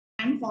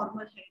and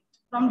former head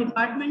from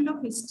Department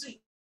of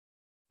History,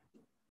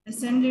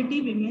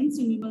 SNDT Women's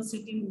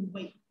University,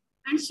 Mumbai.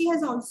 And she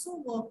has also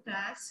worked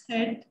as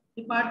head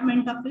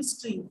Department of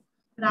History,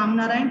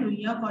 Ramnarayan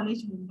Ruia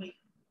College, Mumbai.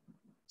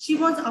 She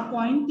was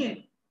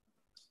appointed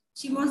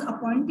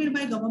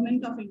by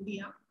Government of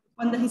India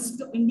on the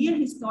Indian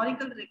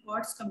Historical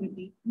Records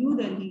Committee, New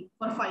Delhi,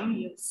 for 5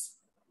 years.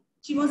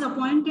 She was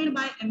appointed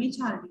by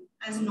MHRD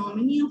as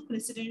nominee of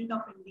President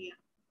of India.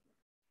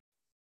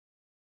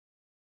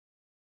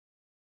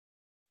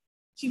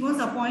 She was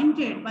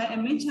appointed by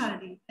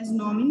MHRD as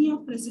nominee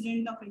of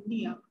President of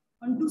India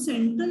on 2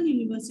 central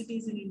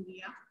universities in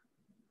India,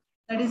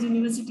 that is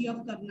University of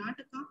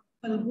Karnataka,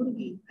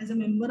 Kalburgi, as a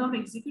member of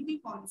Executive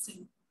Council,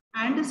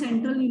 and the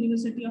Central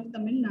University of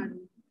Tamil Nadu,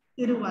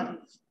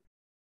 Tiruvallur.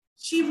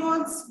 She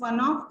was one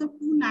of the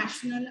 2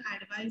 national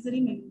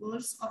advisory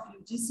members of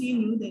UGC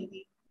New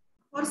Delhi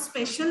for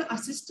Special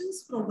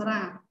Assistance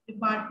Program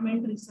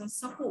Department Research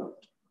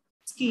Support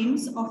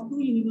schemes of 2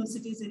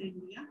 universities in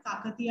India,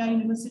 Kakatiya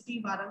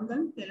University,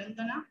 Warangal,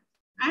 Telangana,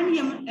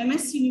 and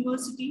MS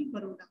University,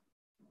 Baroda.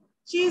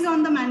 She is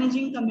on the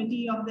managing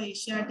committee of the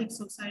Asiatic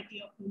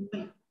Society of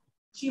Mumbai.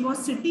 She was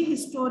city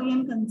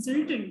historian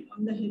consultant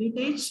on the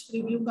Heritage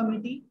Review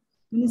Committee,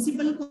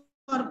 Municipal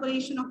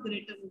Corporation of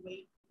Greater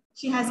Mumbai.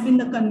 She has been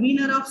the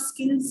convener of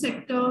Skills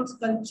Sector,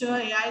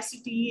 Culture,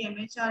 AICTE,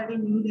 MHRD,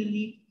 New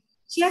Delhi.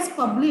 She has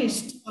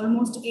published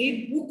almost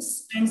 8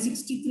 books and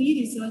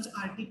 63 research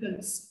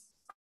articles,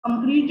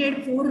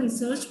 completed 4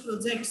 research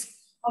projects,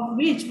 of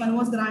which one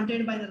was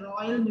granted by the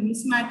Royal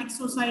Numismatic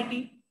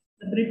Society,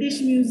 the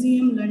British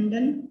Museum,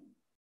 London,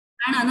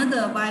 and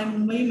another by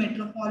Mumbai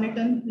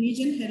Metropolitan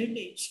Region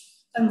Heritage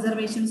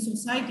Conservation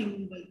Society,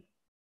 Mumbai.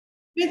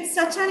 With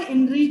such an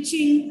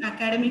enriching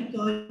academic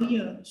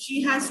career,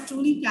 she has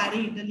truly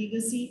carried the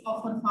legacy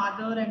of her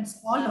father and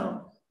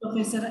scholar,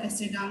 Professor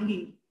S.A.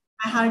 Dange.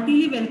 I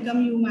heartily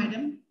welcome you,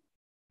 madam.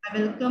 I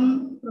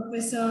welcome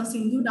Professor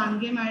Sindhu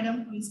Dange,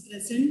 madam, who is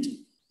present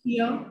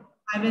here.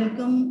 I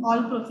welcome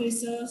all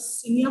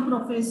professors, senior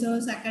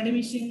professors,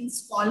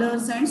 academicians,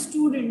 scholars, and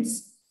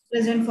students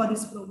present for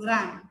this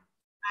program.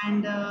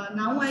 And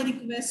now I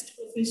request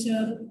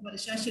Professor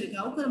Varsha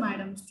Shirgaonkar,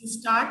 madam, to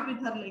start with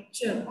her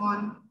lecture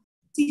on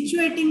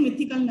situating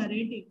mythical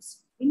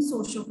narratives in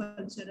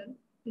socio-cultural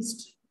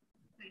history.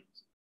 Thank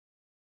you.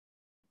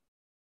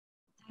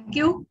 Thank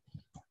you.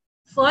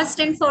 First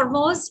and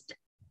foremost,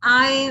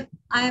 I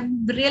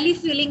am really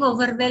feeling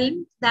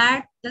overwhelmed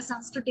that the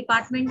Sanskrit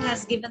department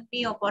has given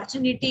me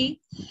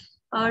opportunity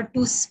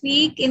to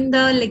speak in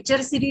the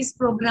lecture series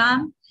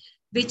program,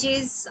 which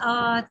is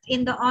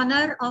in the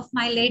honor of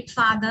my late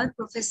father,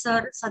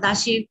 Professor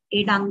Sadashiv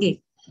A.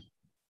 Dange.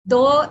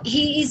 Though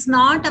he is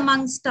not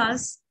amongst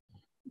us,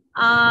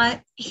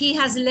 he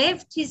has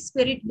left his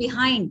spirit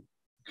behind,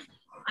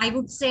 I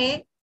would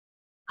say,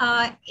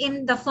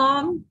 in the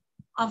form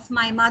of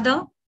my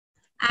mother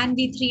and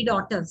the 3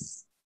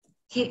 daughters,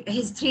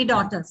 his 3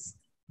 daughters.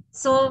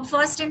 So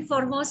first and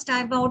foremost,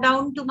 I bow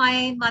down to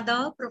my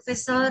mother,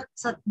 Professor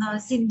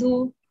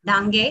Sindhu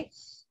Dange,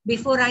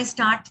 before I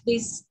start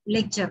this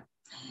lecture.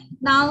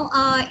 Now,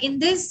 in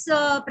this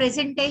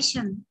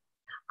presentation,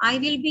 I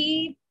will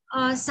be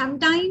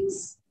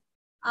sometimes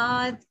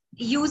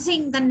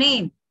using the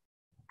name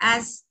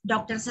as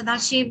Dr.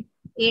 Sadashiv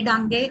A.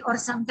 Dange, or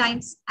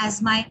sometimes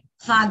as my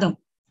father.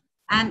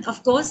 And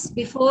of course,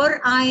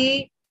 before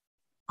I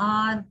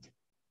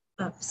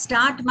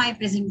start my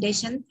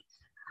presentation,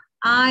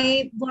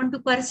 I want to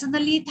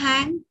personally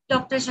thank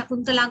Dr.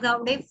 Shakuntala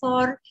Gowde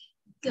for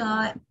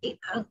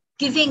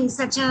giving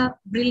such a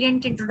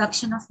brilliant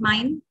introduction of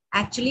mine.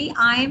 Actually,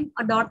 I am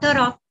a daughter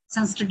of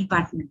Sanskrit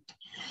department.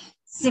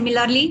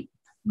 Similarly,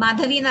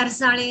 Madhavi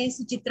Narsale,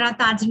 Suchitra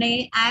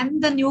Tajne, I am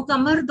the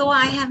newcomer, though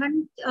I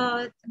haven't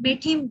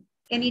met him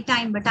any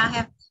time, but I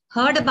have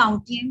heard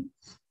about him,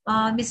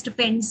 Mr.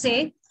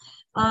 Pense.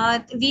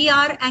 We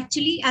are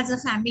actually as a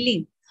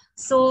family.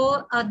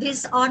 So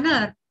this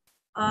honor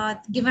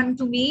given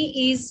to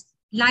me is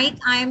like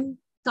I'm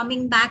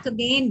coming back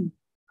again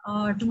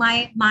to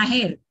my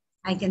Maher,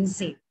 I can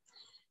say.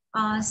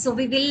 So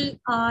we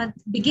will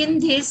begin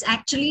this.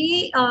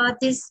 Actually,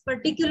 this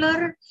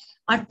particular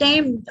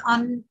attempt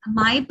on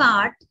my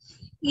part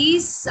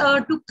is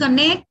to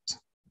connect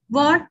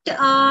what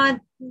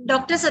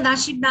Dr.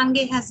 Sadashiv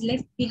Dange has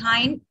left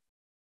behind,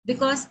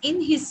 because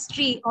in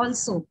history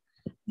also,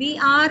 we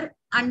are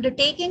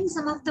undertaking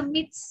some of the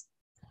myths.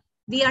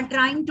 We are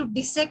trying to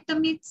dissect the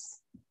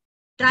myths,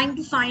 trying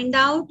to find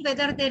out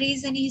whether there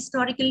is any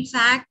historical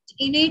fact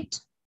in it,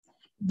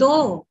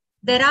 though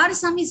there are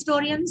some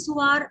historians who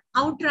are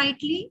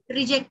outrightly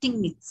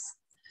rejecting myths.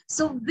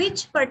 So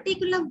which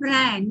particular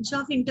branch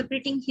of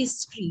interpreting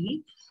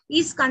history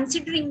is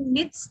considering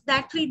myths?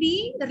 That will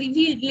be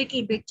revealed a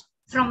little bit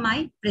from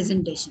my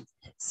presentation.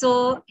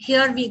 So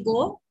here we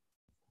go.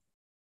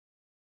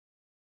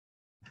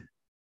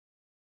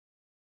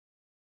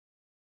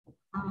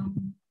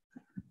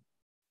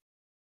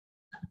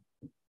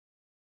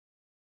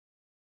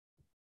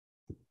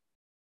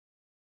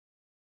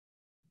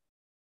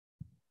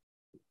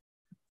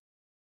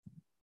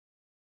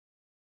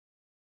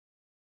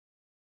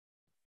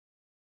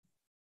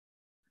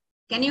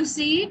 Can you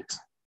see it?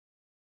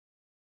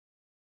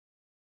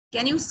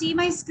 Can you see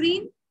my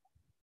screen?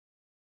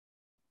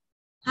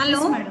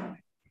 Hello? Yes, madam.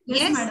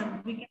 Yes,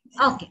 madam. We can see.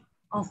 Okay.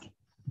 Okay.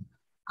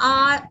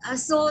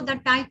 So the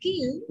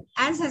title,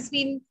 as has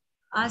been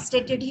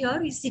stated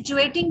here, is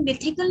Situating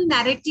Mythical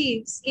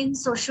Narratives in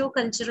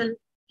Socio-Cultural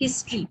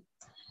History.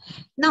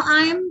 Now,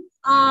 I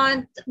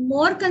am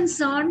more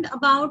concerned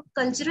about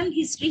cultural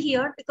history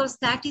here because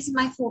that is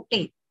my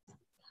forte.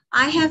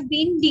 I have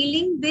been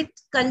dealing with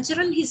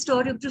cultural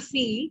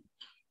historiography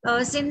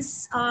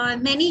since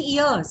many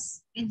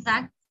years. In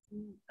fact,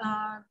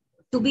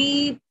 to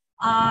be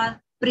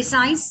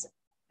precise,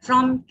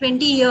 from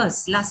 20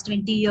 years, last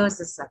 20 years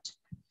as such.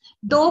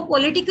 Though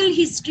political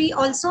history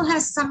also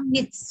has some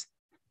myths,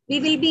 we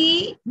will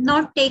be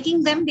not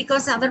taking them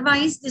because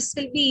otherwise this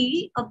will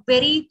be a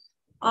very,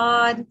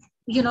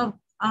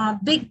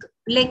 big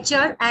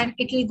lecture and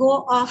it will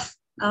go off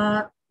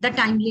the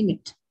time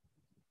limit.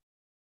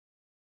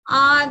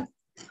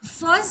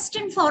 First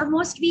and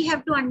foremost, we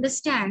have to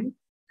understand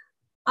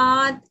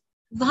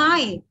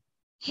why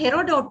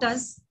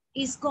Herodotus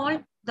is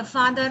called the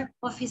father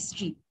of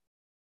history.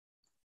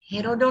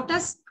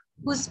 Herodotus,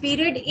 whose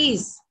period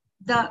is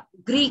the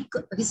Greek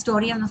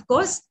historian, of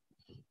course,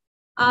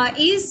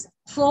 is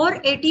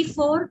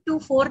 484 to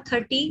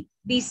 430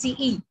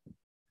 BCE.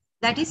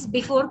 That is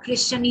before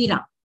Christian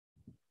era.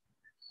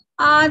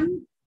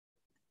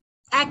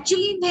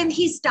 Actually, when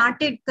he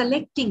started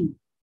collecting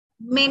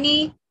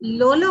many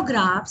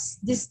lolographs,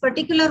 this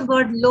particular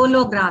word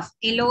lolograph,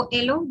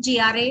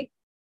 L-O-L-O-G-R-A-P-H,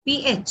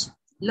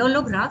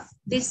 lolograph,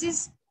 this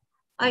is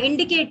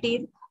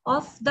indicative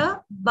of the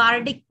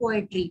bardic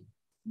poetry.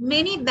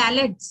 Many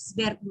ballads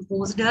were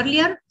composed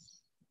earlier,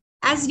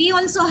 as we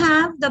also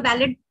have the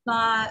ballad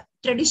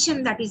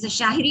tradition, that is a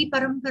Shahiri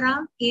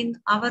Parampara in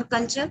our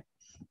culture.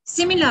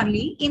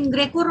 Similarly, in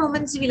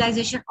Greco-Roman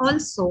civilization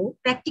also,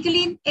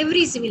 practically in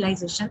every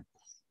civilization,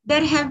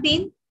 there have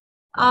been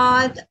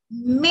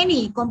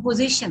many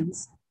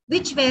compositions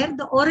which were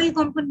the oral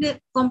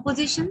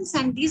compositions,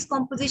 and these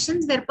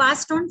compositions were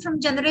passed on from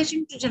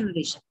generation to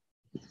generation.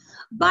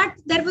 But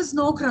there was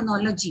no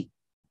chronology.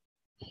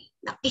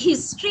 Now,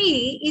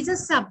 history is a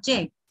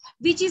subject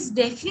which is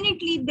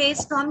definitely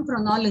based on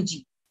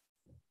chronology.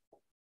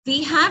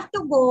 We have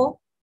to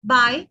go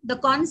by the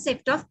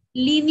concept of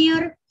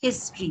linear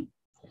history.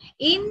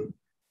 In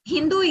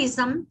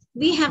Hinduism,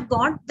 we have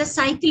got the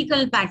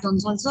cyclical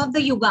patterns also of the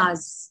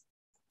yugas.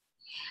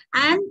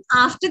 And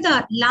after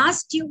the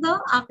last yuga,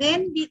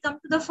 again we come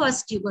to the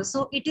first yuga.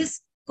 So it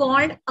is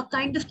called a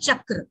kind of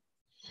chakra.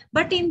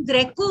 But in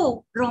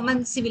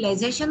Greco-Roman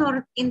civilization,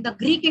 or in the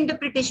Greek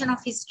interpretation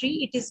of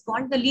history, it is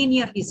called the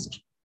linear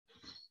history.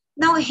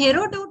 Now,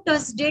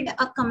 Herodotus did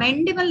a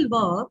commendable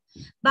work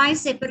by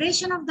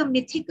separation of the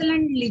mythical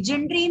and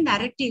legendary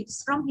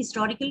narratives from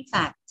historical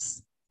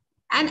facts.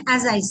 And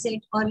as I said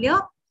earlier,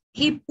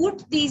 he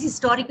put these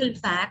historical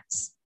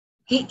facts,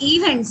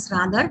 events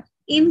rather,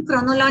 in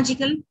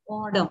chronological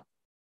order.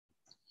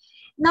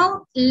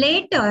 Now,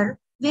 later,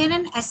 when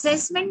an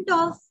assessment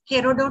of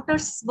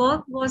Herodotus'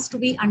 work was to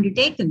be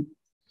undertaken,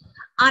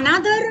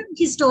 another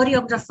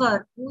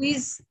historiographer, who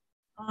is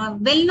a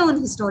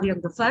well-known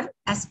historiographer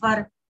as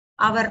per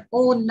our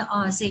own,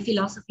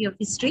 philosophy of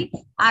history,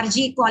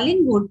 R.G.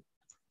 Collingwood,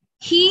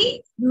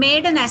 he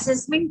made an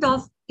assessment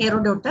of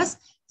Herodotus,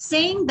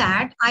 saying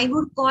that I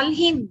would call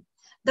him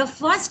the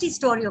first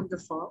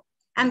historiographer,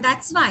 and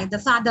that's why the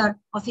father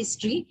of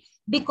history,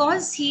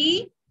 because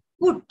he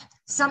put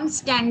some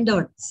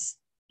standards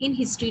in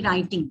history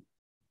writing.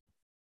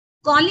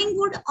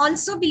 Collingwood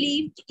also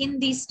believed in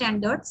these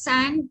standards,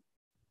 and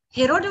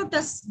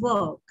Herodotus'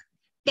 work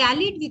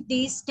tallied with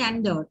these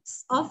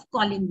standards of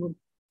Collingwood.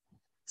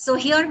 So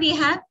here we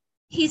have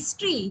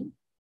history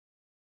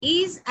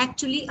is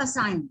actually a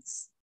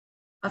science.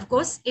 Of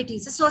course, it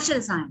is a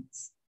social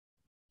science.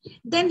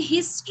 Then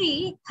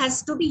history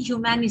has to be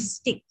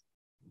humanistic,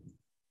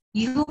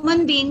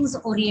 human beings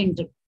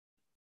oriented.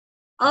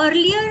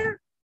 Earlier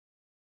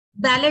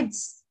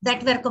ballads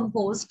that were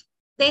composed,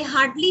 they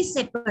hardly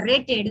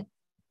separated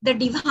the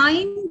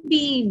divine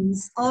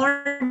beings'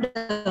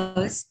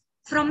 orders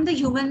from the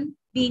human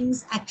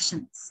beings'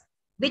 actions,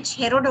 which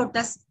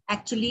Herodotus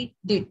actually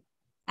did.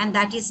 And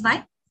that is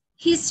why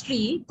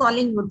history,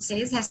 Collingwood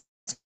says, has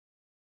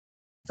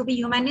to be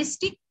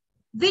humanistic,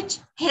 which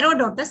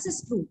Herodotus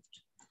has proved.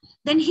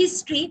 Then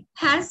history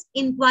has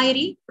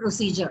inquiry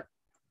procedure.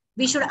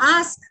 We should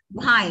ask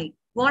why,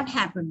 what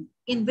happened,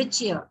 in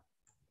which year.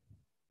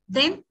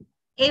 Then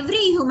every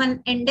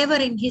human endeavor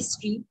in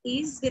history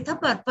is with a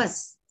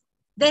purpose.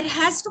 There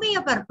has to be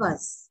a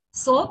purpose.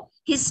 So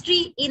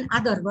history, in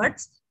other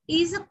words,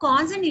 is a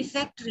cause and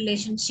effect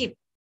relationship.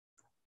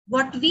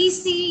 What we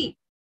see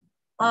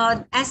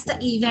as the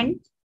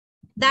event,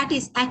 that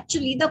is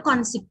actually the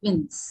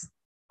consequence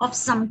of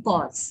some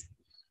cause.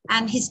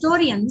 And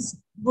historians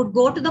would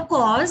go to the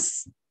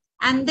cause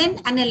and then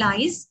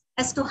analyze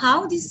as to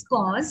how this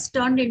cause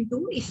turned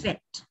into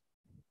effect.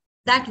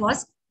 That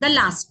was the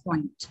last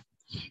point.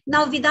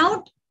 Now,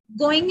 without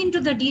going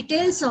into the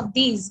details of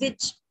these,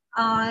 which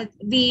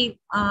we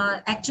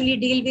actually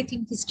deal with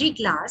in history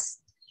class,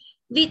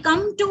 we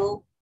come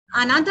to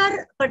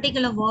another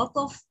particular work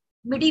of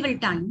medieval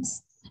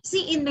times.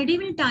 See, in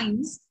medieval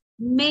times,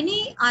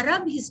 many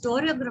Arab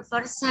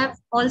historiographers have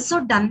also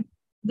done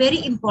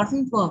very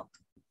important work.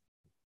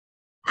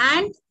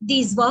 And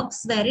these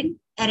works were in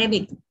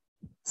Arabic.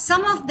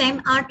 Some of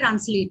them are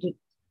translated.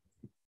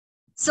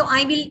 So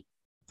I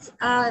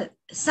will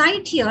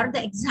cite here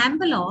the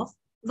example of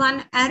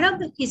one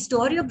Arab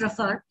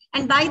historiographer.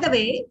 And by the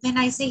way, when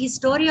I say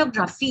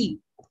historiography,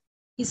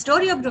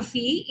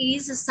 historiography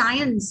is a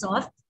science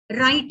of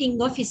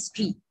writing of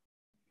history.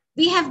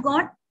 We have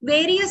got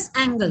various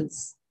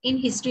angles in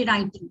history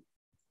writing.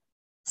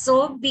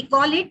 So we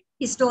call it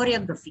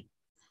historiography.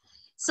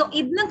 So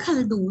Ibn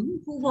Khaldun,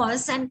 who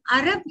was an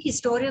Arab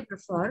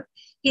historiographer,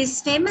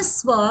 his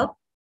famous work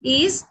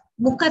is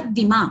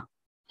Muqaddimah.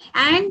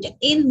 And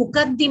in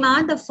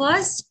Muqaddimah, the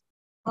first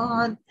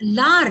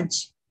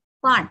large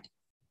part,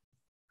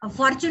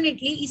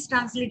 fortunately, is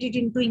translated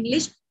into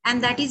English,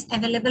 and that is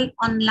available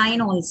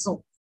online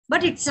also.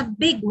 But it's a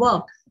big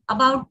work,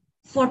 about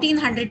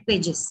 1400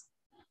 pages.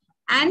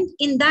 And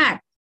in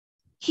that,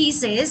 he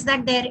says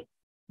that there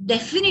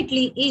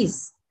definitely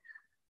is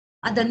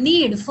the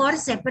need for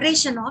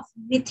separation of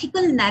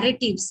mythical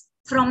narratives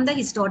from the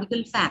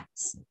historical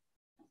facts.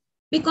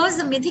 Because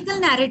the mythical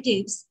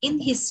narratives in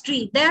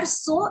history, they are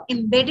so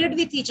embedded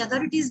with each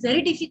other, it is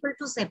very difficult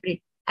to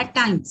separate at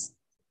times.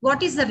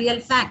 What is the real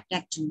fact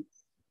actually?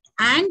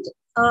 And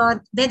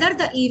whether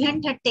the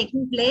event had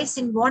taken place,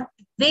 in what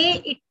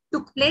way it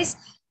took place,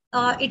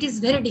 it is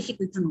very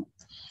difficult to know.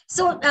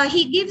 So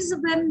he gives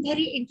one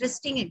very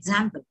interesting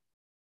example.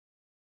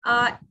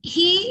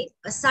 He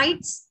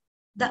cites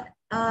the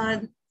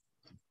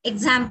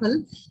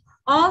example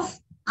of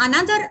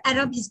another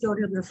Arab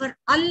historiographer,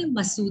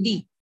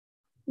 Al-Masudi.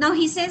 Now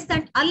he says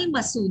that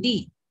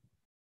Al-Masudi,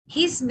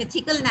 his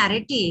mythical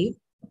narrative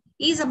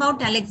is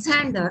about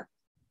Alexander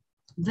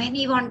when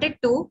he wanted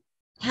to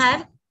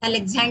have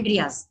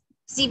Alexandrias.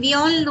 See, we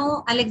all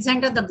know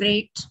Alexander the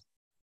Great.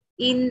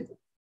 In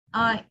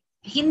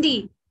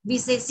Hindi, we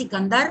say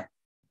Sikandar.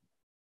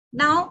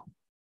 Now,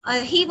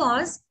 he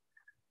was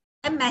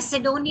a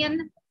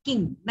Macedonian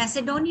king.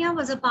 Macedonia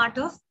was a part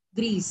of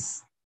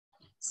Greece.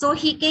 So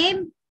he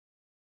came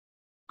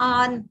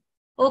on,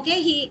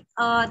 okay, he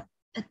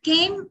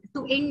came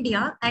to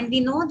India, and we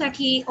know that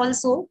he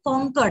also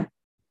conquered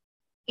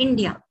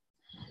India.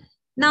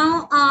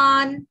 Now,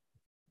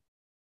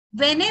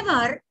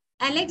 whenever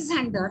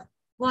Alexander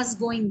was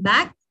going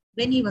back,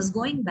 when he was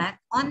going back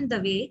on the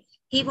way,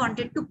 he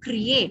wanted to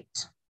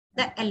create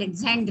the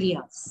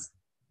Alexandrias.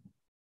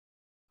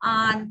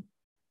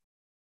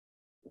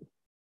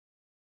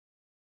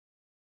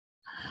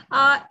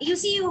 You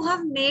see, you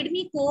have made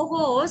me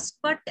co-host,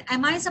 but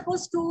am I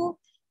supposed to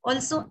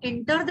also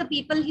enter the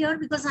people here?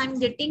 Because I'm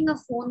getting a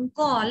phone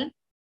call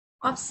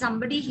of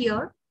somebody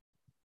here.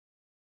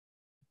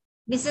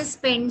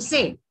 Mrs.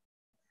 Pense.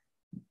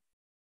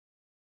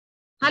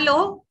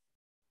 Hello?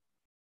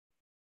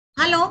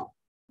 Hello?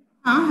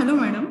 Hello,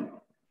 madam.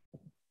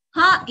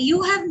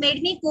 You have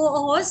made me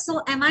co-host,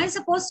 so am I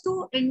supposed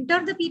to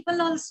enter the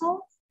people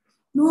also?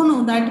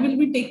 No, that will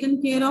be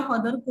taken care of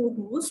other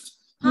co-host.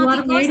 You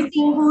are made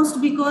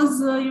co-host because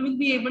you will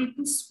be able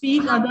to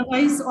speak,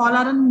 otherwise all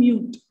are on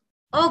mute.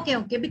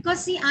 Okay,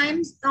 because see,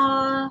 I'm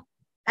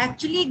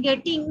actually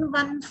getting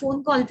one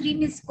phone call, 3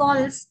 missed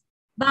calls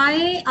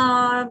by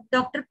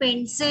Dr.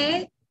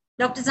 Pense,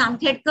 Dr.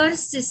 Zamkhedkar's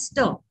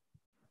sister.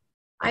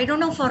 I don't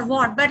know for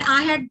what, but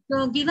I had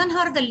given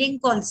her the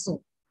link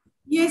also.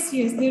 Yes,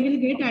 they will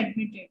get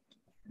admitted.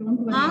 Don't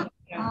worry.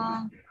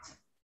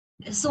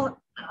 So,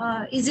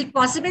 is it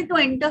possible to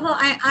enter her?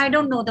 I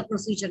don't know the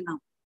procedure now.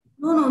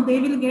 No, they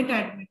will get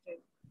admitted.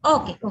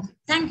 Okay.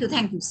 Thank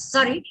you.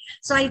 Sorry.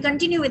 So I'll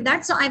continue with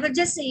that. So I was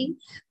just saying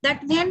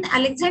that when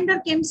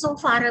Alexander came so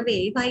far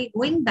away, by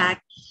going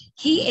back,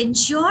 he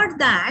ensured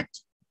that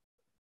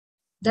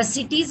the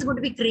cities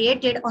would be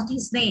created on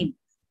his name.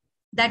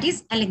 That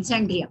is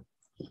Alexandria.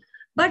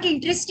 But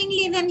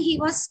interestingly, when he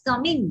was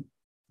coming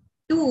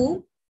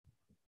to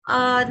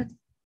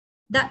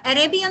the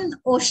Arabian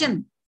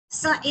Ocean,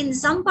 so in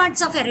some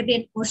parts of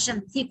Arabian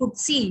Ocean, he could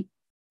see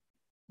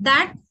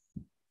that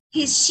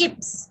his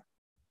ships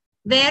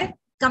were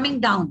coming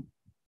down.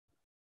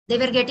 They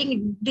were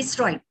getting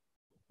destroyed.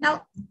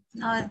 Now,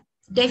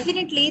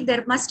 definitely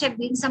there must have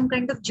been some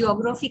kind of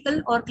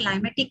geographical or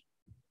climatic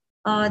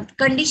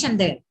condition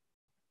there.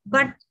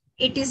 But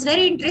it is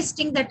very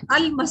interesting that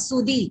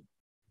Al-Masudi,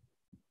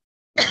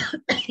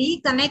 he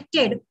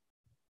connected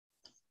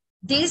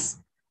this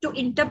to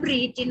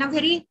interpret in a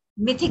very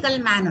mythical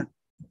manner.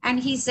 And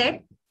he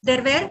said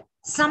there were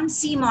some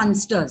sea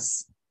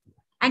monsters.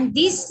 And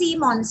these sea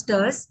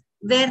monsters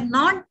were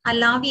not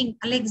allowing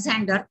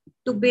Alexander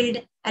to build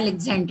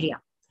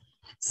Alexandria.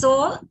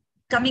 So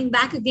coming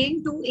back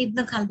again to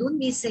Ibn Khaldun,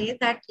 we say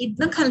that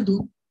Ibn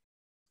Khaldun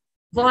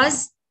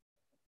was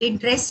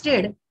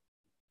interested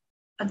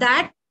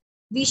that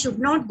we should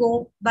not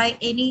go by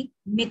any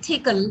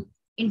mythical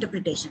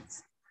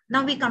interpretations.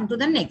 Now we come to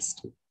the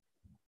next.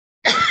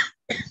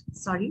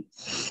 sorry.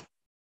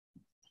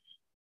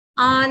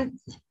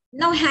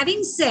 Now,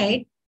 having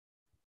said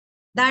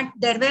that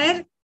there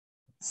were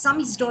some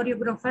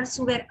historiographers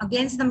who were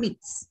against the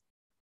myths,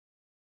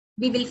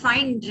 we will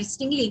find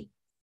interestingly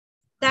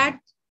that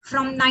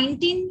from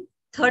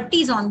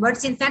 1930s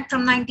onwards, in fact,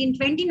 from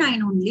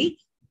 1929 only,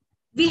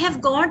 we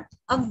have got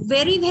a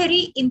very,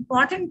 very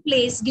important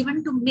place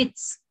given to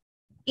myths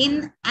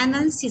in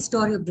annals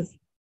historiography.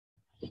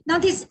 Now,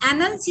 this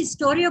annals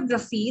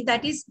historiography,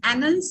 that is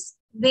annals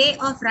way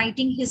of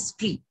writing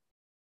history.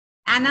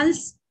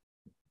 Annals,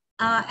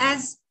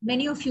 as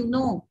many of you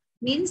know,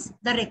 means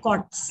the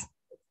records.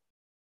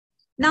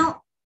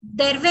 Now,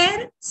 there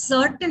were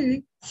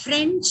certain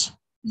French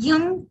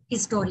young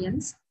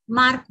historians,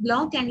 Marc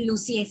Bloch and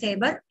Lucie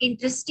Faber.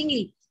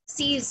 Interestingly,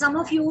 see, some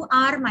of you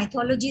are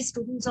mythology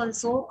students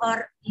also,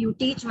 or you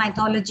teach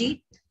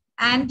mythology,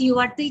 and you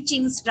are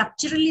teaching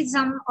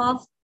structuralism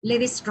of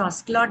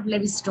Lévi-Strauss, Claude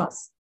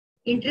Lévi-Strauss.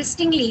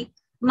 Interestingly,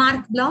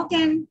 Marc Bloch,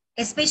 and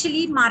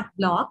especially Marc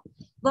Bloch,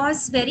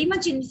 was very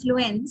much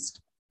influenced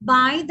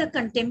by the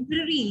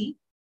contemporary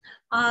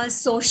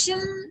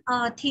social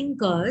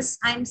thinkers.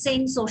 I'm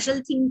saying social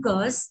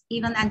thinkers,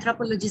 even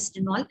anthropologists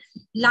and all,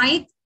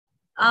 like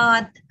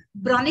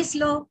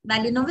Bronislaw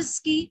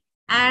Malinowski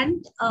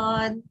and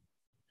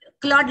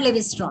Claude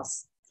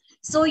Lévi-Strauss.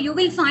 So you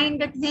will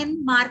find that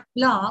when Marc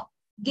Bloch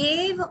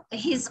gave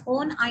his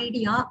own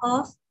idea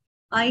of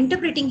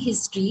interpreting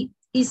history,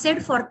 he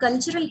said for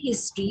cultural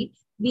history,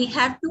 we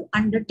have to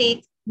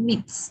undertake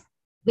myths,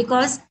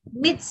 because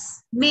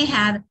myths may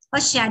have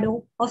a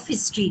shadow of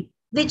history,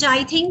 which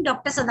I think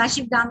Dr.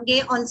 Sadashiv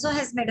Damge also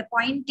has made a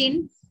point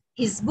in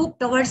his book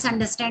Towards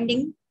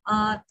Understanding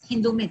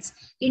Hindu Myths.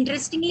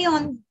 Interestingly,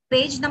 on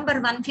page number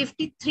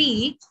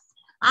 153,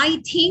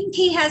 I think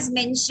he has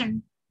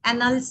mentioned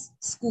Annals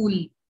School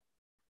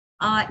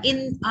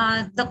in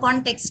the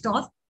context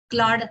of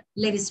Claude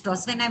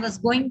Lévi-Strauss when I was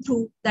going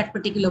through that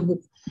particular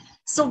book.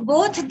 So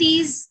both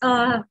these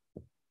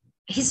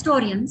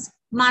historians,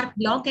 Marc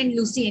Bloch and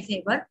Lucie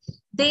Faber,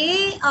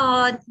 they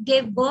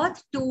gave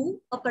birth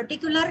to a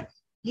particular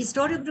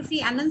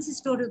historiography, annals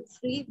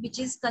historiography, which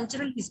is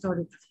cultural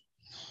historiography.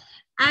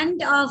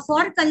 And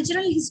for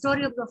cultural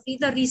historiography,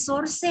 the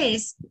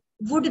resources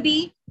would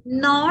be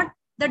not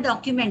the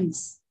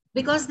documents,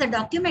 because the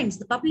documents,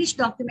 the published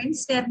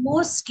documents, were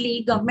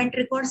mostly government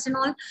records and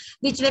all,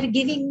 which were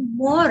giving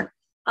more,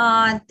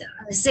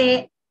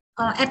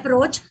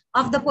 approach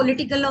of the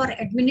political or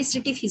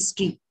administrative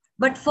history.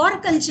 But for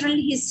cultural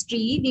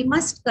history, we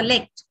must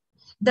collect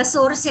the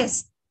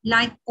sources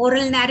like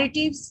oral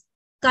narratives,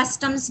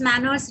 customs,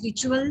 manners,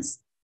 rituals,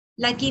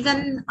 like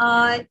even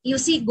you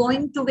see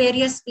going to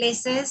various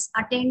places,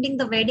 attending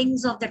the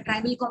weddings of the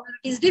tribal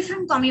communities,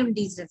 different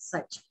communities as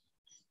such.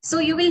 So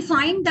you will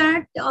find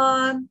that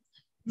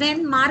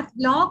when Marc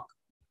Bloch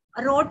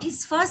wrote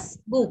his first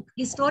book,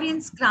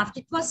 Historian's Craft,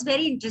 it was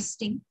very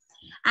interesting.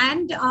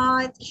 And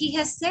he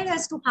has said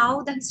as to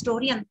how the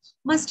historian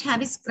must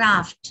have his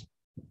craft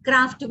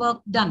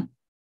work done.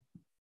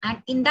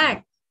 And in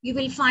that, you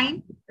will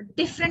find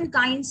different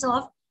kinds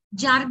of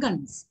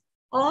jargons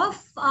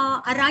of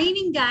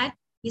arriving at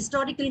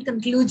historical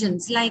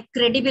conclusions like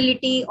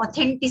credibility,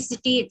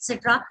 authenticity,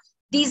 etc.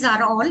 These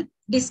are all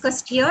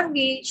discussed here.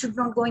 We should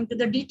not go into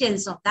the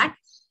details of that.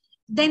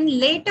 Then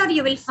later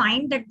you will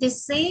find that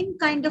this same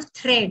kind of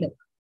thread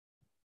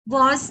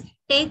was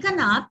taken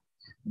up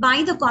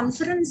by the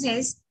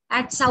conferences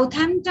at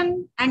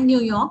Southampton and New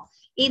York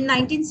in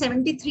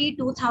 1973,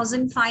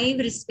 2005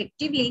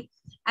 respectively.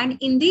 And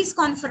in these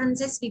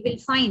conferences, we will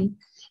find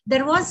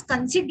there was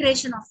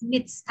consideration of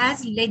myths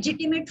as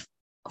legitimate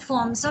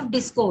forms of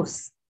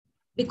discourse,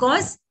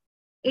 because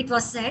it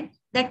was said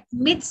that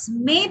myths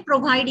may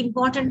provide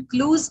important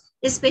clues,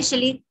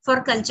 especially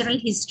for cultural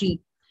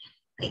history.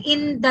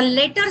 In the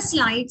later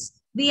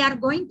slides, we are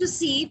going to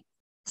see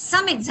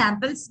some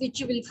examples which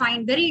you will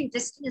find very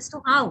interesting as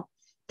to how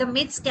the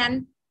myths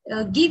can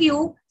give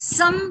you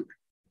some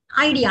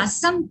ideas,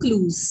 some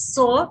clues.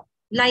 So,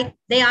 like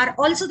they are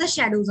also the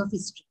shadows of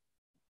history.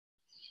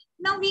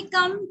 Now we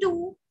come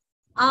to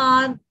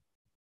a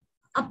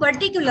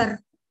particular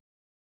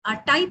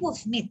type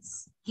of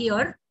myths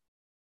here.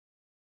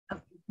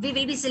 We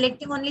will be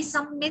selecting only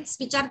some myths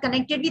which are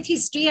connected with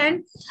history.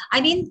 And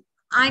I mean,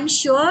 I'm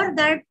sure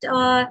that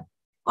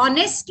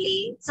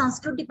honestly,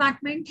 Sanskrit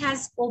department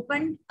has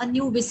opened a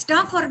new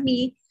vista for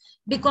me,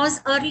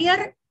 because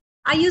earlier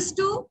I used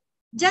to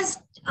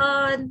just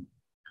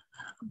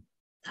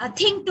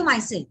think to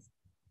myself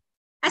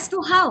as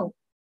to how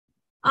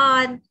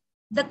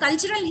the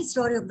cultural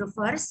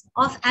historiographers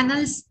of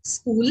Annals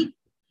School,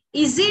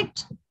 is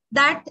it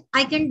that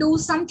I can do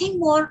something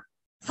more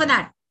for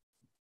that?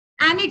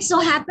 And it so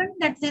happened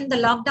that when the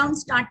lockdown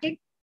started,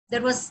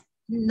 there was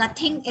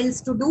nothing else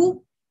to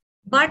do,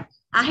 but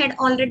I had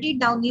already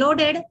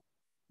downloaded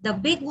the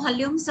big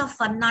volumes of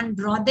Fernand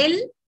Braudel,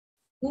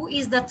 who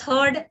is the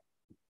third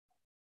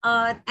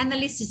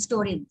annalist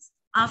historian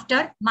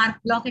after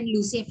Marc Bloch and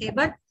Lucie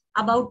Faber,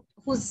 about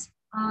whose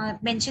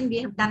mention we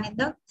have done in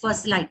the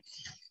first slide.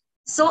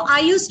 So I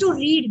used to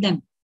read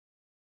them.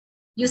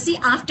 You see,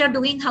 after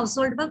doing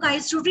household work, I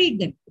used to read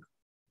them.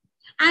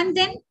 And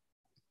then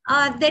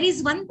there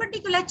is one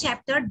particular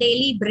chapter,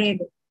 Daily Bread,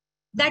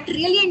 that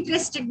really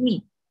interested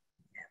me.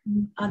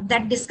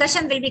 That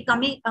discussion will be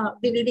coming,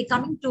 we will be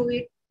coming to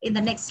it in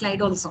the next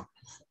slide also.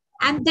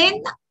 And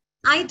then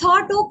I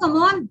thought, oh, come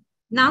on,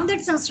 now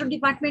that Sanskrit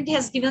department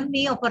has given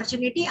me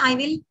opportunity, I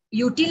will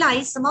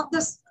utilize some of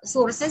the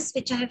sources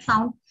which I have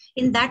found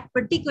in that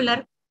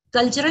particular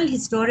cultural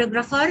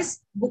historiographer's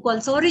book,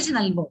 also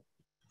original book.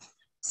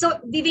 So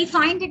we will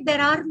find that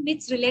there are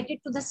myths related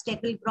to the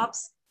staple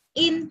crops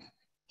in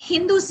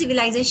Hindu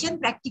civilization.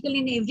 Practically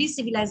in every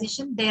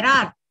civilization, there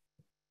are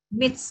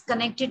myths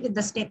connected with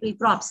the staple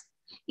crops.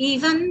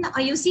 Even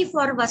you see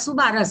for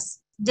Vasubaras,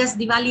 just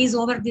Diwali is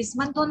over this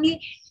month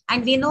only,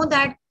 and we know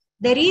that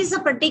there is a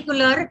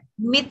particular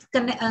myth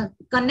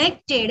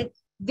connected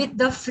with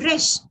the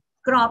fresh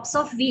crops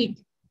of wheat,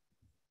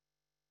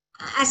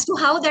 as to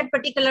how that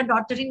particular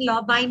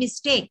daughter-in-law by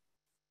mistake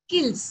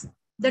kills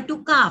the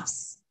two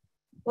calves,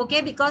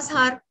 okay, because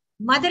her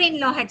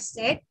mother-in-law had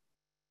said,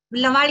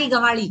 Lavali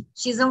Gawali,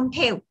 she's on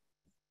Thev.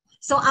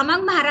 So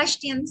among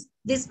Maharashtrians,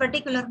 this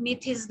particular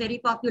myth is very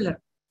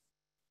popular.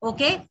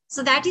 Okay,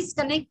 so that is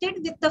connected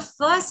with the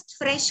first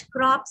fresh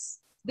crops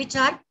which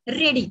are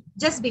ready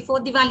just before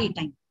Diwali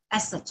time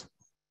as such.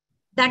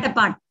 That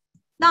apart.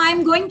 Now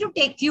I'm going to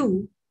take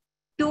you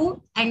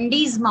to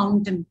Andes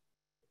Mountain,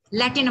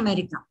 Latin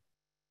America.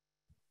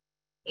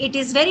 It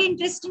is very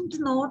interesting to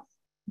note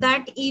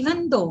that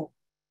even though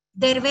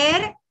there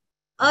were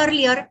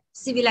earlier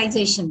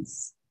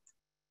civilizations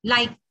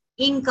like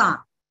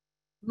Inca,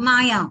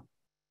 Maya,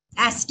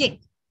 Aztec,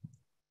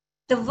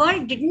 the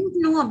world didn't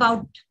know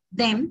about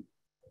them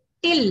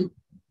till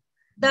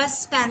the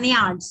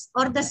Spaniards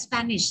or the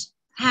Spanish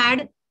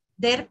had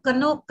their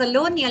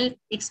colonial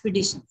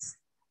expeditions.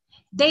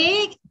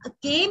 They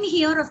came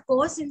here, of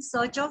course, in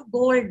search of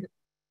gold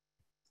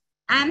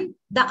and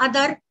the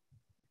other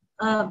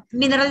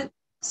mineral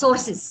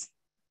sources.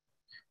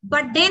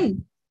 But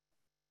then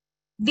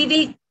we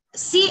will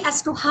see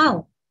as to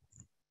how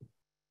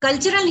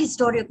cultural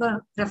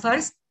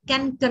historiographers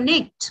can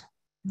connect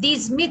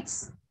these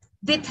myths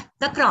with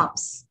the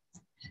crops.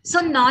 So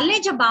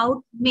knowledge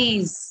about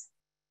maize,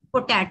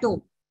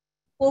 potato,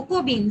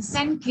 cocoa beans,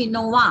 and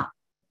quinoa.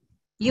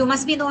 You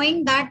must be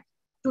knowing that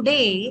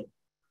today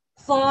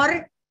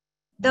for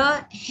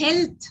the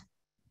health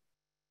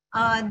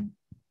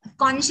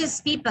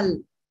conscious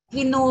people,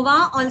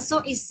 quinoa also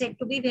is said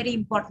to be very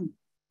important.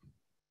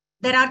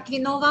 There are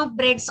quinoa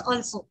breads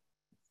also.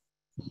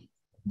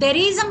 There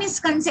is a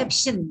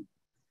misconception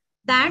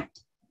that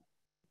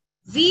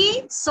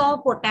we saw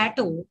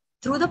potato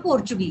through the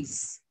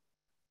Portuguese.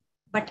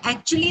 But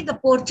actually, the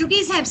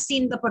Portuguese have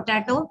seen the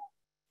potato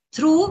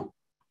through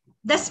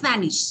the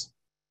Spanish.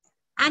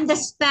 And the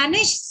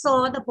Spanish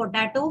saw the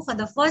potato for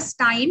the first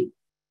time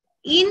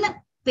in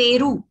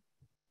Peru,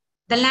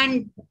 the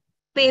land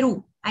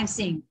Peru, I'm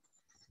saying.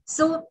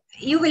 So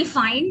you will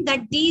find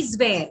that these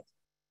were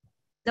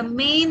the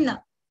main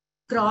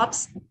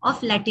crops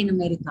of Latin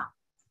America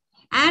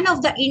and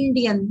of the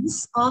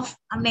Indians of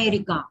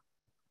America.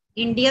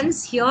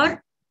 Indians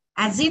here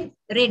as in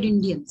Red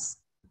Indians,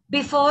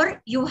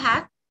 before you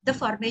have the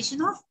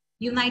formation of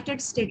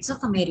United States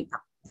of America.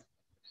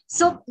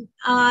 So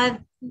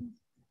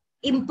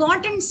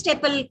important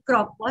staple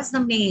crop was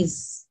the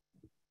maize.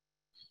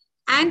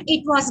 And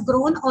it was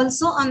grown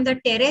also on the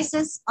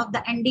terraces of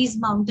the Andes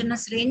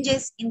mountainous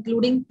ranges,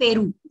 including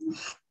Peru.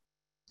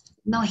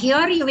 Now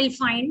here you will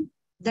find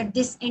that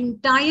this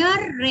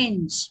entire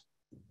range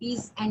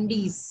is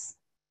Andes.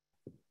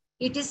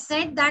 It is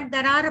said that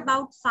there are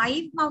about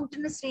 5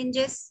 mountainous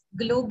ranges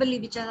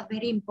globally which are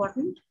very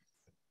important.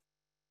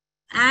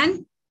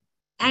 And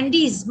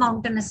Andes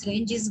mountainous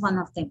range is one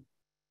of them.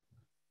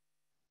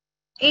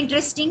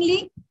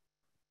 Interestingly,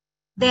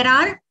 there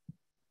are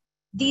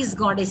these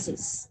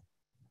goddesses.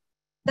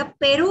 The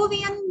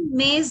Peruvian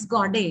maize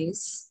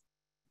goddess,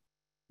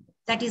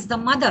 that is the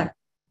mother,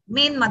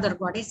 main mother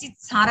goddess,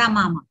 it's Sara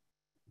Mama.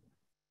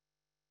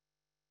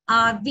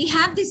 We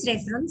have this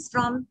reference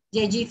from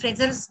J.G.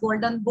 Fraser's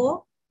Golden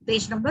Bow,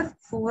 page number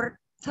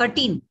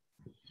 413.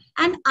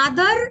 And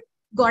other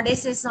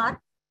goddesses are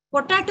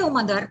Potato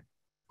Mother,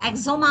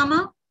 Exo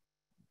Mama,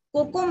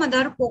 Cocoa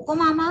Mother, Coco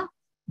Mama,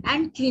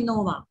 and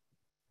Quinoa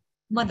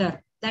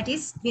Mother, that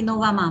is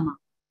Quinoa Mama.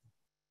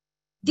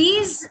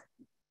 These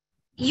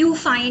you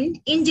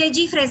find in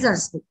J.G.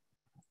 Fraser's book.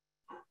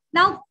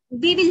 Now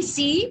we will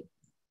see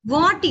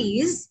what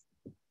is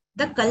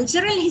the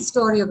cultural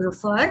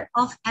historiographer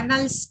of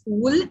Annal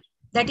School,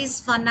 that is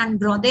Fernand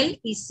Braudel,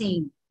 is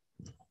saying.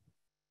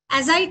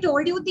 As I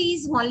told you,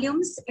 these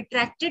volumes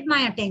attracted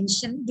my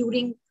attention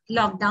during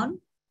lockdown,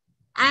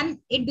 and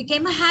it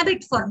became a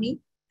habit for me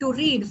to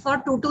read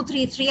for 2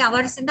 to 3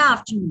 hours in the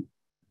afternoon.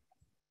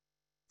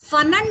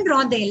 Fernand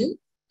Braudel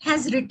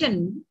has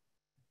written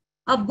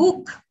a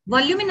book,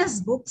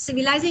 voluminous book,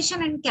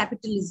 Civilization and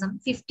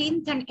Capitalism,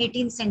 15th and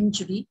 18th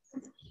century.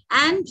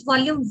 And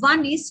volume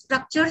 1 is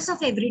Structures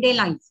of Everyday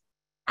Life.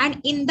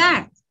 And in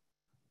that,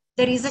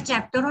 there is a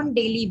chapter on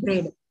daily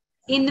bread.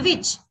 in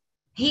which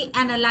he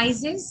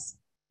analyzes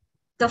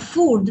the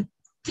food,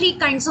 3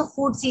 kinds of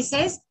foods, he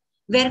says,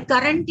 were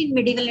current in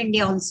medieval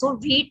India also: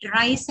 wheat,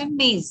 rice, and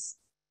maize.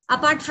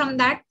 Apart from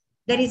that,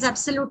 there is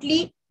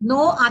absolutely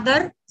no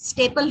other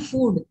staple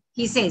food,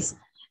 he says.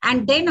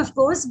 And then, of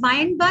course, by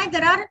and by,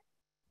 there are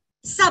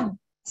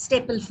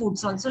sub-staple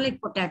foods also,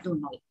 like potato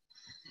and all.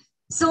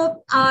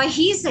 So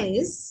he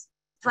says,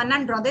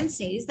 Fernand Braudel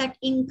says that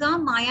Inca,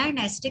 Maya, and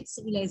Aztec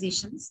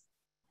civilizations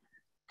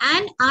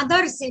and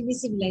other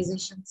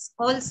semi-civilizations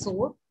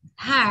also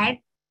had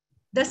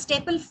the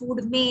staple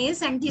food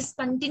maize, and this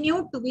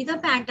continued to be the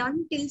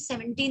pattern till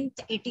 17th,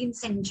 18th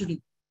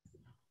century.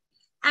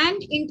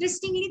 And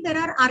interestingly, there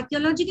are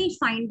archaeological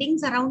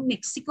findings around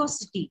Mexico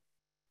City.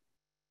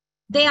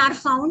 They are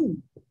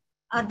found,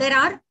 there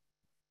are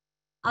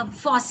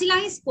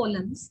fossilized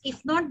columns, if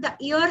not the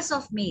ears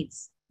of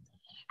maize.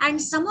 And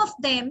some of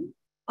them,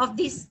 of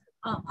these,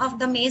 of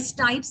the maize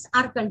types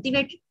are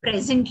cultivated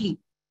presently,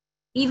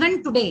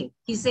 even today,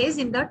 he says,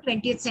 in the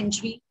 20th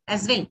century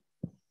as well.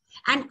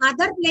 And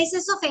other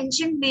places of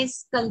ancient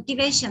maize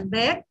cultivation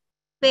were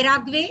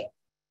Paraguay,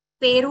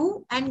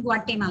 Peru, and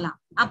Guatemala,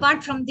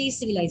 apart from these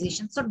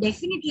civilizations. So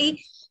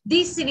definitely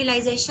these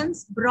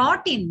civilizations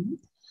brought in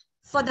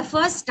for the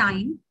first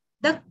time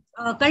the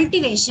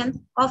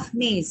cultivation of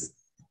maize.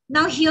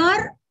 Now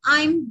here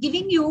I'm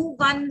giving you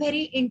one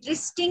very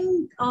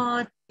interesting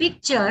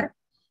picture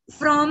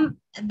from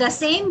the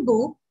same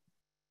book,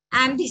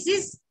 and this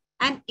is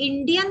an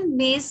Indian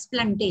maize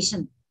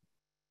plantation.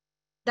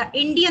 The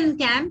Indian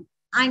camp,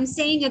 I'm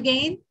saying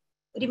again,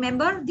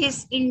 remember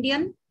this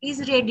Indian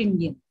is Red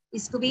Indian,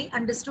 is to be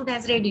understood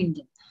as Red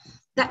Indian.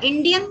 The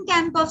Indian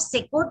camp of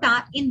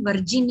Secota in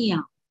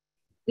Virginia,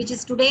 which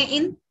is today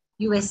in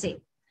USA.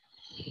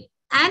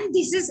 And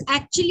this is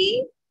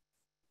actually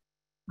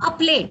a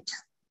plate,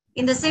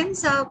 in the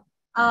sense of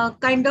a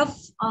kind of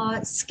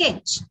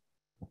sketch.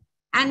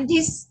 And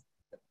this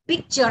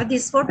picture,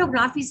 this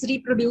photograph is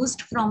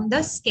reproduced from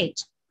the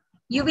sketch.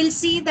 You will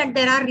see that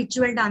there are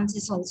ritual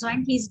dances also,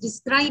 and he's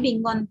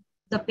describing on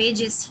the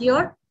pages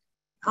here,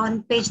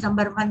 on page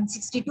number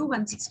 162,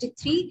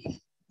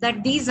 163,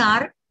 that these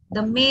are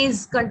the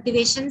maize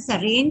cultivations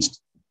arranged,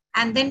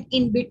 and then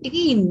in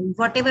between,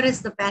 whatever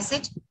is the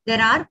passage,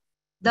 there are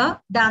the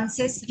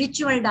dances,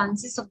 ritual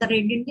dances of the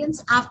Red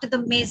Indians after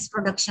the maize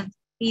production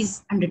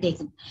is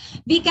undertaken.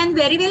 We can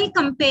very well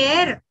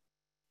compare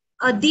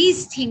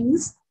these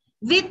things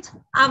with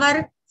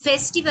our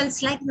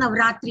festivals like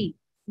Navratri,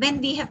 when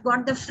we have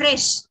got the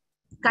fresh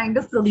kind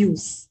of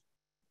produce.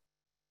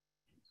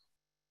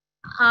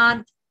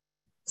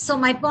 So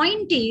my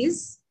point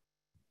is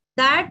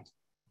that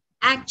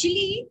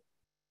actually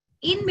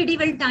in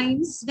medieval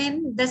times,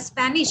 when the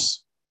Spanish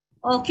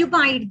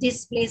occupied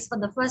this place for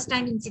the first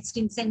time in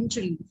 16th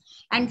century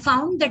and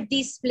found that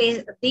these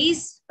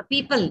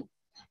people,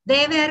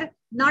 they were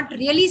not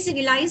really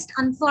civilized.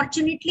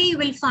 Unfortunately, you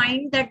will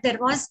find that there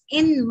was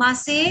in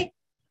masse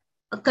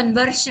a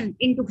conversion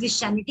into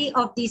Christianity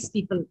of these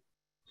people.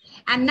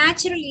 And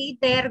naturally,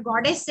 their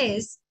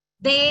goddesses,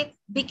 they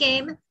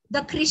became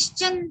the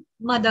Christian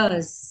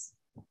mothers.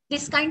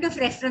 This kind of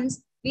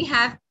reference we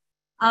have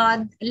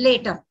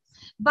later.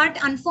 But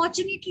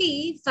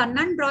unfortunately,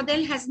 Fernand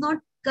Braudel has not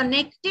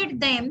connected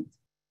them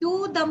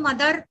to the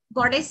mother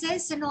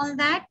goddesses and all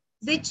that,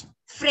 which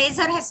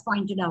Fraser has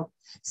pointed out.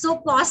 So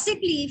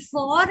possibly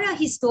for a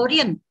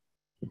historian,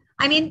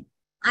 I mean,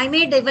 I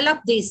may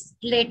develop this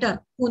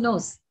later, who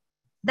knows,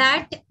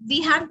 that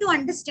we have to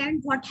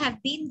understand what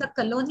have been the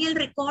colonial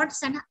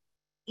records, and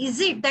is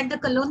it that the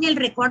colonial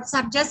records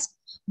are just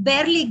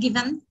barely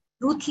given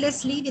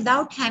ruthlessly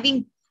without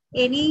having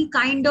any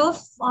kind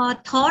of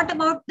thought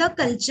about the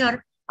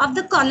culture of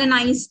the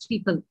colonized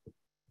people.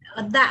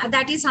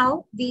 That is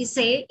how we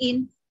say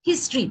in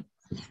history.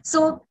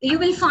 So you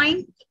will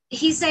find,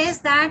 he says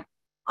that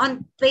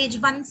on page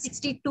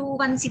 162,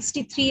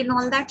 163 and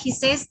all that, he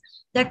says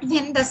that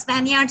when the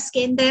Spaniards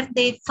came there,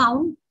 they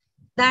found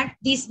that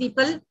these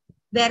people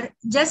were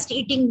just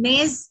eating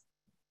maize,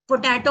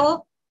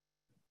 potato,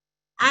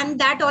 and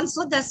that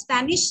also the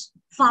Spanish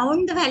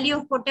found the value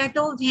of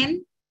potato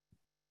when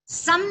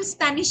some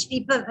Spanish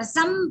people,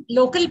 some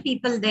local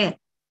people there,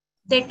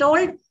 they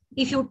told,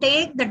 if you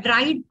take the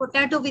dried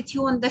potato with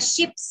you on the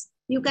ships,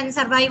 you can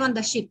survive on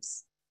the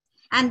ships.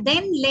 And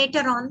then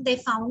later on, they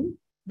found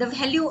the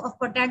value of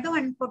potato,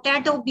 and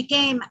potato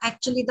became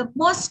actually the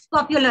most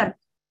popular,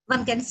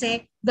 one can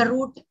say, the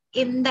root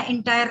in the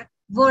entire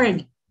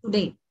world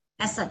today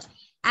as such.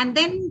 And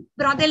then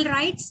Braudel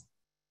writes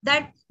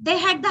that they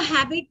had the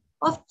habit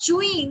of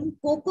chewing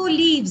cocoa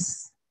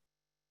leaves.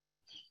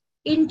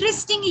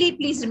 Interestingly,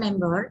 please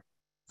remember,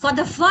 for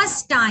the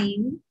first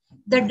time,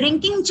 the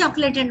drinking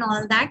chocolate and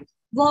all that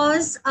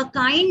was a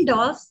kind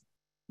of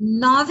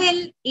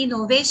novel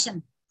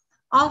innovation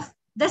of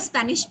the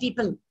Spanish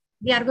people.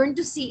 We are going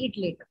to see it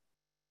later.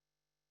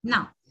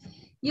 Now,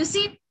 you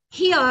see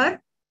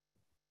here,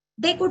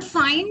 they could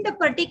find a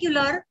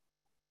particular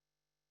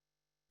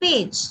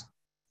page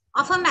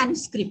of a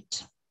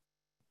manuscript,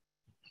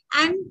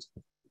 and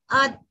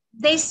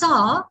they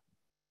saw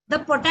the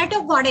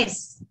potato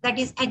goddess, that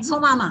is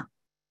Exomama,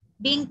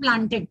 being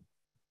planted.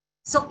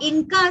 So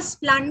Incas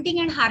planting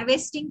and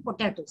harvesting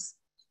potatoes.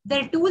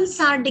 Their tools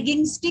are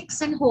digging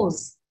sticks and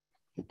hoes.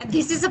 And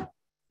this is a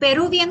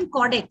Peruvian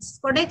codex.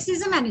 Codex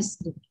is a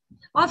manuscript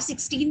of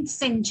 16th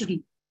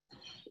century.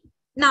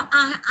 Now,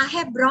 I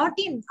have brought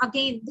in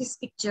again this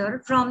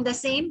picture from the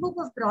same book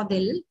of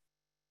Brodel,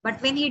 but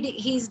when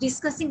he is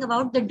discussing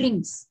about the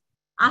drinks.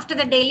 After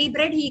the daily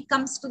bread, he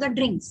comes to the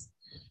drinks.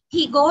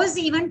 He goes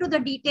even to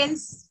the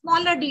details,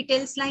 smaller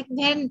details, like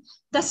when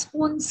the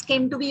spoons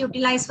came to be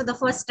utilized for the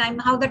first time,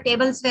 how the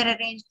tables were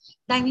arranged,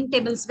 dining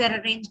tables were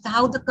arranged,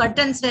 how the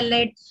curtains were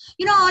laid,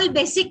 you know, all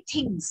basic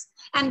things.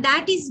 And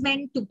that is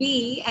meant to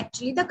be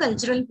actually the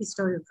cultural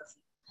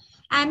historiography.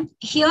 And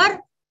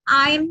here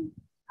I'm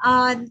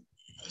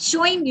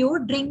showing you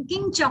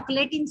Drinking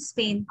Chocolate in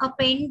Spain, a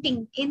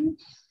painting in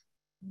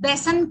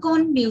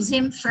Besançon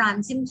Museum,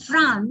 France. In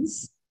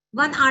France,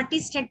 one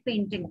artist had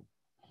painted.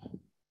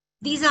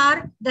 These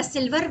are the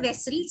silver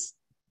vessels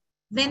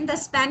when the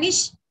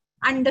Spanish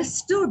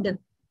understood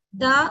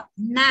the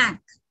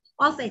knack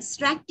of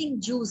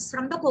extracting juice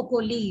from the cocoa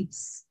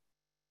leaves.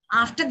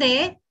 After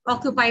they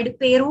occupied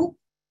Peru,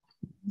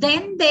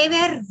 then they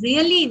were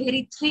really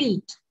very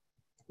thrilled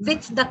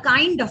with the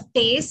kind of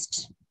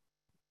taste,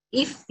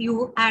 if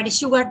you add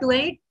sugar to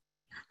it,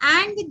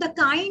 and with the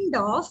kind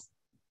of,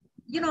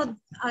 you know,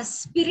 a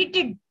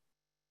spirited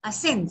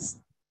sense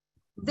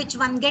which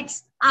one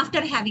gets after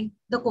having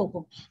the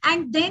cocoa.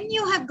 And then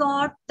you have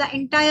got the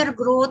entire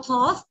growth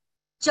of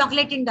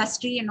chocolate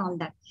industry and all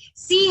that.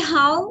 See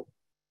how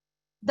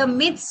the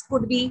myths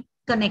could be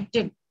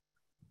connected.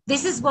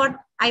 This is what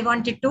I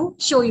wanted to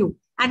show you.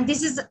 And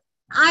this is,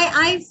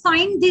 I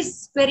find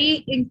this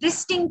very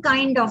interesting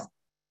kind of,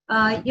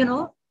 you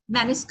know,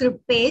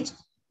 manuscript page,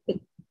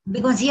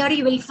 because here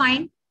you will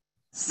find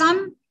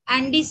some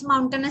Andes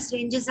mountainous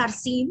ranges are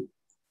seen.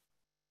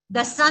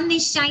 The sun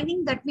is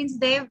shining. That means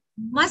they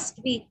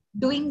must be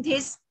doing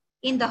this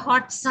in the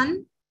hot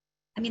sun.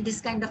 I mean, this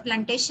kind of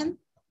plantation.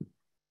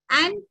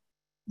 And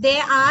they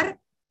are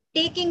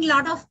taking a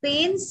lot of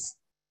pains,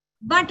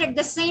 but at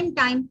the same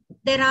time,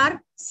 there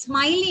are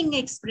smiling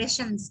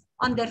expressions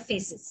on their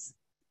faces,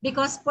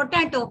 because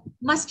potato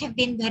must have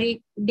been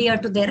very dear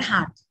to their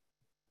heart.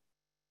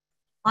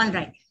 All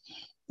right.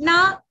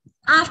 Now,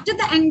 after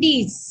the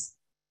Andes,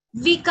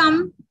 we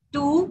come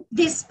to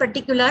this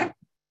particular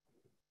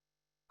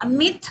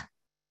myth.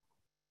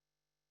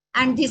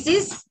 And this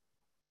is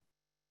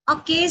a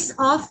case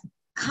of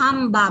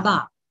Kham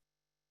Baba.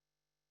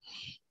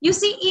 You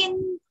see,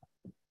 in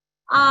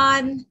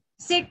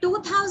say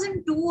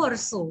 2002 or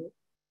so,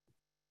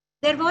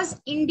 there was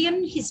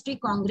Indian History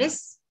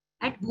Congress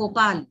at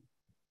Bhopal.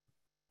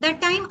 That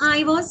time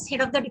I was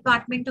head of the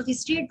Department of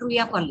History at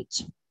Ruia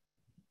College.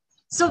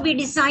 So we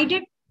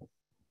decided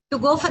to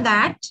go for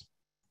that.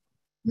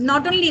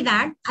 Not only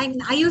that,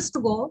 I used to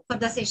go for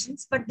the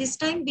sessions, but this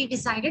time we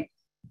decided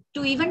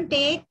to even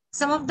take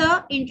some of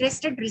the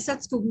interested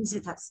research students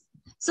with us.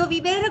 So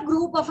we were a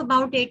group of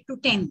about 8 to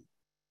 10.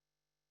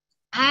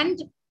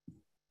 And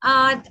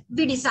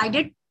we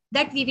decided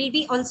that we will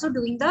be also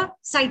doing the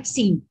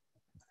sightseeing.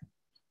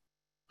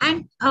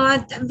 And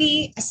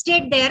we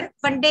stayed there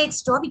one day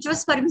extra, which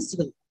was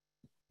permissible.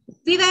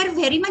 We were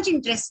very much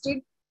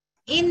interested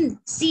in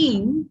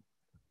seeing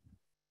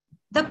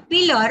the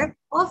pillar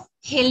of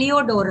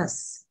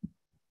Heliodorus.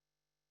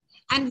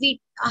 And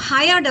we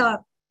hired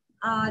a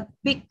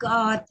big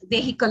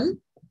vehicle.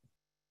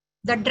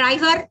 The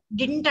driver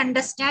didn't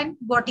understand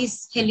what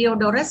is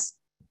Heliodorus.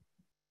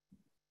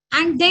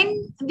 And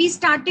then we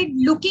started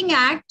looking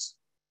at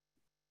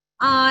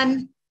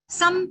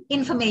some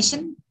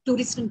information,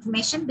 tourist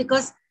information,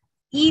 because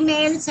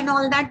emails and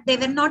all that, they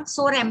were not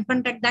so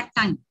rampant at that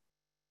time.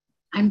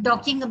 I'm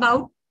talking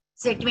about,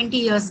 say, 20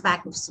 years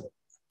back or so.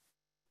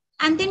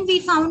 And then we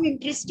found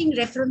interesting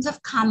reference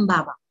of Kham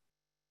Baba.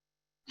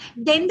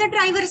 Then the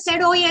driver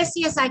said, oh,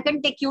 yes, I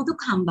can take you to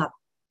Kham Baba.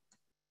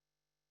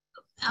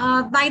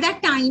 By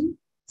that time,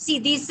 see,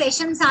 these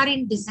sessions are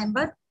in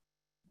December.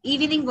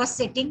 Evening was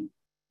setting.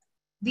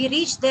 We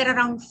reached there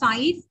around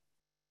 5.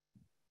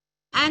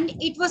 And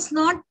it was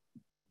not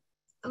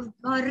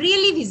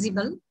really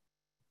visible,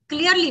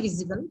 clearly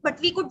visible, but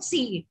we could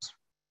see it.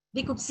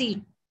 We could see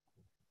it.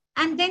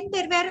 And then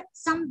there were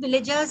some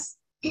villagers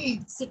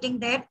sitting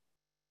there.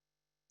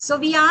 So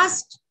we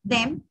asked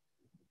them,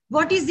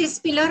 what is this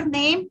pillar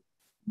name?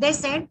 They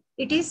said,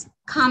 it is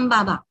Kham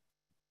Baba.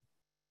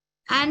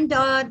 And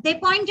they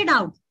pointed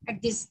out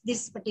at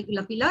this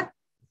particular pillar.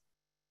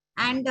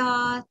 And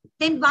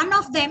then one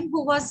of them,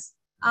 who was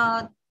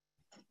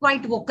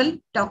quite vocal,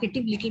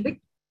 talkative little bit,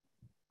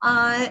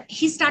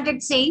 he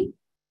started saying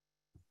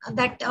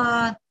that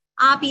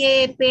आप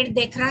ये पेड़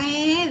देख रहे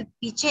हैं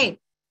पीछे,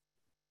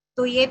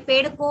 तो ये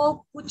पेड़ को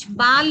कुछ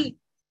बाल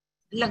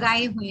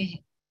लगाए हुए हैं,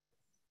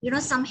 you know,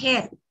 some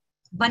hair,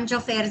 bunch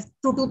of hairs,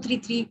 2, 2, 3,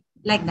 3,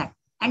 like that,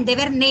 and they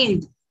were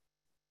nailed.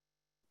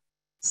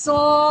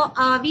 So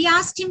we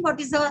asked him what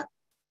is the,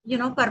 you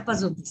know,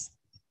 purpose of this.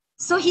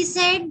 So he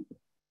said,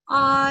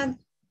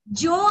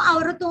 जो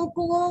औरतों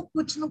को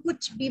कुछ न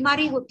कुछ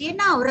बीमारी होती है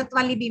ना, औरत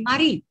वाली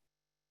बीमारी,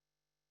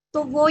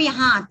 तो वो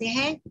यहाँ आते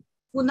हैं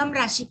पूनम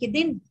राशि के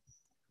दिन।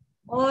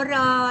 और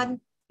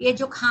ये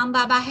जो खाम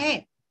बाबा है,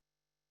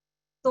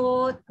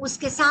 तो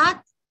उसके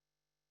साथ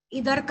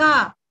इधर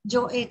का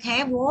जो एक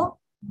है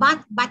वो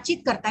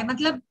बातचीत करता है,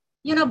 मतलब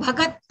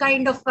भगत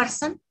kind of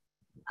person,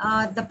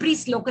 the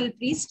priest, local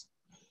priest,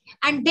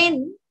 and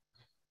then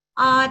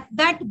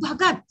that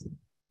Bhagat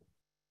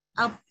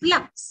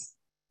plucks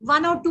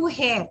one or two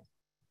hair.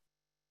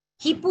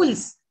 He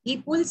pulls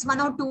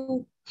one or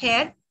two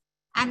hair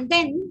and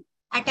then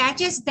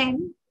attaches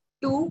them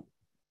to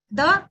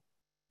the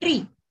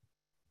tree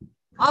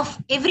of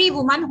every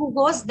woman who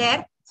goes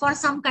there for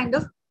some kind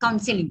of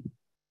counseling.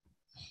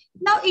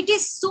 Now it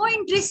is so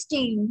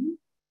interesting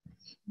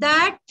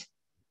that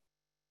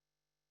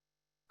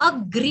a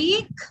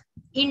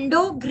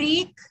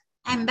Indo-Greek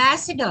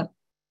ambassador,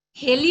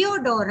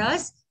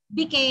 Heliodorus,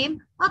 became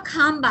a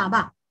Kham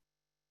Baba.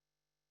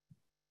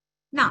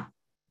 Now,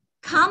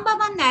 Kham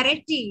Baba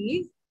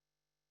narrative,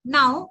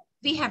 now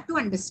we have to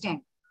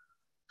understand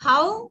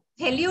how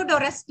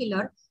Heliodorus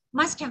pillar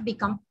must have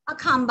become a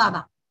Kham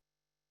Baba.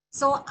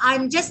 So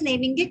I'm just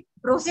naming it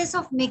process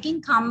of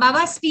making Kham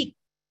Baba speak.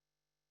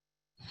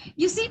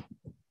 You see,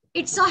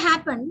 it so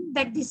happened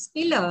that this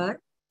pillar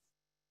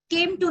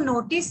came to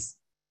notice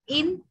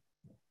in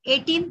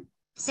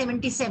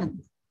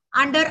 1877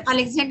 under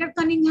Alexander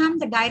Cunningham,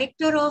 the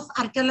director of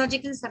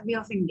Archaeological Survey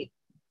of India.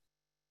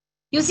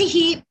 You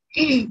see,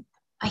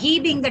 he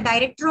being the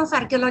director of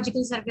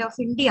Archaeological Survey of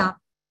India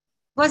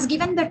was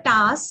given the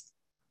task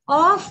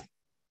of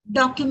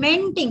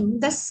documenting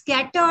the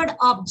scattered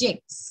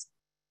objects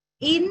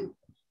in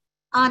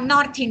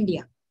North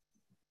India,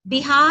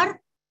 Bihar,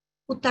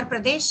 Uttar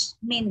Pradesh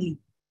mainly.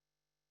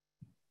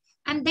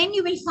 And then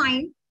you will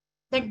find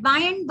that by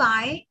and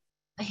by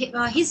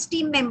his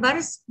team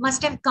members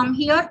must have come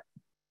here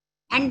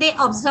and they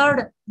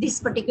observed this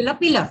particular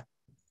pillar,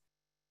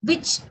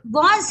 which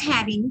was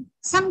having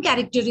some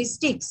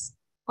characteristics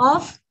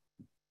of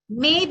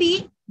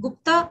maybe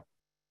Gupta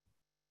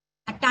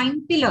a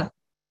time pillar.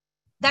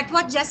 That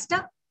was just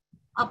a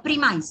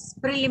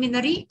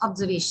preliminary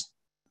observation.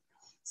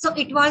 So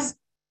it was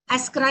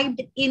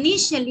ascribed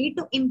initially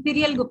to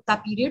Imperial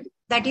Gupta period,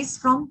 that is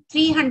from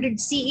 300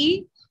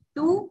 CE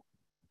to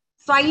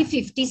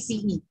 550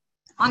 CE,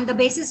 on the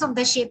basis of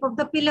the shape of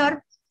the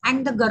pillar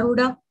and the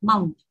Garuda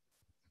mount.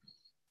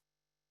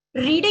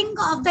 Reading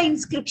of the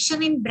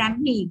inscription in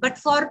Brahmi, but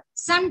for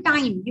some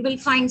time you will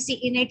find, see,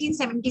 in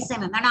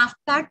 1877, and after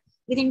that,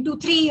 within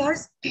 2-3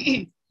 years,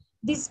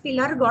 this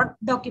pillar got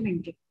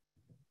documented.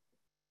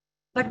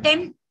 But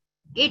then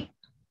it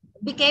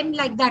became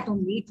like that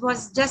only. It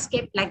was just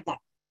kept like that.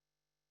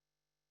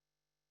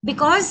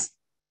 Because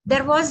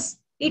it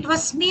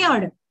was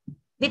smeared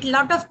with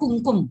lot of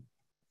kumkum.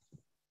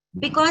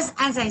 Because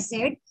as I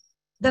said,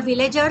 the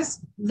villagers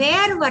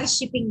were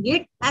worshipping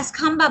it as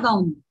Kham Baba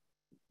only.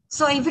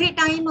 So every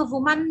time a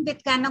woman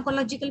with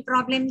gynecological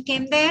problem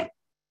came there,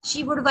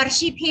 she would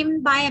worship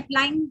him by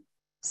applying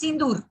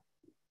sindoor,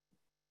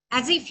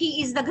 as if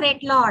he is the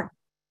great Lord.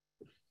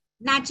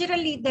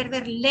 Naturally, there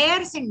were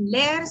layers and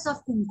layers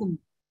of kumkum,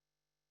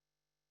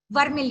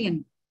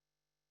 vermilion.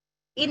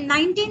 In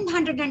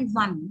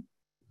 1901,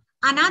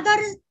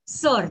 another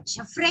search,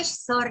 a fresh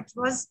search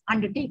was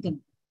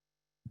undertaken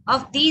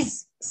of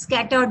these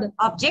scattered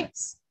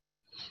objects.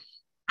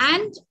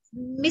 And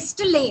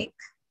Mr. Lake,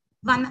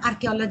 one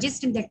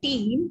archaeologist in the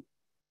team,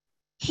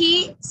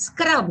 he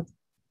scrubbed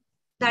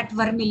that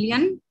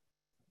vermilion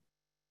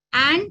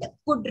and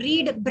could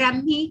read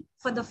Brahmi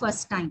for the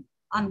first time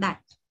on that.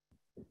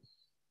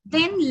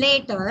 Then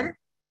later,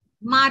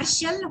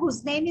 Marshall,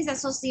 whose name is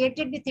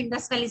associated with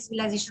Indus Valley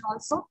civilization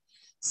also.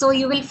 So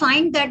you will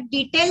find that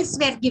details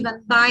were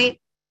given by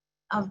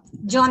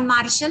John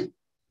Marshall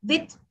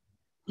with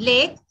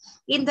Lake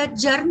in the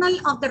Journal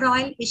of the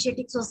Royal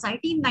Asiatic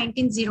Society in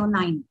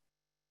 1909.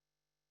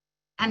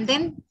 And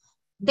then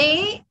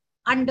they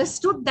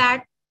understood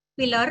that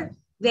pillar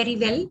very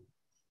well.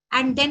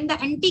 And then the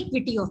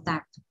antiquity of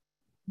that.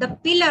 The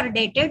pillar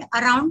dated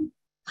around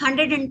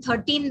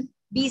 113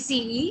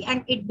 BCE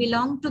and it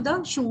belonged to the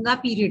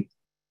Shunga period.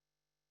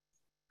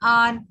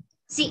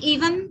 See,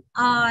 even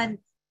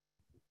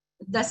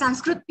the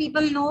Sanskrit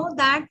people know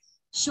that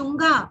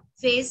Shunga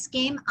phase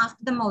came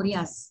after the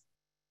Mauryas.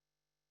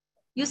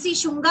 You see,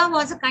 Shunga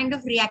was a kind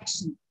of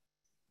reaction.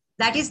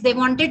 That is, they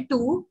wanted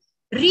to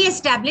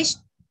re-establish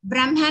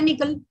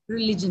Brahmanical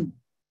religion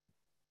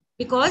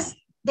because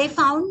they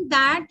found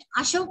that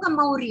Ashoka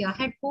Maurya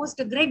had posed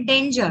a great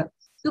danger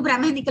to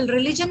Brahmanical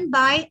religion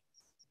by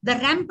the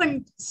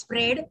rampant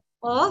spread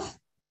of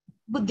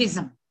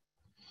Buddhism.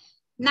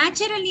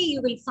 Naturally,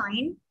 you will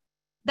find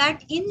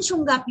that in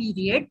Shunga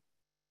period,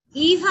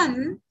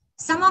 even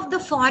some of the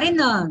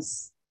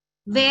foreigners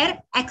were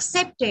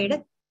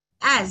accepted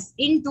as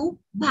into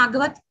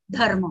Bhagavat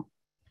Dharma.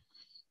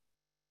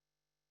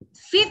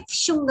 Fifth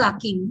Shunga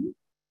king,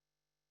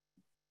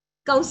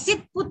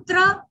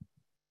 Kausitputra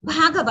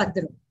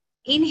Bhagabhadra,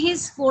 in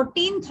his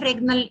 14th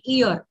regnal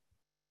year,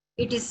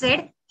 it is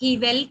said he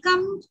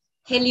welcomed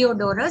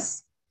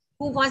Heliodorus,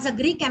 who was a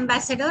Greek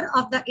ambassador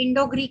of the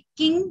Indo-Greek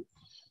king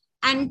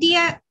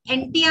Antialcidas.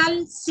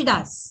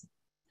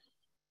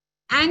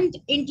 And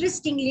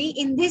interestingly,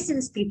 in this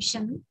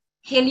inscription,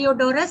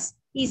 Heliodorus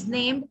is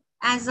named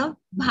as a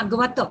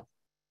Bhagavata.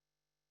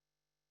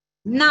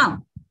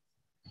 Now,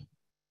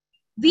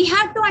 we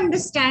have to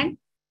understand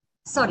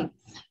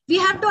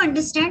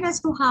as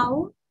to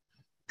how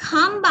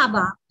Kham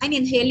Baba, I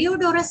mean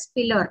Heliodorus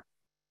pillar,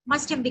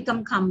 must have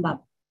become Kham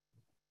Baba.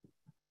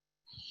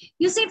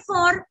 You see,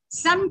 for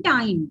some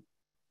time,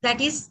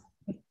 that is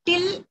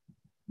till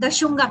the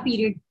Shunga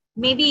period,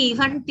 maybe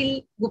even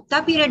till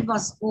Gupta period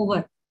was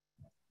over,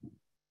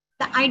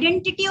 the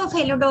identity of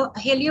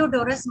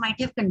Heliodorus might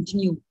have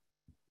continued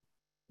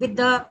with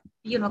the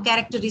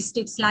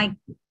characteristics like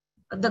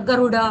the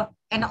Garuda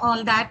and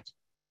all that.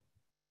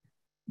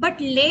 But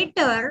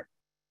later,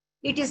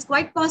 it is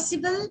quite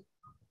possible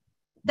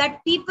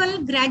that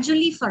people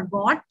gradually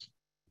forgot.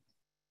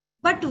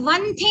 But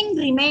one thing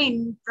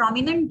remained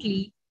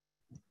prominently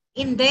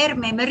in their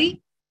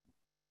memory,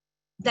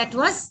 that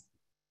was,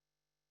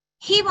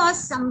 he was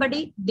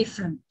somebody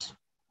different.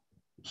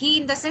 He,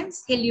 in the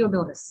sense,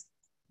 Heliodorus.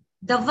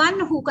 The one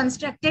who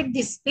constructed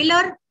this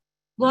pillar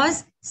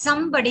was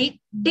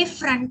somebody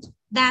different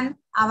than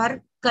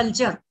our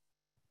culture.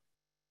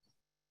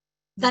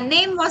 The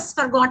name was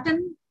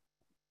forgotten,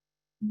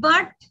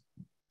 but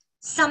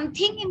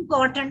something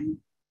important,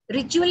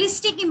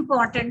 ritualistic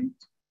important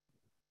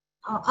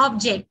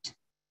object,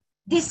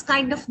 this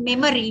kind of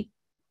memory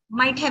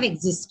might have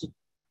existed.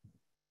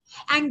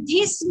 And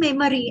this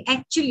memory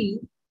actually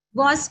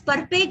was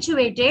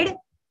perpetuated,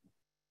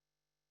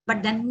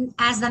 but then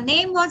as the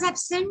name was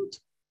absent,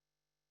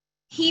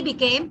 he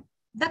became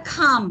the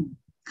Kham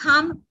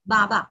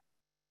Baba.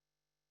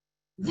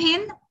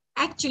 When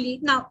actually,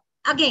 now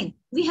again,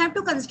 we have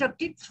to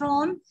construct it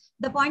from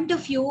the point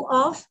of view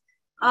of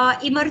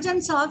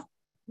emergence of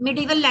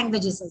medieval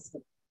languages as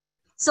well.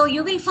 So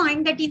you will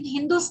find that in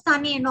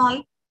Hindustani and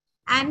all,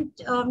 and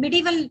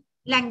medieval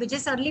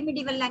languages, early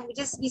medieval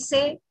languages, we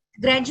say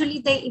gradually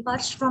they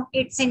emerged from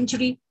 8th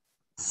century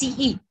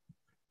CE.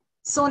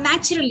 So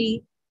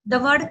naturally, the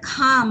word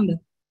Kham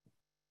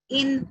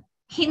in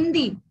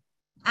Hindi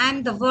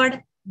and the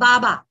word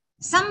Baba,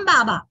 some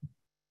Baba,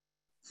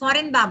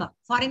 foreign ka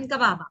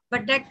Baba,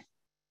 but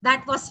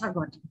that was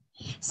forgotten.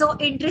 So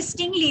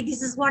interestingly,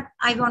 this is what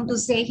I want to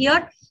say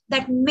here,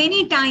 that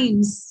many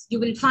times you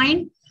will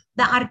find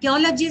the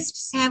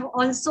archaeologists have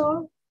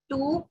also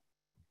to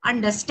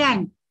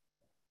understand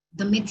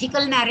the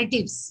mythical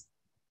narratives,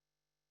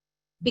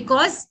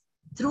 because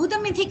through the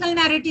mythical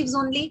narratives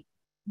only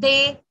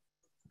they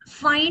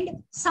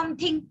find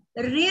something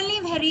really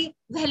very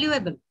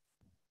valuable.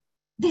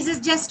 This is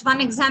just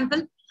one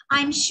example.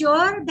 I'm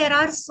sure there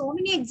are so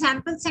many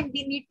examples and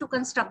we need to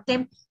construct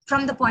them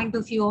from the point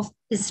of view of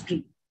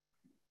history.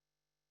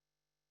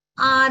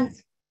 Now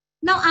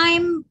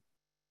I'm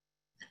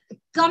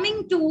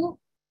coming to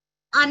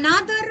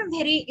another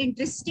very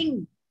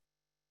interesting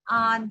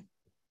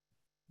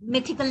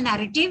mythical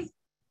narrative,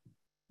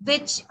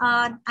 which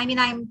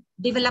I'm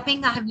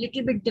developing. I have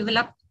little bit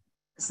developed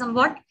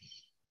somewhat.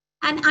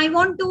 And I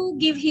want to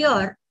give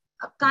here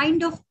a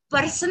kind of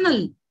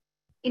personal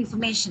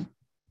information,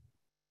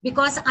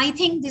 because I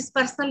think this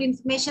personal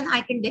information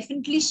I can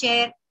definitely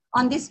share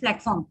on this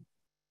platform.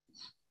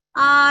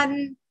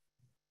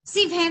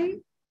 See,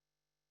 when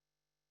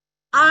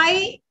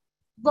I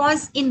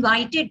was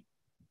invited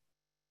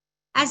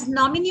as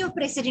nominee of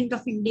President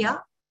of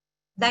India,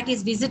 that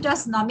is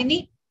visitors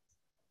nominee,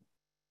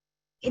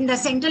 in the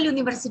Central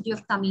University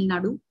of Tamil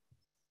Nadu.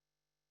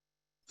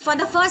 For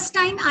the first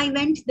time, I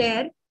went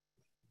there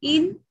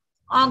in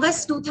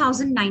August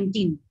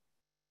 2019.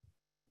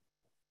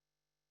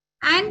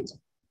 And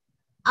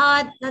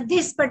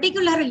this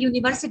particular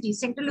university,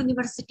 Central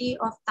University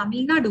of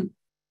Tamil Nadu,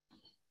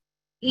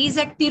 is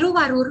at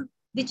Tiruvarur,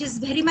 which is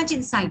very much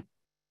inside.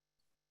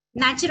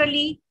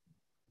 Naturally,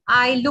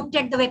 I looked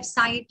at the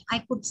website. I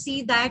could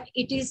see that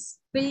it is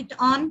built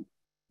on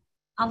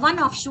one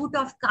offshoot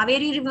of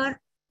Kaveri River.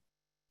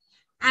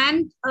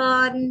 And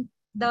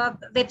the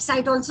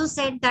website also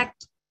said that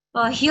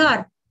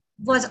here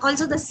was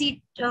also the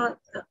seat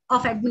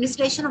of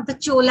administration of the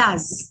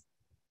Cholas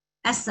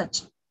as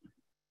such.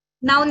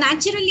 Now,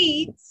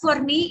 naturally,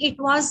 for me, it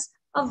was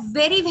a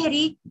very,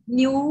 very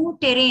new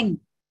terrain.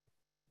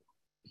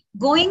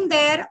 Going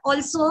there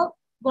also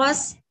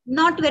was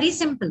not very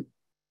simple.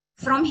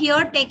 From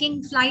here,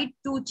 taking flight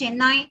to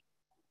Chennai,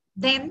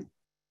 then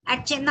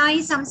at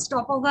Chennai, some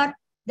stopover,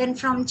 then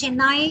from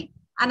Chennai,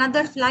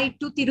 another flight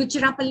to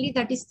Tiruchirappalli,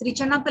 that is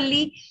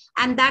Trichanapalli,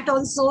 and that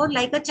also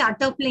like a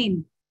charter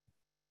plane.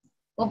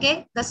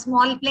 Okay, the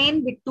small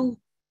plane with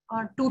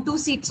two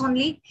seats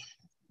only.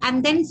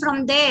 And then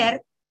from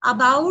there,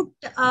 about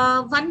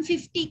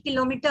 150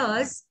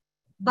 kilometers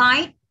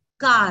by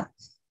car.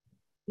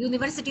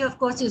 University, of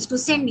course, used to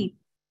send me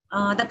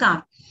the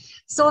car.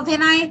 So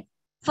when I,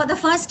 for the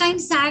first time,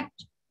 sat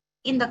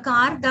in the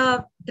car,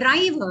 the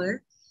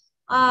driver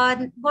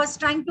was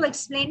trying to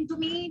explain to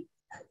me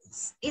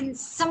in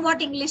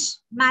somewhat English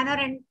manner,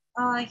 and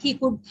he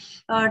could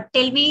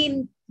tell me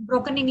in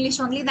broken English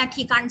only that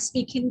he can't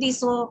speak Hindi.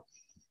 So,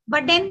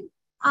 but then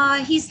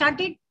he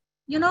started,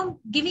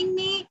 giving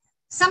me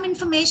some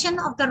information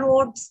of the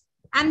roads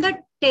and the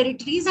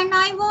territories, and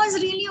I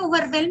was really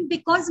overwhelmed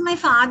because my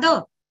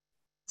father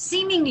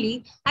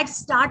seemingly had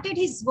started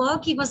his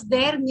work. He was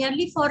there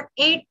nearly for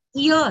 8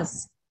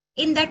 years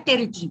in that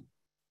territory.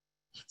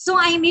 So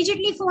I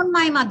immediately phoned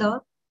my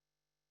mother,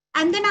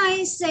 and then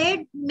I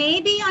said,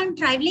 maybe I'm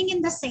traveling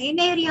in the same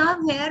area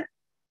where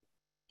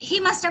he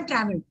must have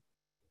traveled.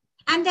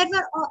 And there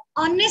were,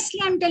 honestly,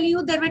 I'm telling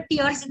you, there were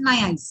tears in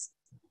my eyes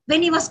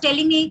when he was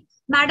telling me,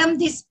 Madam,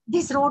 this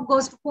road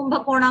goes to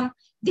Kumbakonam.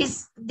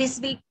 This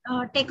will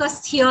take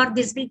us here.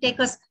 This will take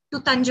us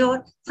to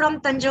Tanjore. From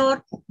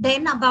Tanjore,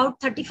 then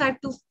about 35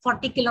 to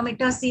 40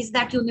 kilometers is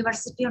that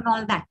university and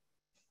all that.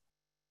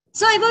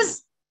 So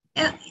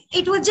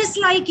it was just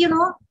like,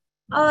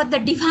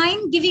 the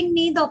divine giving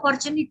me the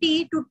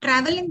opportunity to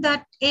travel in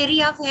that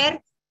area where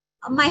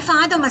my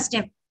father must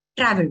have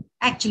traveled,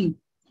 actually.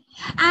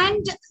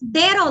 And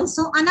there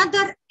also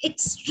another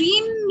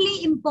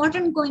extremely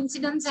important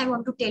coincidence I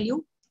want to tell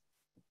you.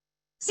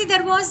 See,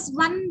 there was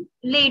one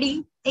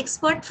lady,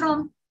 expert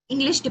from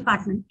English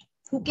department,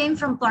 who came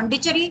from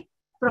Pondicherry,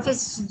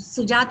 Professor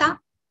Sujata.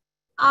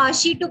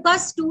 She took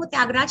us to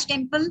Tyagraj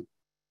temple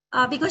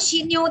because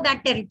she knew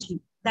that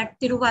territory, that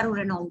Tiruvarur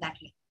and all that.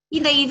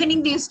 In the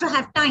evening, we used to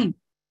have time,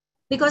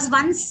 because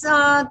once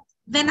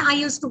when I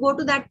used to go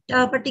to that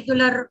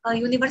particular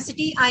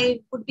university, I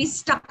would be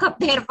stuck up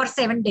there for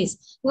 7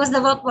 days because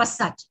the work was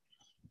such.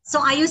 So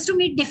I used to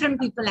meet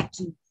different people,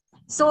 actually.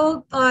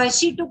 So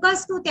she took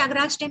us to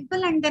Tyagraj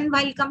temple, and then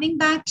while coming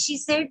back, she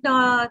said,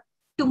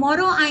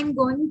 tomorrow I'm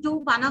going to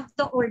one of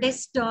the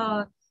oldest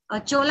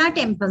Chola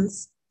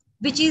temples,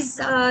 which is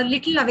a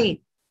little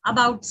away,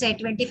 about say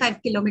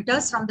 25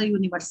 kilometers from the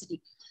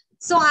university.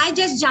 So I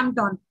just jumped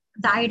on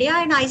the idea,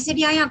 and I said,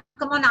 yeah,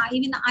 come on,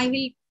 I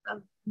will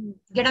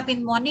get up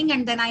in morning,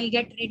 and then I'll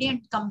get ready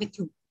and come with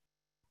you.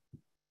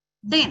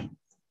 Then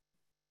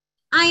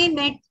I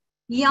met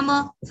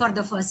Yama for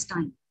the first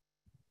time.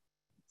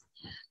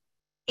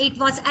 It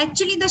was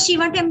actually the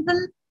Shiva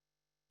temple,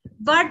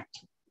 but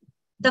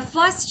the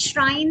first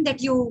shrine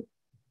that you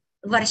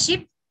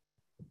worship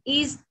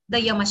is the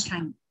Yama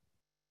shrine.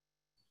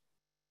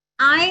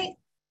 I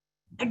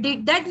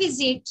did that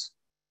visit.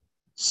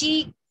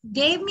 She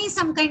gave me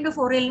some kind of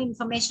oral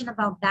information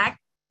about that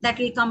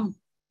will come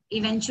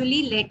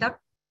eventually later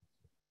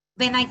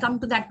when I come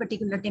to that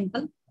particular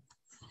temple.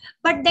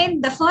 But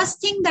then the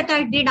first thing that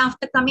I did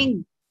after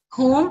coming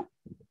home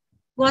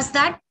was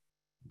that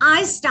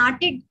I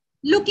started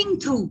looking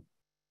through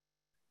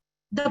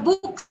the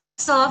books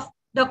of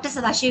Dr.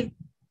 Sadashiv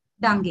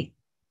Dange,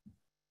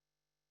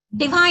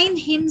 Divine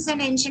Hymns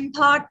and Ancient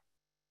Thought,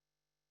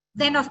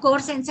 then of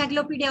course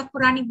Encyclopedia of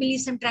Puranic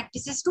Beliefs and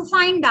Practices, to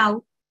find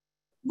out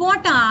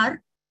what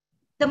are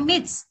the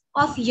myths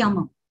of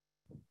Yama.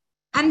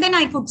 And then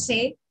I could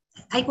see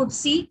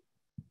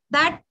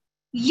that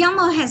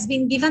Yama has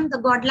been given the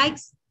godlike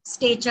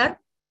stature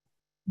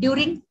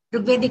during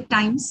Rigvedic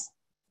times.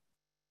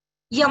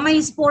 Yama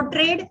is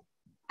portrayed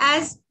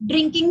as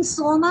drinking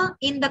soma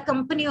in the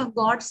company of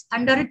gods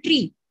under a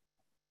tree.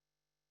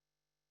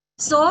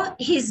 So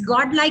his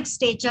godlike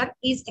stature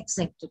is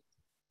accepted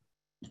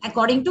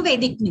according to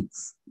Vedic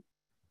myths.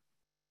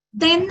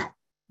 Then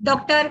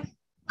Dr.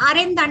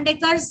 R.N.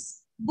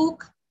 Dandekar's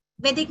book,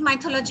 Vedic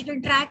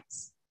Mythological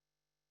Tracts,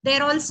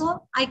 there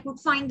also I could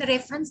find the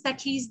reference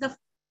that he is the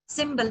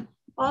symbol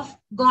of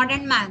God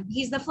and man.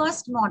 He is the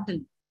first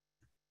mortal.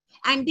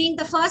 And being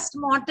the first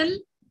mortal,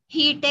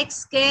 he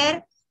takes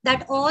care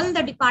that all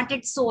the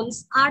departed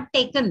souls are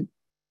taken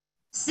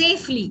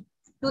safely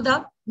to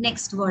the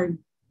next world.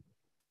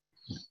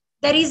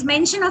 There is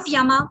mention of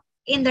Yama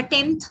in the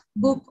 10th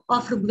book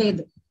of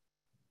Rigveda.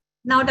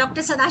 Now,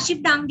 Dr.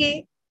 Sadashiv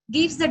Dange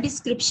gives the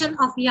description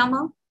of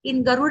Yama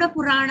in Garuda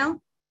Purana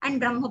and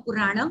Brahma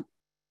Purana.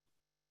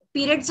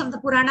 Periods of the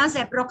Puranas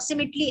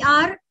approximately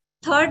are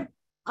 3rd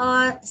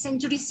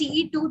century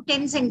CE to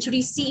 10th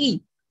century CE.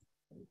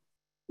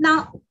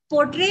 Now,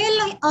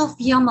 portrayal of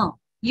Yama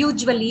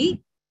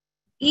usually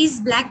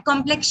is black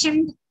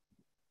complexioned,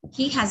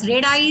 he has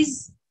red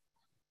eyes,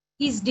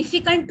 he is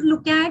difficult to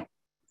look at,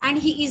 and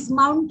he is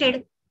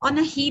mounted on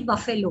a he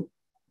buffalo.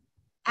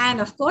 And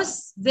of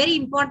course, very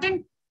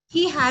important,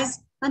 he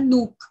has a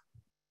nook,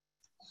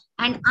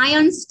 an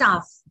iron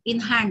staff in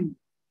hand.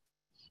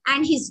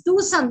 And his 2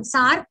 sons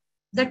are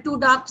the 2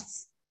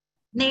 dogs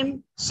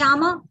named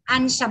Shama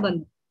and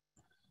Shabal.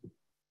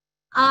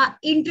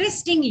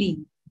 Interestingly,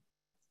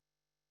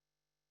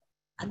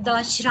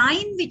 the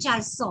shrine which I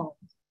saw,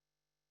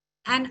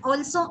 and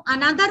also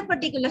another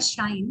particular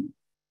shrine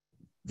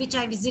which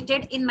I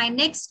visited in my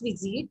next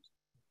visit,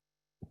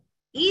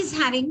 is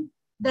having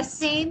the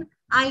same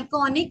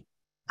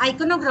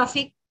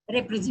iconographic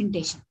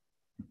representation.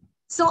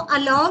 So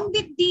along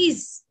with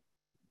these,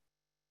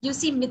 you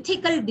see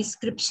mythical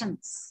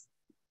descriptions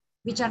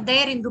which are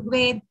there in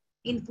Rigveda,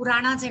 in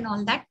Puranas and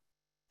all that,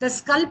 the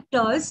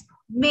sculptors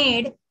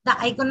made the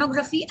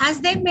iconography,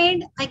 as they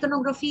made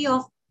iconography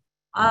of,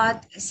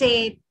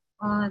 say,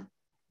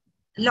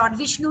 Lord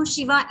Vishnu,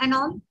 Shiva and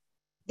all,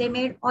 they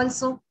made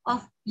also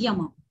of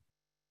Yama.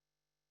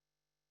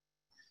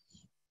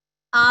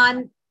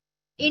 And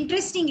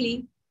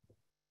interestingly,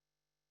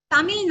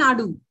 Tamil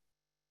Nadu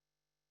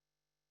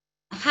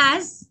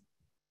has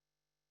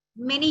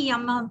many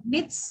Yama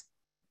myths,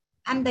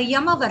 and the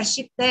Yama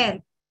worship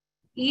there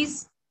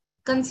is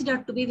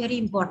considered to be very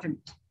important.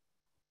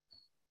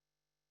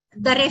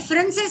 The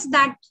references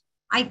that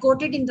I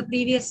quoted in the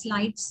previous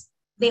slides,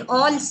 they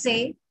all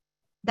say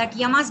that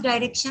Yama's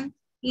direction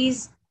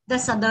is the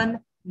southern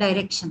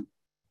direction.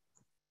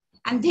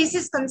 And this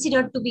is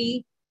considered to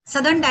be,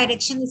 southern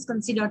direction is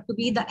considered to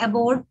be the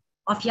abode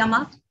of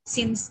Yama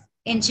since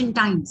ancient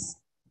times.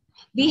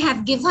 We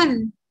have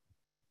given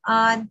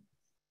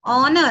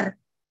honor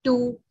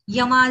to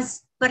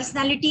Yama's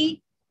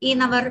personality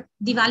in our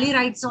Diwali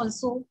rites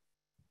also.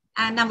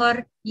 And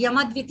our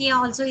Yamadvitiya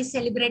also is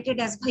celebrated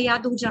as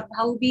Bhaiya Dooj,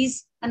 Bhau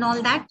Beej and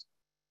all that.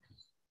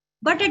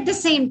 But at the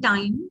same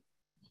time,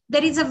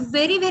 there is a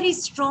very, very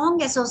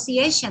strong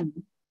association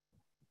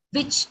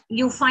which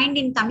you find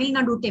in Tamil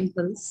Nadu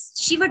temples,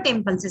 Shiva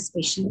temples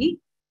especially,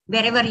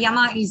 wherever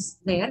Yama is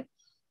there.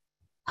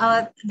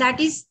 That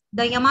is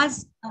the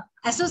Yama's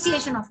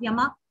association of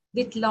Yama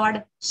with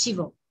Lord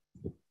Shiva.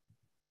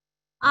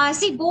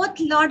 See, both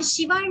Lord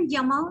Shiva and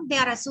Yama, they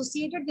are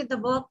associated with the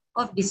work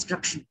of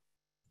destruction.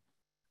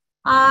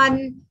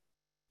 After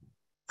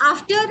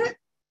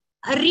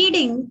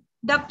reading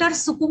Dr.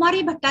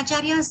 Sukumari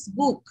Bhattacharya's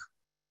book,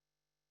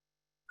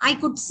 I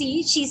could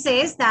see, she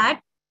says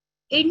that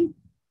in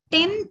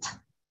 10th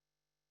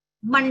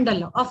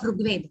mandal of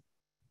Rigveda,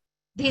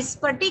 this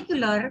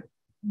particular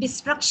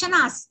destruction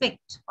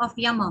aspect of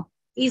Yama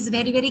is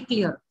very, very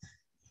clear.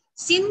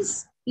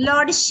 Since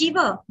Lord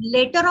Shiva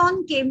later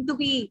on came to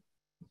be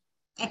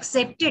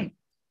accepted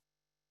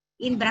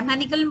in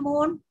Brahmanical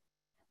mode,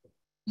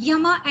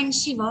 Yama and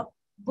Shiva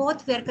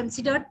both were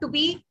considered to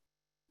be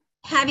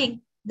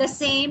having the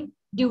same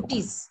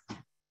duties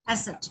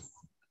as such.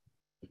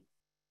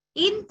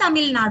 In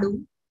Tamil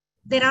Nadu,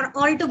 there are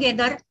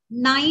altogether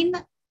 9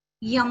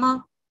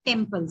 Yama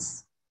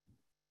temples,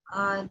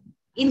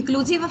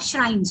 inclusive of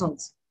shrines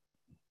also.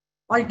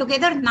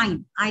 Altogether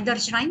 9, either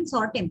shrines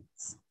or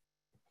temples.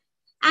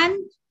 And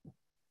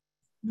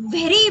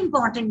very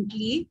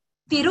importantly,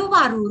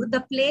 Tiruvarur,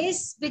 the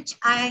place which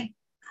I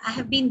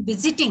have been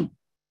visiting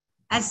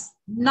as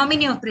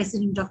nominee of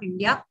President of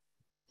India,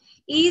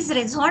 is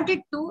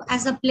resorted to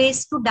as a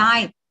place to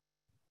die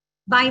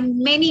by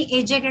many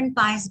aged and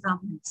pious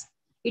Brahmins.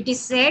 It is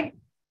said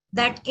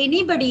that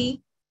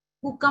anybody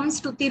who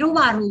comes to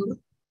Tiruvarur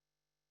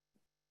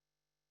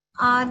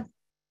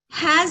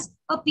has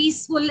a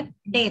peaceful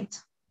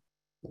death.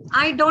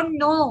 I don't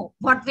know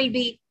what will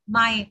be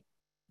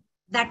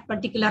that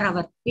particular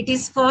hour. It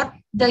is for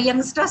the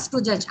youngsters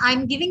to judge.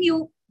 I'm giving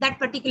you that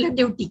particular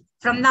duty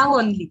from now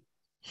only.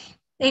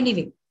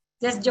 Anyway,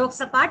 just jokes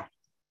apart.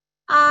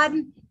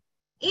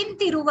 In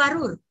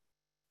Tiruvarur,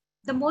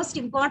 the most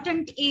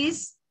important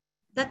is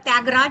the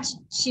Tyagraj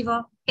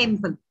Shiva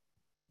temple.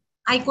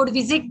 I could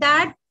visit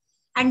that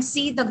and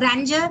see the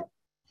grandeur.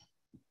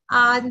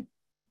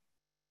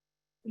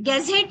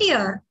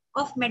 Gazetteer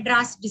of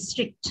Madras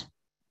district,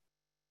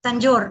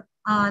 Tanjore,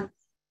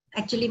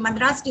 actually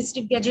Madras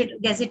district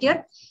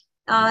gazetteer,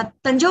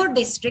 Tanjore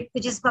district,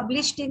 which is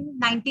published in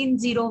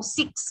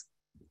 1906,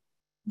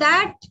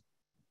 that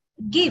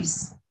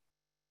gives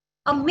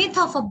a myth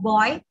of a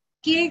boy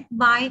killed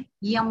by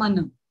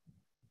Yamana.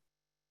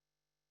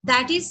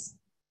 That is,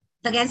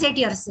 the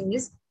gazetteer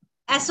says,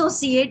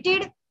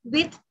 associated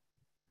with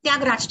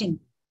Tyagraj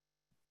temple.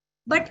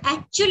 But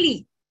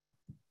actually,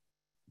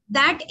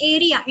 that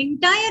area,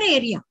 entire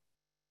area,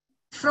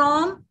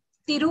 from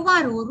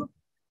Tiruvarur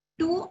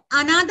to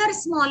another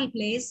small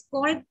place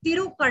called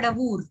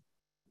Tirukadavur,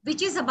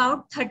 which is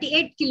about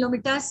 38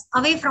 kilometers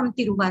away from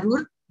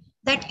Tiruvarur,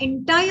 that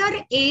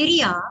entire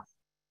area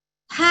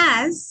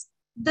has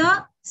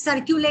the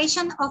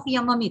circulation of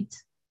Yama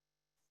myth.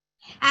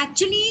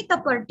 Actually, the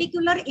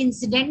particular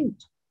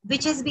incident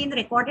which has been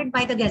recorded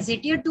by the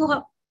gazetteer,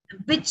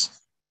 which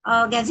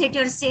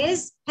gazetteer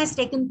says has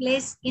taken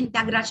place in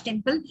Tyagraj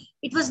temple.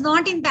 It was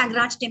not in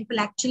Tyagraj temple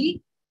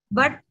actually,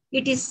 but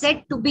it is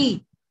said to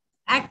be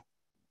at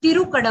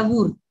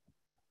Tirukadavur.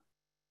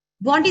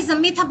 What is the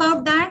myth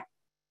about that?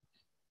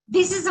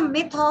 This is a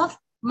myth of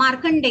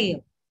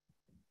Markandeya.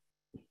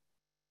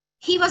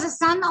 He was a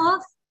son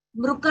of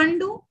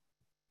Mrukandu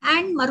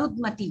and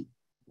Marudmati.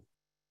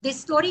 This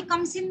story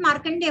comes in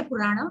Markandeya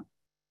Purana.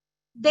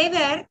 They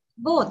were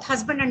both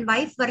husband and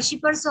wife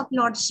worshippers of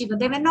Lord Shiva.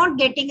 They were not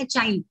getting a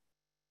child.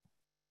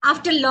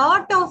 After a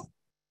lot of,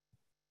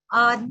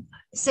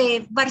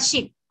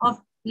 worship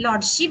of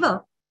Lord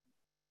Shiva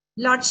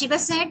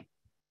said,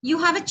 you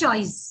have a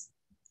choice.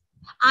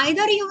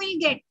 Either you will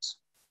get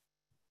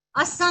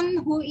a son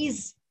who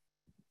is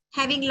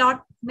having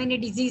many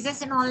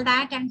diseases and all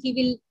that, and he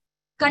will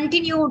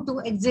continue to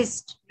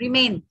exist,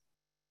 remain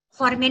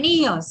for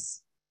many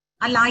years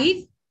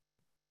alive,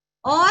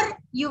 or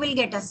you will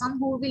get a son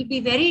who will be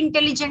very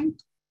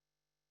intelligent,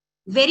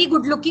 very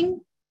good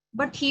looking,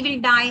 but he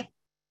will die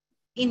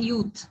in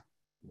youth.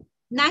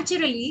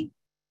 Naturally,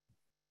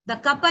 the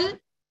couple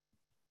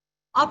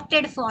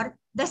opted for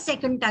the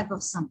second type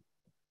of son.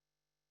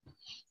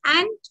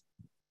 And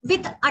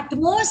with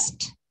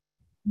utmost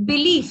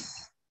belief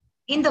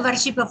in the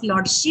worship of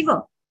Lord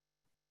Shiva,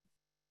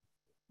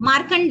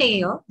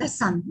 Markandeya, the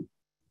son,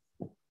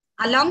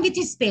 along with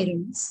his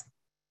parents,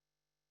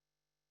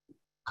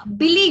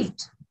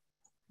 believed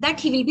that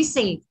he will be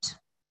saved.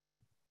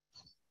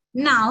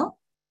 Now,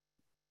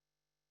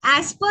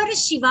 as per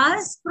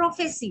Shiva's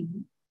prophecy,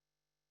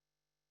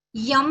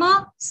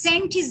 Yama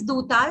sent his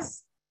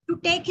dutas to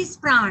take his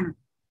prana,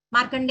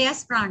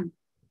 Markandeya's prana.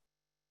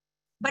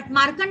 But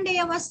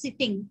Markandeya was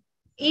sitting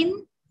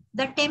in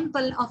the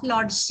temple of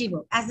Lord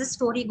Shiva, as the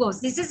story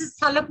goes. This is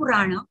Sthala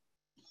Purana.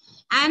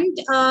 And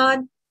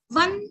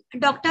one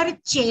Dr.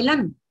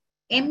 Chelan,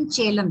 M.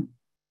 Chelan,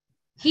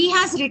 he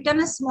has written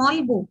a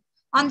small book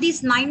on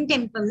these 9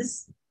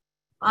 temples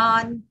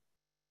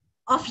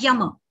of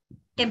Yama,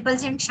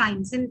 temples and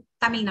shrines in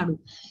Tamil Nadu.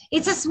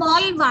 It's a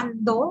small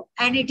one though,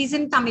 and it is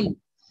in Tamil.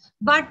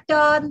 But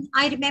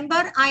I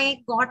remember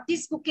I got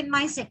this book in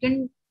my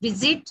second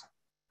visit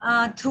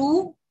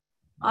through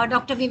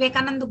Dr.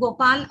 Vivekanand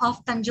Gopal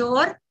of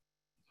Tanjore.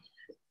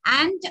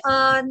 And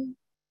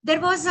there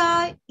was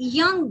a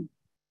young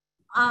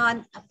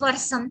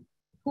person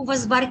who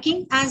was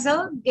working as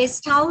a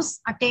guest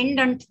house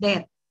attendant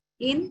there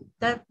in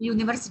the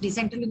university,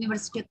 Central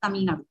University of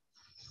Tamil Nadu.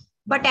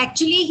 But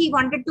actually he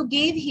wanted to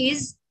give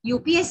his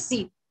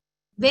UPSC,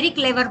 very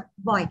clever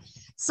boy.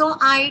 So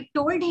I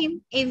told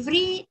him,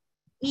 every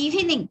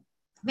evening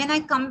when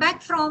I come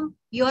back from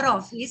your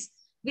office,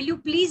 will you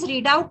please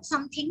read out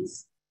some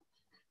things?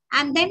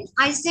 And then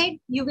I said,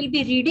 you will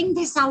be reading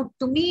this out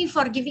to me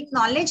for giving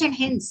knowledge, and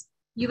hence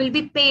you will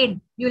be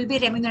paid, you will be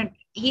remunerated.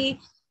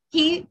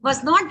 He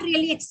was not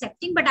really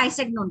accepting, but I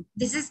said, no,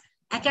 this is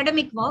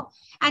academic work.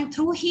 And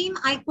through him,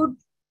 I could,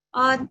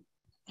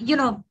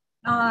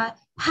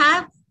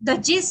 have the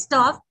gist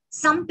of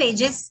some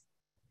pages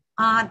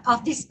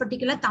of this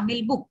particular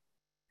Tamil book.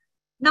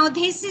 Now,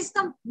 this is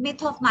the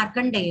myth of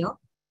Markandeya.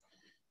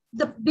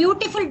 The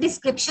beautiful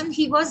description,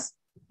 he was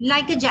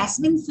like a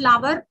jasmine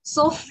flower,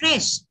 so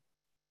fresh.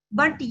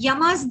 But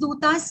Yama's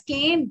dutas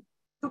came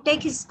to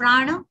take his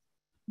prana,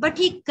 but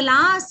he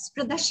clasped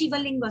the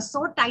Shivalinga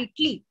so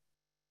tightly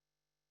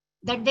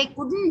that they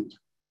couldn't,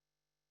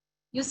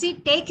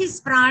 take his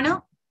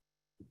prana,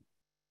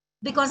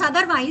 because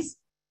otherwise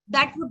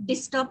that would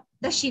disturb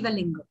the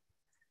Shivalinga.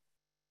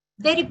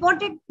 They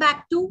reported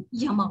back to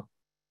Yama.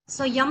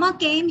 So Yama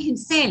came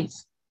himself,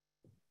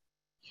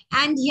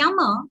 and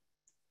Yama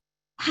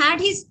had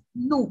his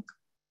nook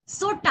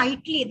so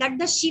tightly that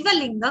the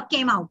Shivalinga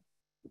came out.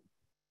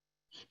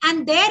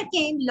 And there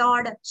came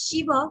Lord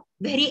Shiva,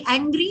 very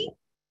angry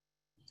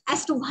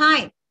as to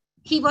why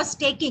he was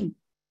taking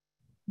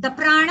the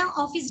prana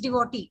of his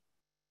devotee.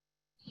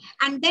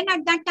 And then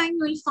at that time,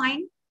 you will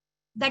find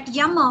that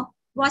Yama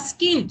was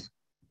killed,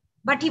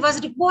 but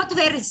both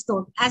were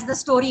restored, as the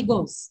story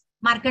goes,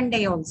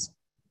 Markandeya also.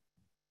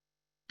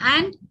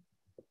 And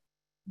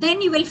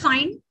then you will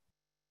find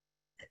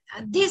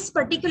this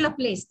particular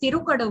place,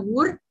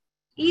 Tirukadavur,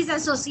 is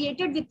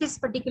associated with this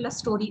particular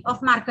story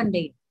of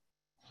Markandeya.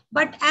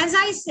 But as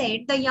I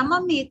said, the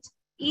Yama myth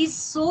is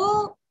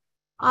so,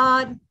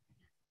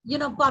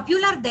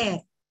 popular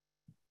there,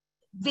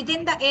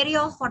 within the area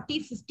of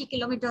 40-50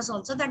 kilometers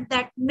also,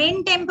 that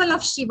main temple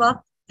of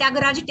Shiva,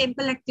 Tyagaraja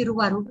temple at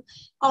Tiruvarur,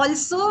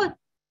 also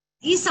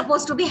is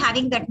supposed to be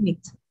having that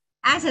myth,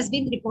 as has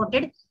been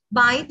reported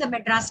by the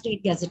Madras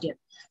State Gazetteer.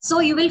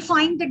 So you will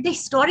find that the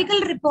historical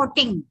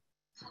reporting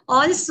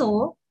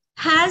also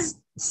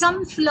has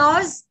some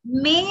flaws,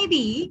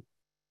 maybe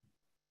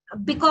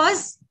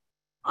because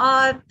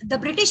the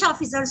British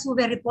officers who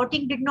were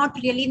reporting did not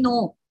really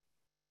know.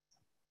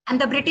 And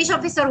the British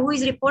officer who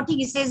is reporting,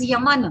 he says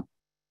Yaman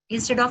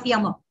instead of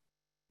Yama.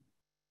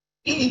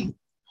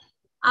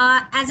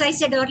 As I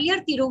said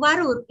earlier,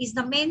 Tiruvarur is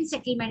the main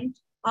settlement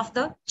of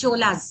the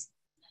Cholas.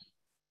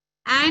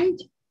 And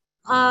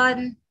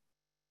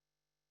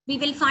we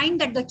will find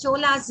that the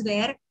Cholas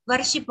were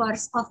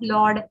worshippers of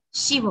Lord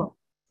Shiva.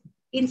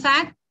 In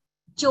fact,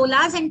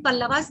 Cholas and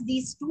Pallavas,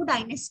 these 2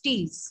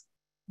 dynasties,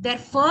 their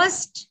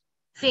first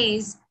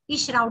phase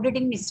is shrouded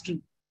in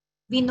mystery.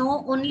 We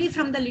know only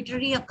from the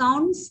literary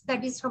accounts,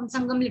 that is from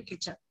Sangam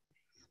literature.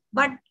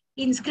 But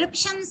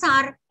inscriptions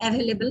are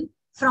available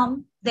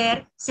from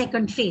their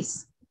second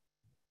phase.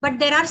 But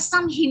there are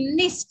some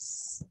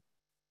hymnists,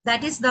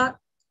 that is the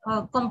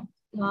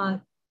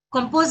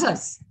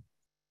composers,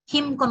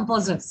 hymn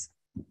composers,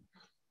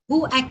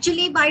 who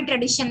actually by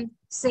tradition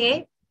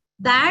say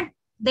that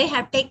they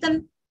have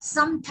taken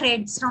some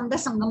threads from the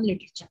Sangam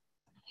literature.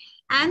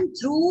 And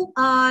through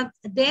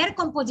their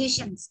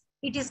compositions,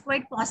 it is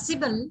quite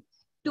possible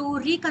to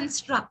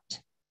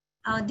reconstruct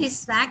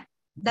this fact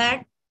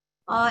that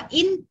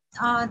in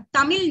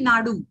Tamil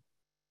Nadu,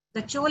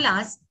 the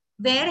Cholas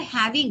were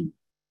having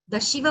the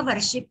Shiva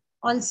worship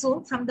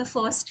also from the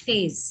first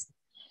phase.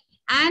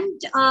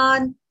 And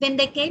when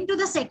they came to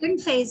the second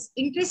phase,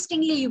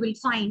 interestingly, you will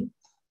find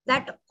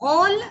that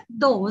all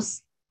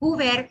those who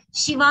were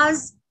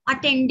Shiva's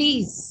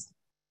attendees,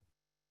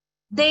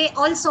 they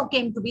also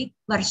came to be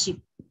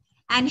worshipped.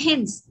 And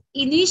hence,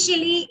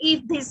 initially,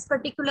 if this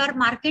particular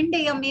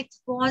Markandeya myth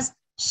was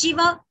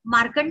Shiva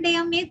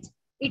Markandeya myth,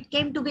 it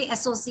came to be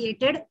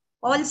associated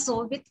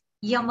also with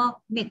Yama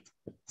myth.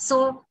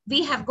 So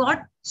we have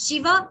got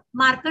Shiva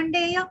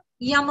Markandeya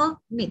Yama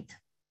myth.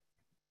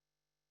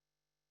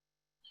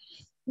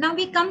 Now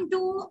we come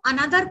to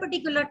another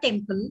particular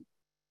temple.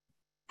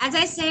 As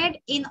I said,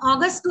 in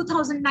August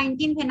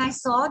 2019, when I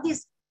saw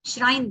this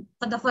shrine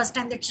for the first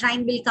time, that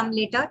shrine will come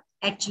later,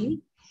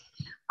 actually.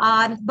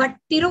 But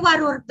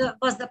Tiruvarur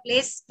was the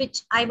place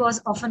which I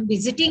was often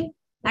visiting,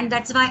 and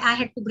that's why I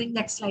had to bring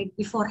that slide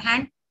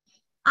beforehand.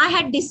 I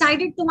had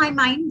decided to my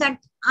mind that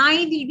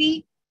I will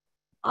be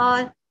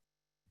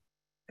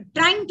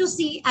trying to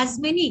see as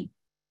many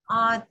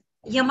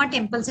Yama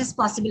temples as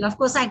possible. Of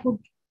course, I could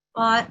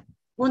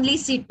only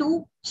see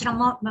two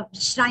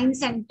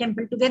shrines and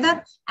temple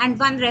together, and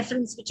one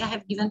reference which I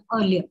have given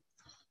earlier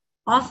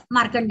of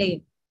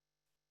Markandeya.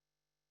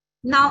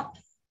 Now,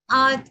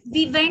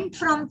 we went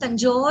from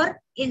Tanjore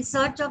in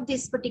search of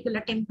this particular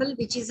temple,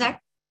 which is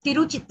at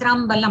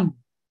Tiruchitrambalam.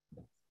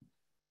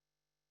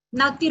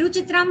 Now,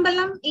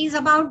 Tiruchitrambalam is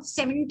about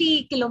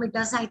 70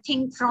 kilometers, I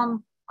think,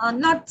 from,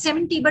 not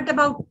 70, but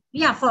about,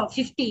 yeah, for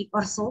 50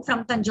 or so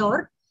from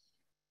Tanjore.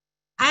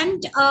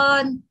 And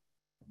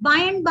by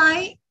and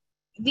by,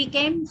 we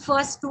came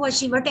first to a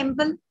Shiva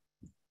temple,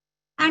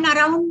 and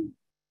around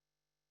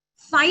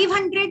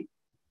 500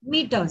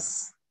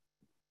 meters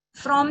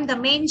from the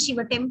main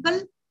Shiva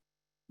temple,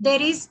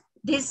 there is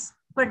this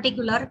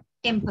particular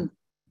temple,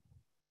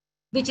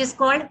 which is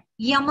called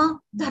Yama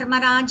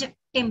Dharmaraj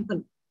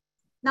temple.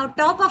 Now,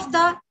 top of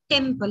the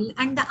temple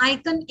and the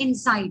icon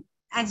inside,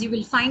 as you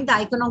will find, the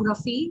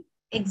iconography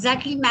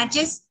exactly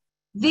matches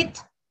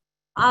with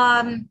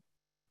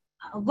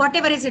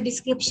whatever is a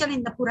description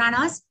in the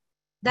Puranas.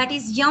 That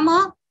is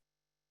Yama.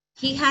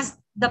 He has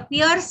the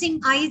piercing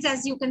eyes,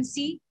 as you can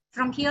see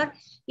from here.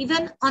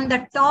 Even on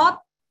the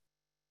top,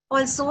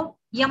 also,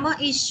 Yama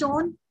is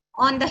shown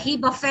on the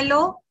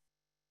he-buffalo.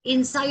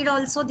 Inside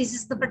also, this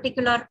is the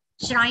particular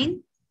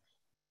shrine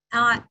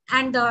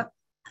and the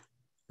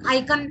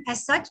icon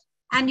as such.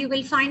 And you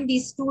will find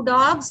these two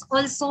dogs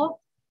also.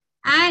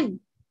 And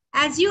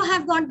as you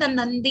have got the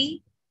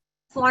Nandi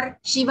for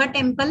Shiva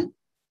temple,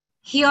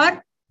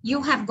 here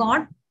you have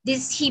got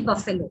this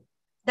he-buffalo.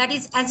 That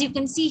is, as you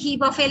can see,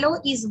 he-buffalo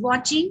is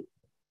watching.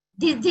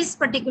 This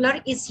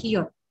particular is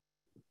here.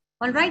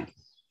 All right.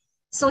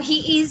 So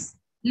he is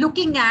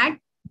looking at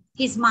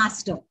his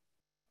master.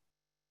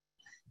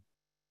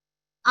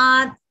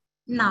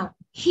 Now,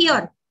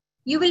 here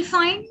you will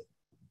find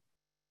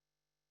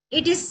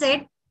it is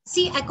said,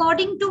 see,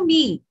 according to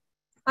me,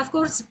 of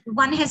course,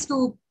 one has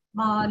to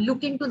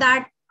look into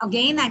that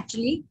again,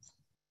 actually.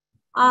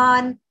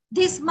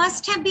 This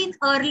must have been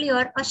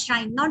earlier a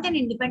shrine, not an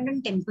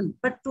independent temple,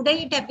 but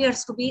today it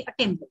appears to be a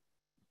temple.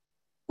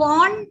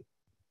 Pond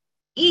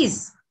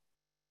is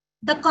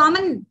the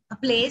common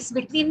place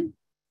between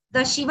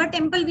the Shiva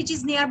temple, which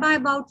is nearby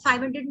about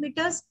 500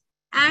 meters,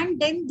 and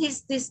then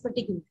this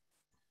particular.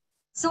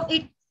 So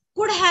it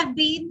could have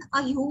been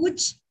a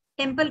huge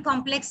temple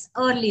complex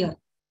earlier,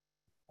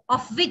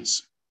 of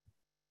which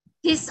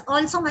this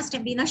also must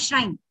have been a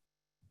shrine.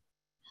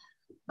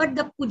 But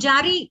the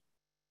pujari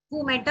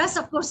who met us,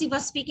 of course, he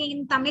was speaking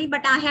in Tamil,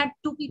 but I had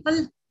two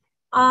people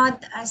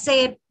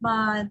say,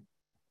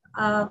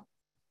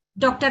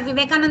 Dr.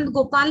 Vivekanand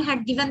Gopal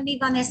had given me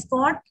one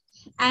escort,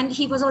 and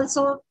he was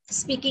also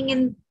speaking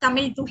in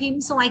Tamil to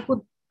him, so I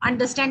could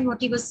understand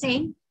what he was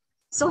saying.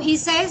 So he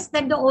says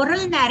that the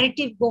oral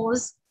narrative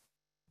goes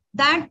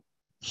that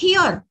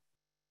here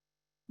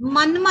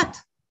Manmath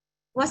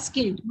was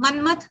killed.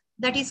 Manmath,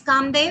 that is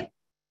Kamdev.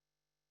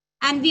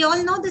 And we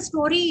all know the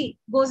story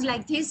goes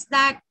like this,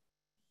 that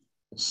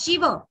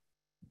Shiva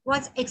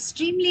was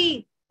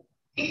extremely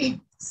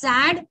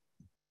sad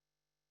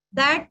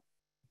that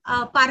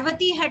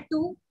Parvati had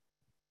to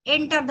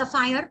enter the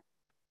fire.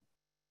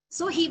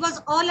 So he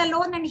was all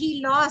alone and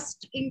he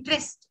lost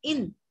interest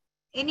in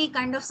any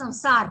kind of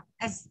samsara,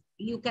 as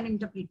you can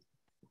interpret.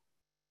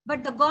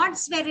 But the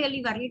gods were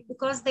really worried,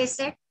 because they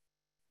said,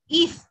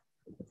 if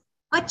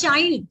a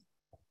child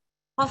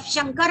of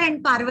Shankar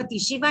and Parvati,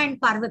 Shiva and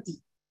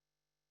Parvati,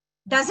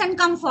 doesn't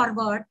come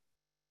forward,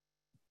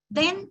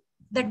 then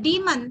the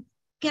demon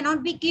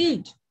cannot be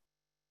killed.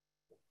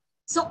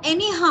 So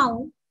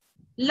anyhow,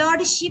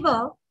 Lord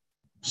Shiva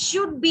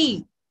should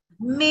be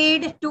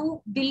made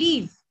to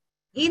believe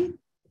in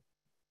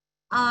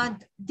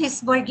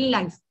this worldly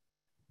life.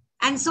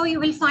 And so you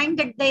will find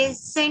that they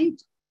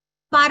sent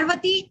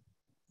Parvati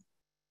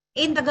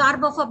in the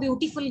garb of a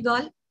beautiful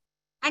girl,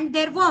 and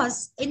there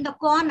was in the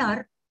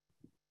corner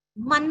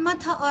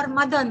Manmatha or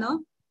Madana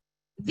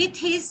with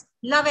his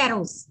love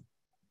arrows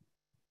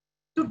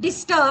to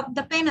disturb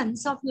the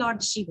penance of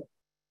Lord Shiva.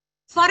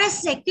 For a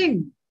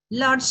second,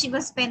 Lord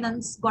Shiva's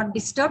penance got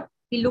disturbed.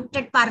 He looked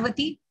at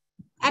Parvati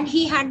and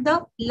he had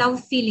the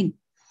love feeling.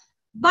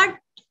 But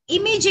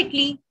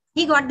immediately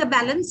he got the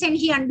balance and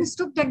he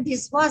understood that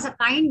this was a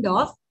kind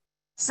of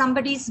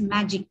somebody's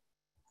magic.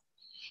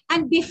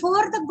 And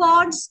before the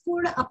gods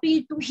could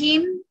appeal to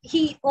him,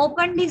 he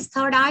opened his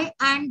third eye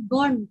and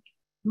burned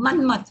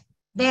Manmath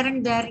there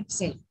and there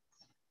itself.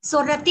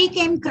 So Rati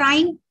came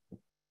crying,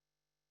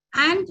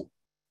 and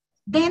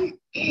then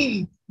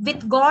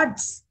with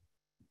God's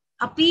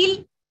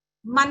appeal,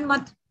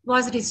 Manmath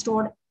was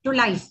restored to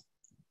life.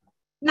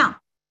 Now,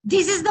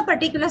 this is the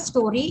particular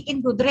story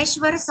in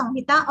Rudreshwar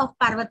Samhita of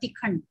Parvati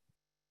Khand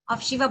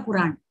of Shiva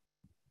Puran.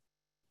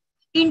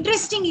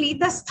 Interestingly,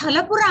 the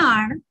Sthala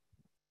Puran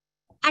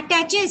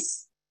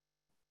attaches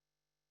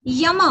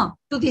Yama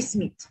to this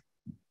myth.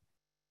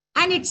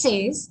 And it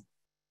says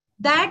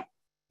that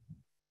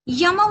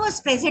Yama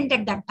was present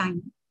at that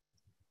time.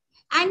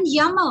 And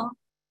Yama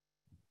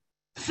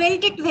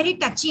felt it very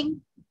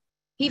touching.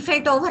 He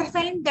felt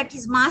overwhelmed that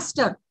his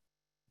master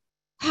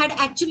had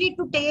actually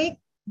to take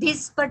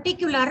this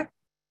particular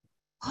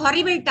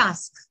horrible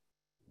task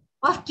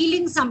of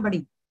killing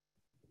somebody.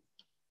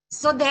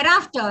 So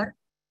thereafter,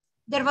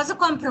 there was a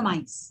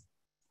compromise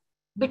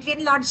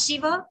between Lord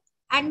Shiva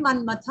and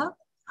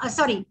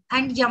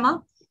and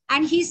Yama.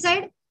 And he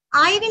said,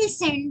 I will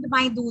send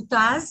my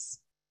dutas,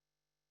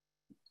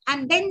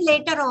 and then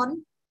later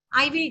on,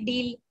 I will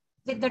deal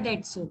with the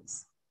dead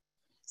souls.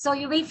 So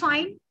you will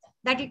find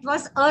that it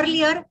was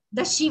earlier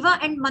the Shiva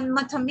and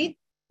Manmatha myth,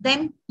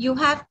 then you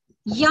have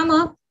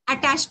Yama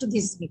attached to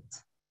this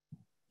myth.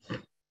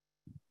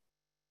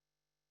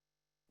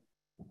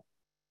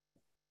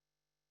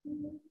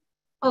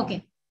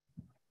 Okay.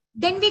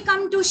 Then we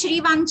come to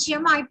Sri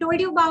Vanchyam. I told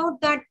you about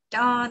that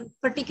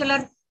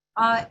particular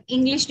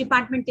English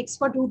department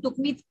expert who took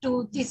me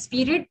to this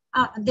period,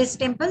 this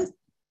temple.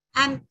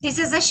 And this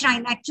is a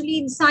shrine. Actually,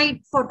 inside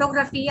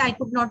photography, I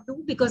could not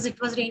do because it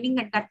was raining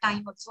at that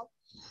time also.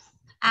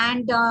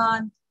 And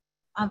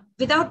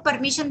without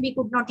permission, we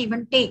could not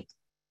even take,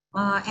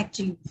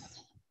 actually.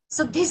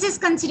 So this is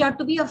considered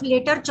to be of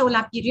later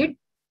Chola period,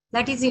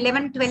 that is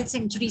 11th, 12th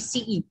century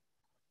CE.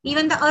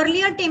 Even the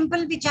earlier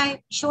temple, which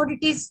I showed,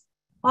 it is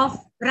of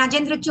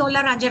Rajendra Chola,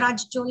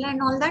 Rajaraj Chola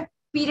and all that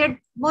period,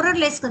 more or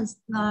less,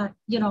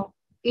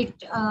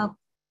 it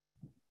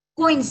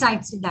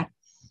coincides with that.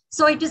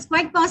 So it is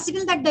quite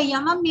possible that the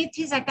Yama myth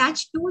is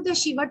attached to the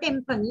Shiva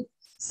temple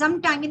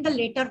sometime in the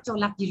later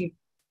Chola period.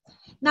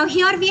 Now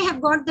here we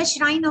have got the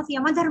shrine of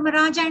Yama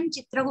Dharmaraja and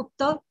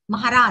Chitragupta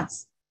Maharaj.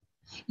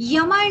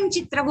 Yama and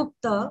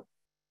Chitragupta,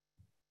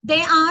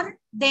 they are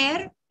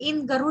there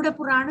in Garuda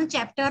Purana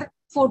chapter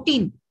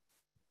 14,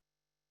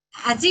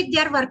 as if they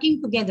are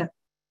working together.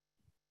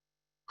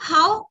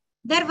 How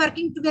they are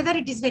working together,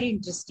 it is very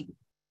interesting.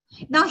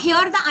 Now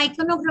here the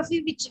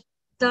iconography, which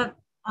the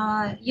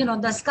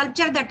the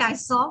sculpture that I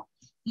saw,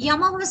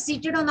 Yama was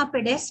seated on a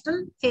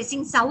pedestal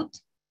facing south.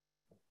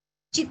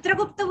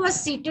 Chitragupta was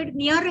seated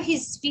near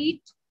his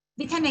feet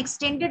with an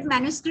extended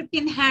manuscript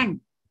in hand.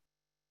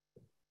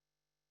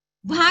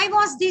 Why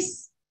was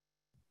this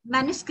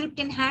manuscript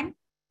in hand?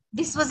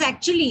 This was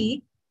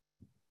actually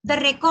the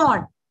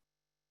record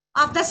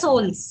of the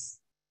souls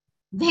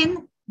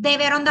when they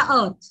were on the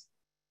earth,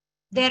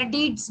 their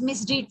deeds,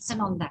 misdeeds and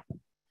all that.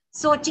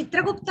 So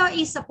Chitragupta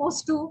is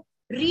supposed to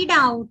read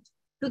out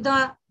to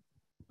the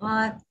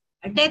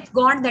death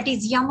god, that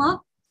is Yama,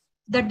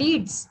 the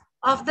deeds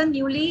of the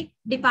newly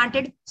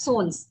departed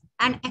souls.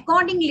 And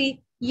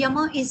accordingly,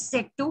 Yama is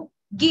said to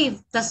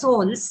give the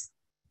souls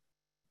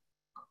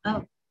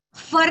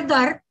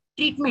further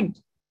treatment.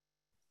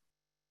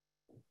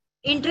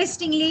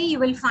 Interestingly, you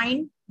will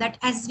find that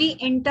as we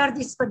enter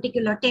this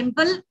particular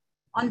temple,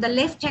 on the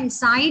left-hand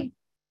side,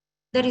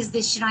 there is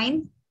this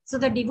shrine. So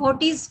the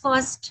devotees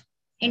first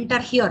enter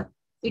here.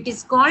 It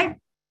is called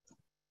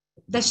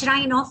the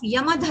shrine of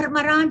Yama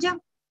Dharmaraja.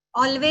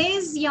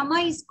 Always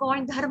Yama is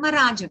called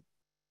Dharmaraja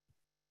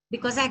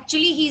because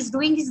actually he is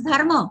doing his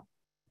dharma.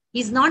 He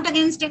is not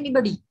against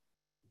anybody.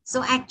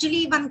 So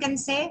actually one can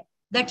say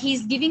that he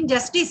is giving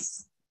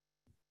justice.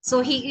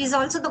 So he is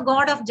also the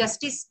god of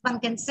justice, one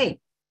can say.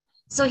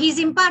 So he is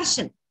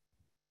impartial.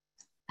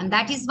 And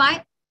that is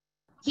why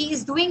he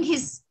is doing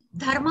his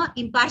dharma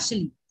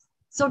impartially.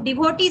 So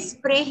devotees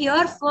pray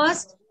here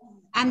first,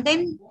 and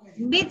then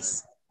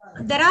myths.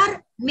 There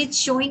are myths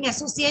showing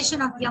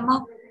association of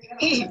Yama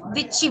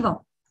with Shiva.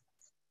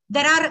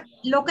 There are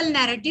local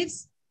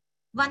narratives.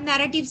 One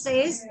narrative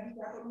says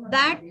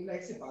that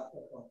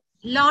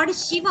Lord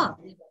Shiva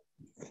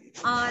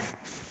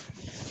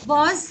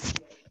was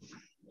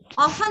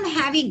often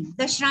having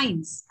the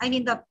shrines. I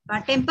mean, the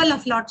temple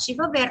of Lord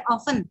Shiva were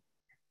often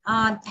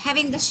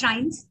having the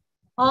shrines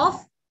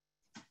of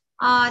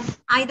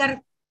either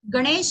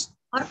Ganesh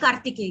or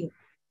Kartikeya.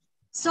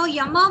 So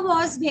Yama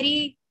was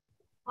very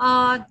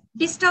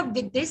disturbed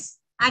with this,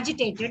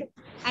 agitated.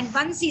 And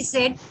once he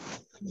said,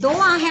 though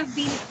I have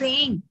been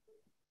praying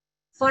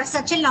for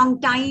such a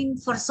long time,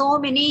 for so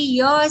many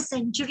years,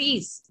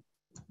 centuries,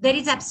 there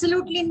is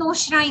absolutely no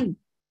shrine.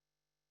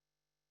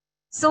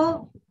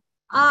 So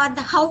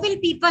how will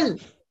people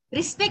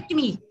respect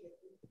me?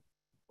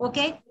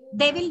 Okay,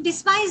 they will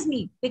despise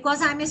me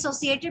because I'm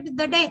associated with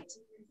the death.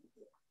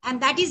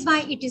 And that is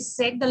why it is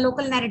said, the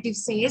local narrative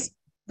says,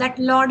 that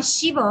Lord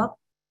Shiva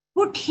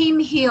put him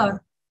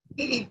here.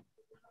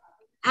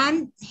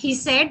 And he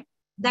said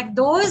that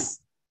those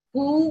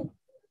who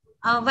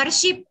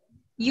worship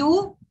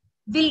you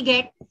will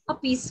get a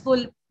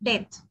peaceful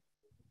death.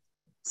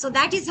 So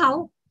that is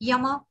how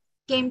Yama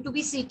came to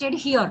be seated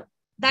here.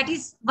 That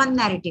is one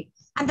narrative.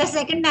 And the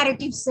second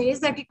narrative says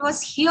that it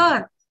was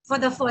here for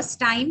the first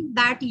time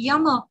that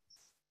Yama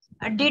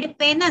did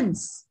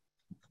penance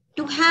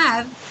to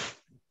have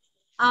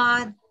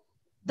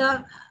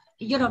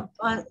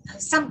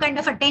some kind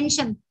of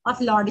attention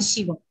of Lord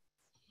Shiva.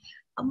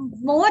 A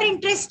more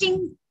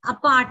interesting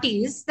part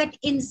is that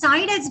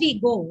inside, as we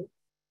go,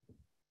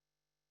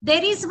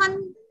 there is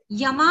one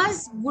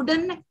Yama's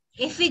wooden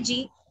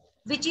effigy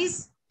which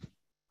is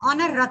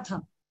on a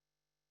ratha,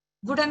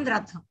 wooden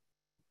ratha.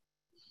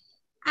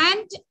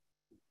 And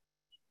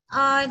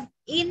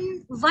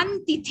in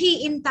one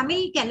tithi in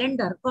Tamil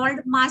calendar called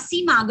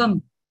Masi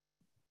Magam,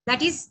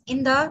 that is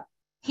in the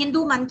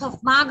Hindu month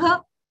of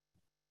Magha,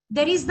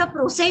 there is the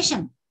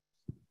procession.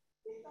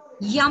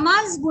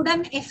 Yama's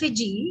wooden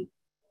effigy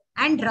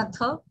and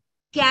ratha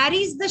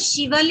carries the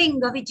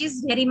Shivalinga, which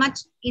is very much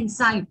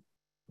inside.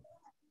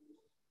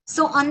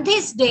 So on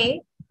this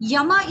day,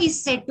 Yama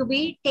is said to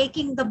be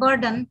taking the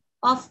burden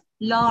of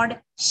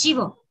Lord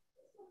Shiva.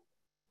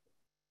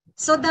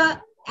 So the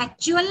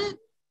actual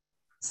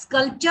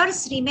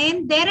sculptures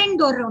remain there and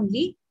there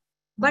only,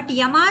 but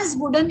Yama's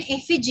wooden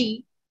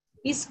effigy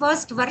is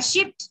first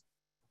worshipped,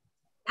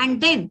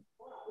 and then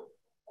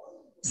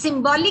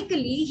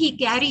symbolically he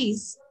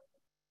carries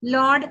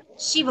Lord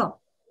Shiva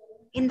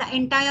in the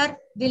entire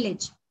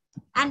village.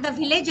 And the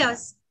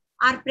villagers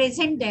are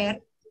present there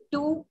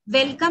to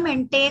welcome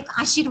and take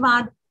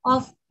Ashirvad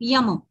of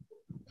Yama.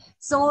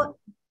 So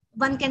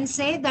one can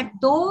say that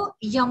though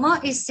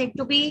Yama is said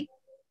to be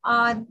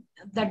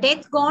the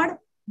death god,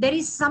 there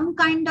is some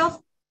kind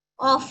of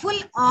awful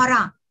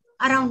aura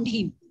around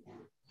him.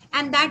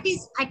 And that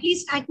is, at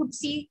least I could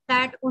see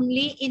that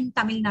only in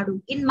Tamil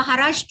Nadu. In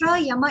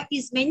Maharashtra, Yama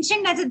is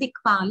mentioned as a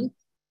Dikpal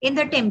in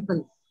the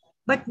temple,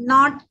 but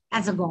not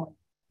as a god.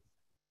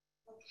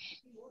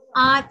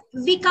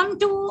 We come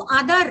to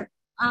other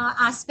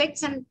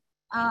aspects, and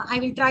I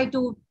will try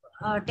to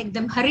take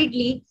them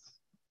hurriedly.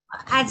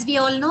 As we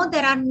all know,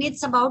 there are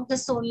myths about the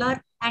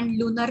solar and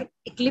lunar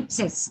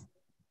eclipses.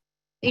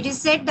 It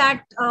is said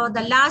that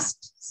the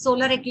last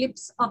solar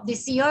eclipse of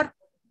this year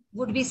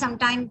would be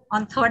sometime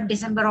on 3rd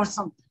December or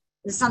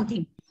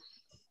something.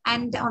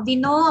 And we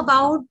know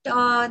about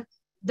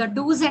the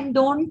do's and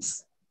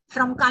don'ts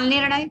from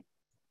Kalnirnay.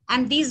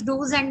 And these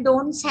do's and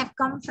don'ts have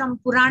come from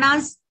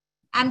Puranas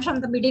and from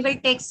the medieval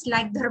texts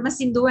like Dharma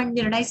Sindhu and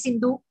Nirnay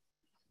Sindhu.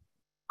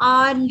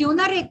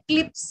 Lunar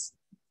eclipse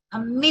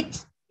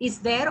myth is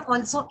there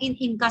also in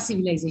Inca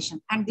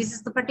civilization. And this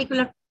is the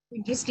particular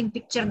interesting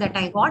picture that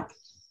I got.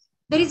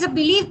 There is a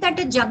belief that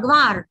a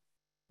jaguar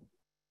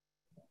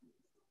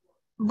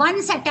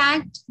once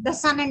attacked the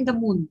sun and the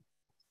moon,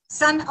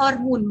 sun or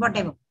moon,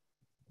 whatever.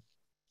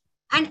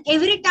 And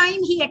every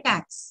time he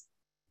attacks.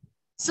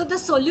 So the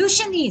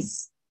solution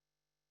is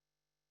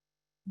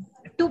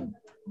to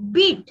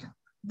beat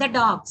the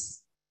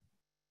dogs.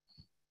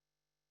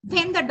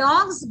 When the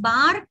dogs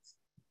bark,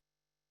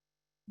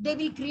 they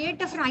will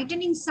create a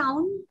frightening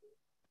sound,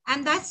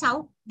 and that's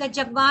how the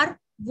jaguar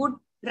would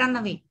run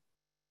away.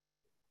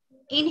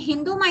 In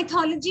Hindu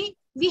mythology,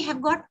 we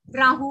have got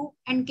Rahu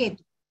and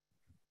Ketu.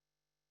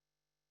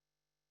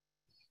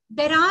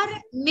 There are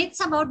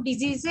myths about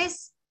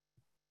diseases,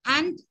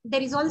 and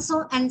there is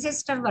also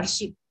ancestor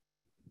worship.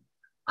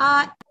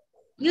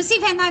 You see,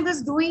 when I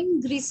was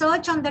doing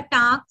research on the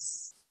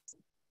tags,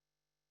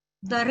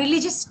 the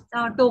religious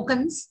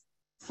tokens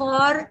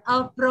for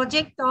a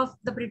project of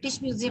the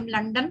British Museum,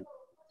 London,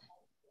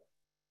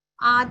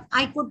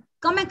 I could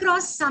come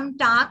across some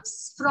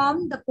tags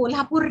from the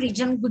Kolhapur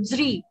region,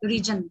 Gujri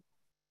region,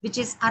 which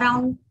is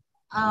around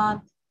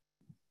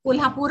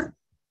Kolhapur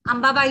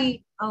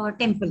Ambabai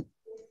temple.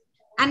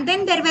 And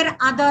then there were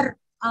other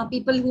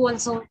people who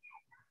also,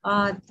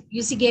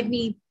 gave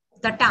me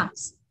the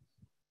tags.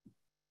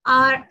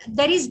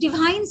 There is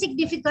divine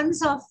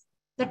significance of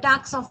the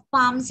tags of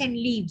palms and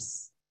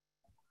leaves.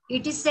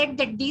 It is said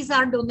that these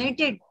are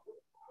donated,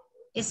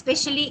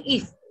 especially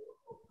if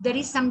there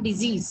is some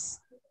disease.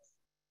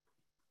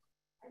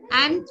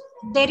 And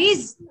there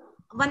is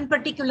one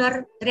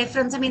particular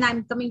reference, I mean,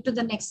 I'm coming to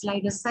the next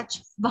slide as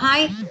such,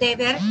 why they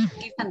were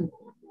given.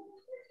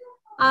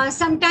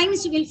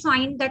 Sometimes you will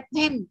find that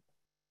when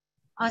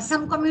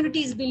some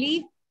communities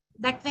believe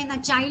that when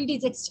a child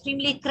is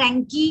extremely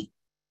cranky,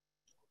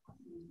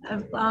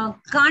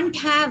 can't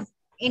have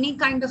any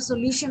kind of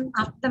solution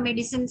after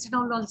medicines and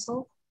all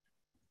also,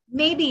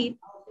 maybe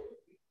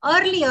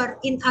earlier,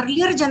 in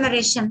earlier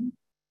generation,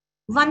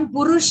 one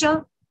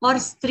Purusha or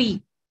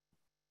Stree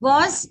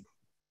was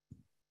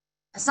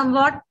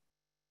somewhat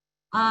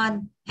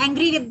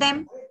angry with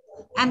them,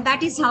 and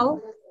that is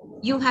how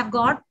you have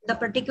got the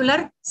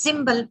particular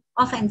symbol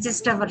of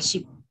ancestor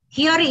worship.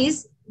 Here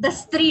is the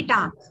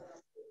Stritak.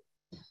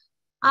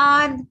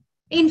 And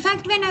in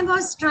fact, when I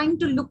was trying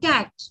to look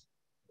at,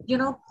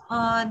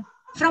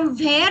 from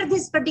where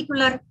this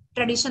particular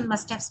tradition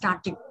must have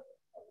started,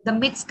 the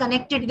myths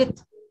connected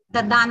with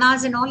the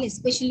danas and all,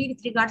 especially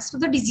with regards to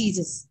the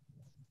diseases.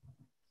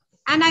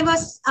 And I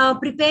was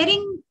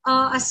preparing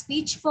a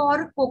speech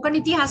for Kokan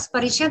Itihas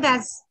Parishad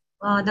as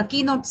the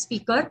keynote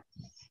speaker.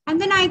 And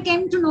then I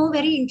came to know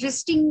very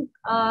interesting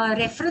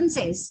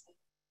references.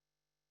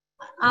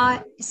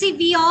 See,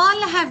 we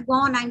all have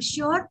gone, I'm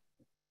sure,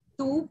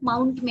 to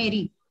Mount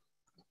Mary.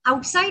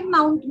 Outside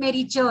Mount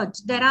Mary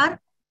Church, there are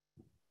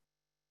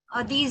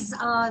these,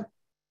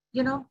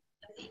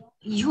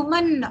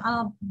 human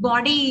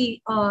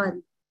body,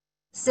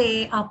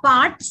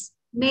 parts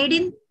made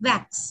in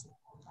wax,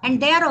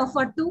 and they are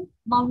offered to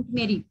Mount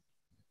Mary.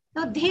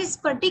 Now, this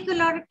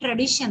particular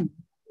tradition,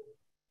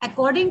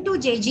 according to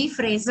J.G.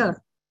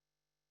 Fraser,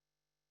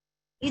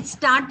 it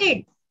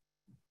started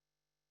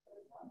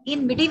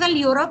in medieval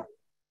Europe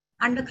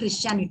under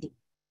Christianity.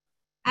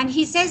 And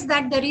he says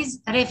that there is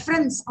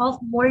reference of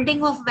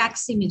molding of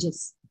wax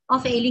images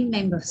of ailing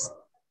members.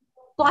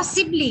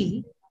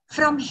 Possibly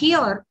from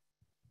here,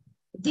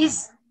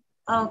 this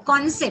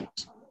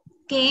concept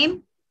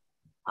came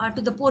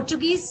to the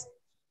Portuguese,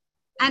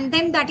 and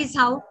then that is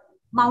how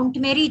Mount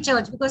Mary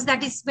Church, because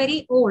that is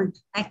very old,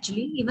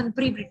 actually, even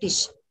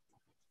pre-British.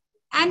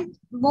 And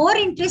more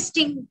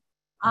interesting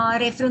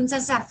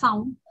references are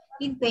found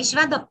in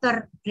Peshwa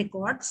Daftar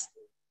records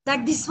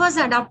that this was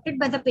adopted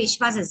by the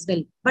Peshwas as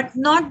well, but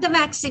not the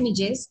wax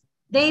images.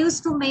 They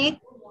used to make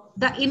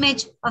the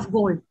image of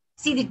gold.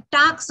 See the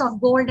tacks of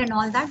gold and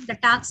all that, the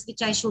tacks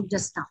which I showed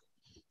just now.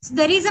 So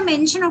there is a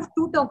mention of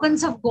 2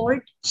 tokens of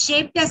gold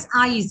shaped as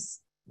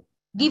eyes,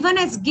 given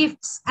as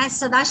gifts, as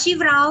Sadashiv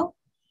Rao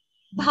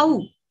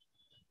Bhau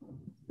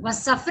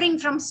was suffering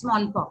from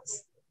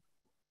smallpox.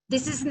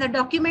 This is in the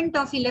document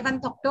of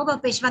 11th October,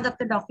 Peshwa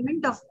Daftar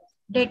document of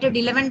dated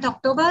 11th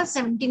October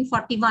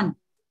 1741.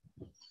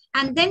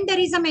 And then there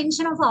is a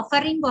mention of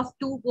offering of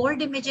 2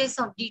 gold images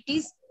of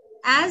deities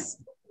as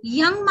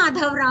young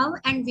Madhav Rao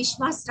and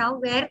Vishwas Rao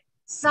were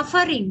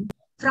suffering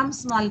from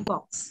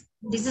smallpox.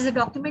 This is a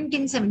document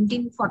in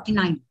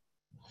 1749.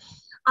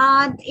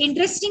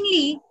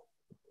 Interestingly,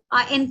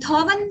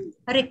 Enthoven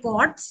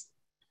records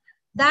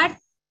that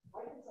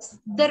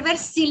there were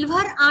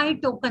silver eye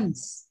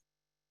tokens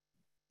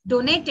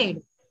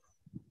donated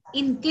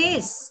in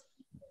case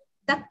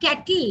the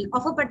cattle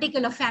of a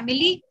particular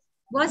family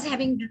was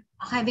having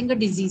a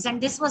disease, and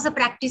this was a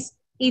practice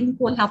in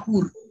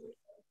Kolhapur.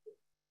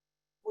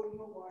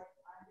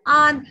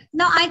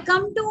 Now I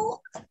come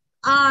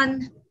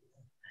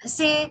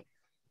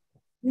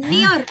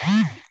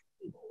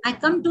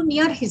to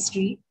near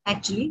history.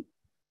 Actually,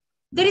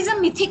 there is a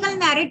mythical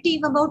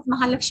narrative about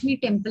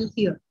Mahalakshmi temple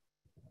here,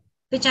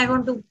 which I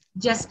want to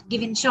just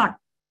give in short.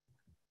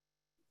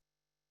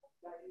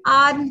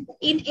 In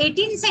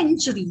 18th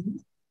century,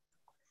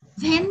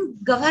 when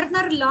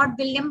Governor Lord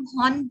William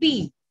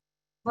Hornby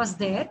was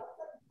there,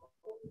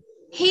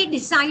 he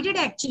decided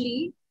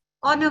actually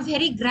on a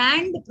very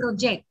grand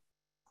project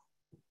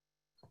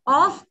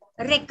of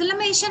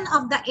reclamation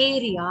of the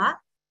area.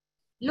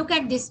 Look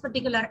at this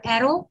particular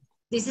arrow.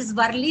 This is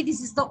Worli.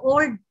 This is the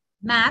old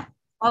map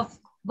of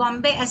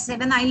Bombay as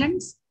 7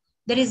 islands.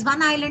 There is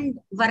one island,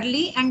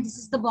 Worli, and this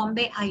is the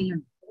Bombay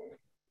Island.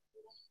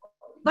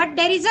 But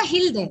there is a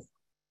hill there.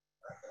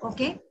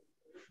 Okay.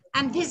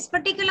 And this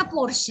particular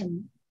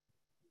portion,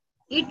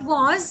 it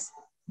was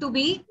to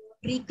be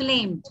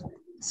reclaimed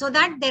so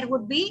that there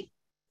would be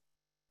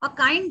a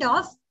kind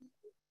of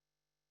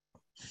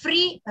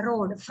free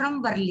road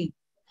from Worli.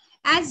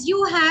 As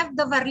you have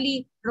the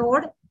Worli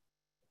road,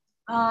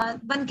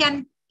 one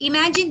can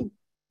imagine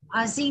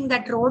seeing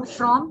that road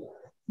from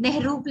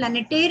Nehru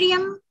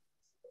Planetarium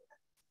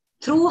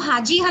through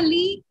Haji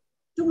Halli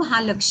to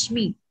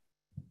Mahalakshmi.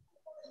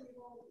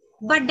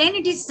 But then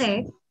it is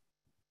said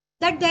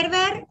that there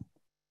were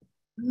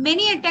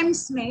many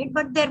attempts made,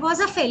 but there was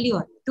a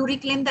failure to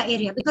reclaim the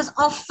area because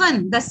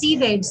often the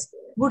seabeds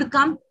would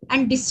come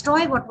and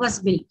destroy what was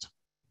built.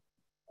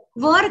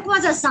 Work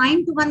was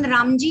assigned to one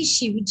Ramji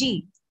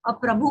Shivji, a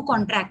Prabhu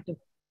contractor.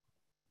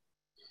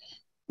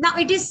 Now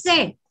it is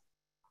said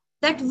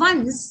that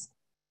once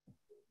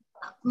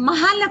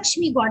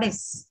Mahalakshmi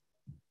goddess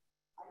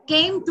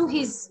came to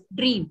his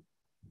dream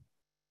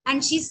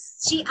and she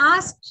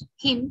asked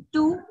him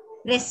to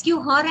rescue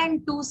her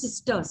and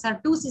her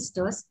two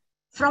sisters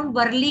from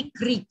Worli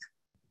Creek.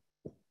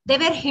 They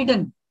were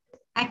hidden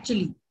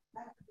actually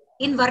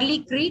in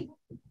Worli Creek,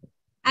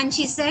 and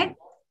she said,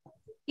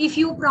 if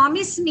you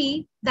promise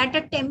me that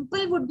a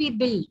temple would be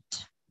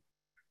built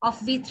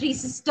of we 3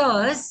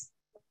 sisters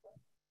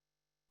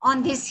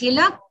on this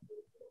hillock,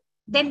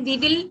 then we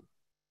will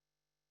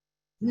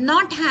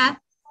not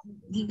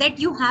let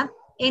you have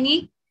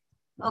any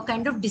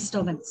kind of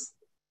disturbance.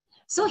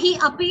 So he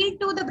appealed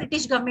to the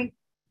British government.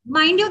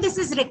 Mind you, this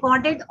is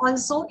recorded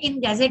also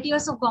in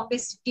Gazetteers of Bombay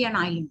City and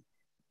Island.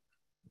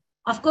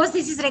 Of course,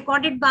 this is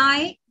recorded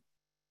by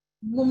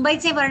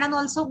Mumbaiचे वर्णन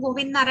also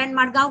Govind Narayan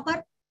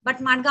Madgaonkar. But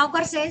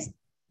Madgaonkar says,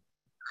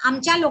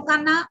 आमच्या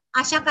लोकांना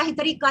अशा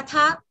काहीतरी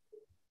कथा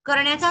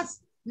करण्याचाच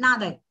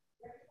नाद आहे.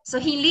 So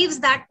he leaves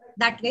that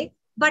way.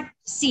 But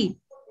see,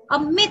 a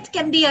myth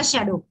can be a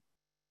shadow.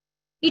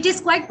 It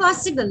is quite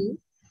possible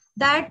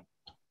that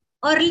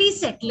early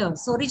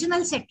settlers,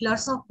 original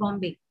settlers of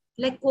Bombay,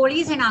 like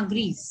Kolis and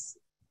Agris,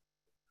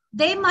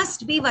 they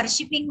must be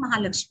worshipping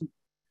Mahalakshmi.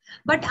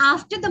 But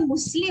after the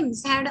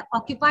Muslims had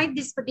occupied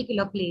this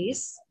particular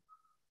place,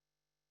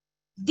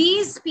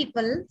 these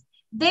people,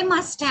 they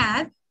must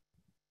have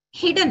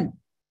hidden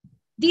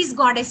these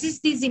goddesses,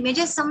 these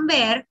images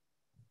somewhere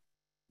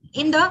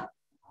in the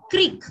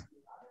creek,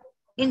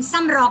 in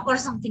some rock or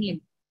something like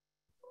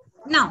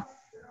that. Now,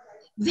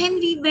 when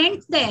we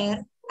went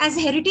there as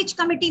Heritage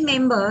Committee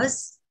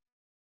members,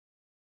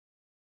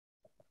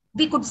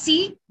 we could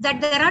see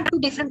that there are two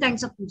different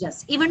kinds of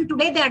pujas. Even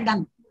today they are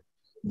done.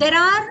 There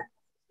are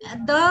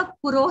the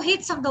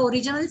Purohits of the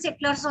original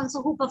settlers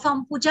also who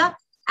perform puja,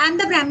 and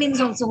the Brahmins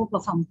also who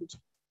perform puja.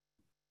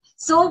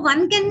 So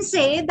one can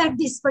say that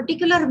this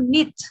particular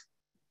myth,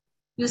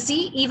 you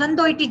see, even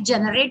though it is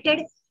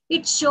generated,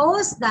 it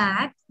shows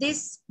that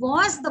this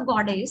was the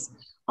goddess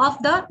of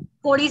the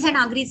Kodis and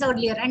Agris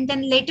earlier. And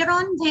then later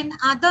on, when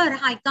other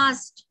high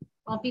caste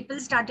people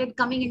started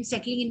coming and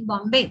settling in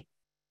Bombay,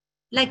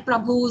 like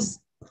Prabhus,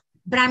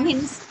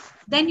 Brahmins,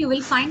 then you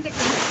will find that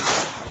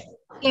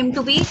it came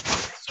to be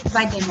worshipped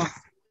by them also.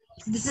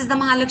 This is the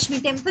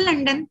Mahalakshmi temple,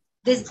 and then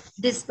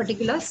this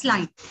particular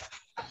slide.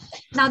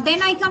 Now,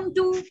 then I come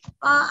to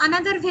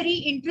another very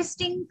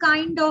interesting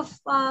kind of,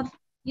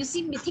 you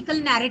see, mythical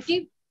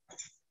narrative,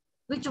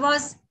 which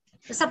was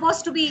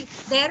supposed to be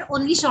there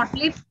only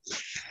short-lived.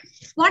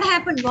 What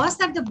happened was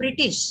that the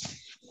British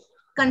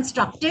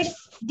constructed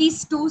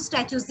these two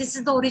statues. This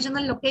is the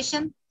original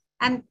location,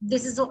 and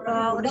this is the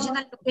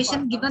original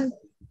location given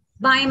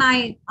by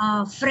my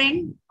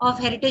friend of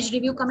Heritage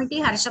Review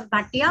Committee, Harshad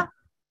Bhatia.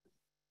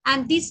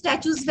 And these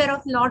statues were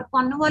of Lord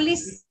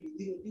Cornwallis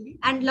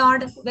and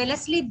Lord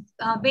Wellesley,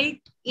 built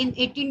in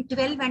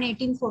 1812 and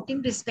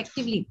 1814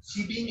 respectively.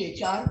 She being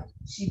HR,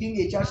 she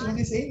will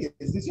be saying,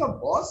 is this your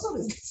boss or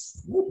is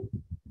this?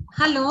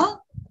 Hello?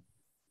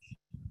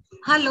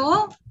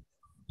 Hello?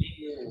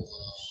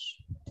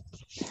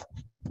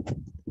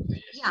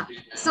 Yeah.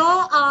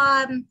 So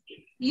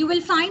you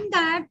will find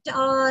that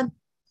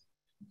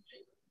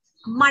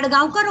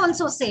Madgaonkar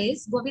also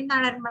says, Govind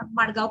Narayan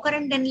Madgaonkar,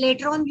 and then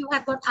later on you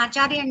have got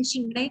Acharya and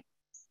Shingde,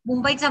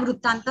 Mumbaicha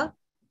Vruttanta.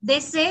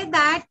 They say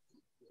that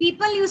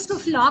people used to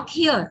flock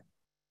here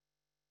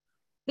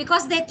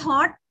because they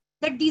thought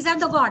that these are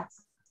the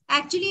gods.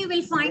 Actually, you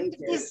will find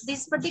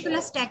this particular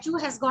statue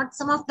has got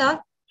some of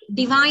the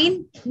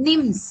divine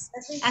names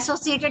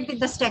associated with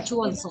the statue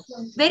also.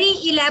 Very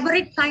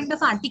elaborate kind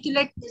of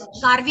articulate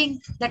carving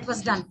that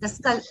was done, the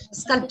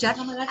sculpture,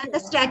 and the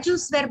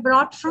statues were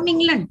brought from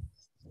England.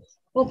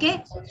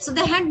 Okay, so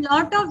they had a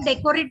lot of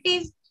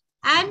decorative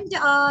and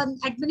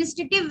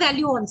administrative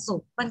value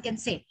also, one can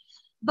say.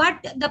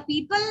 But the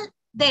people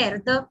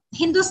there, the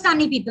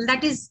Hindustani people,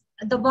 that is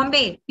the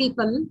Bombay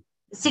people,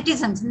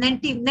 citizens,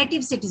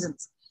 native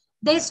citizens,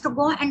 they used to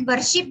go and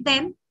worship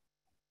them,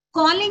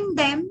 calling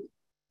them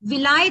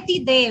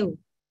Vilayati Dev.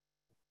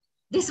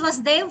 This was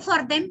Dev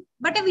for them,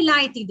 but a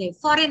Vilayati Dev,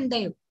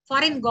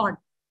 foreign god.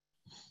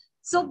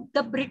 So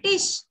the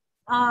British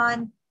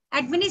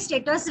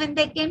administrators, when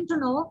they came to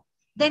know,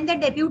 then they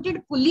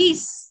deputed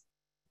police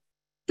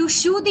to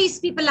shoo these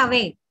people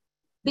away,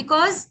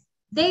 because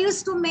they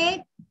used to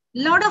make a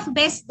lot of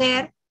mess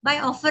there by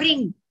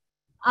offering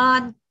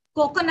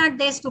coconut.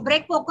 They used to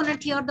break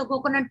coconut here, the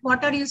coconut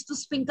water used to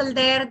sprinkle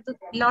there,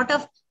 a lot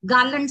of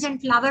garlands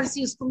and flowers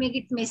used to make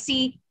it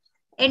messy.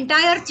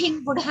 Entire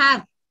thing would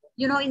have,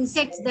 you know,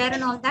 insects there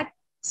and all that.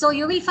 So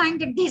you will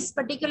find that this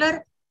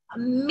particular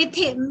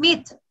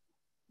myth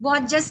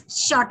was just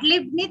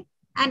short-lived myth,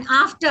 and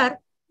after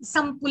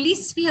some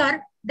police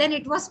fear, then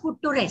it was put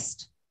to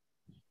rest.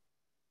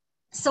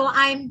 So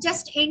I'm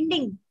just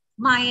ending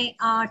my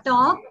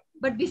talk,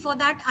 but before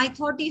that, I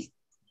thought if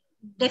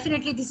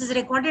definitely this is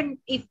recorded,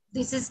 if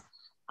this is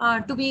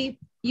to be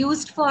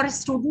used for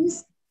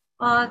students,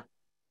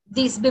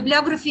 this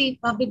bibliography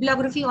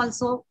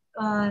also,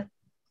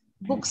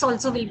 books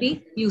also will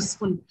be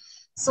useful.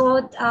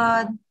 So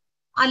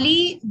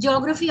Ali,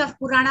 Geography of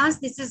Puranas,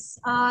 this is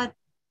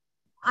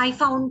I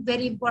found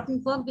very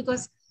important work,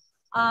 because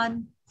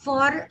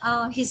for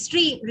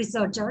history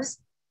researchers,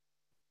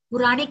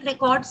 Puranic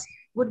records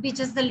would be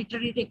just the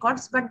literary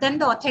records, but then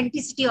the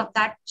authenticity of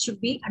that should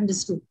be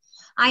understood.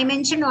 I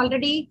mentioned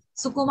already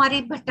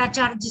Sukumari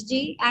Bhattacharya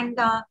ji and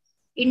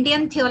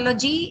Indian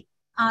Theology,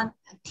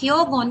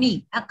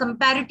 Theogony, a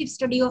comparative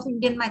study of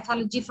Indian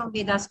mythology from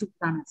Vedas to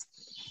Puranas.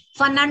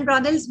 Fernand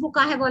Braudel book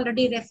I have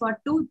already referred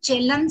to.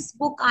 Chelan's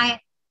book I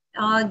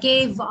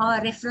gave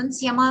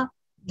reference, Yama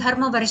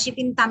Dharma Worship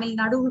in Tamil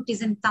Nadu, it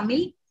is in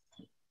Tamil.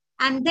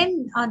 And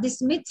then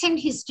this myths and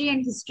history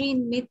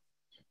in myth.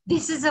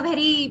 This is a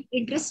very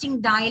interesting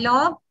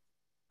dialogue,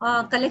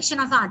 collection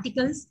of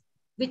articles.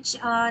 which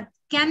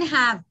can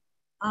have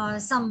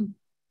some,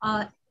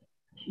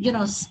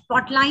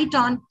 spotlight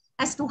on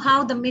as to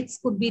how the myths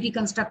could be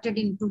reconstructed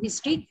into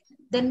history.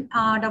 Then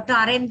Dr.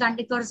 R.N.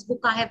 Dandikar's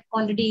book I have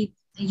already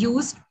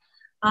used.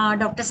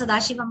 Dr.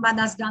 Sadashivam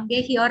Das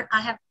Gange, here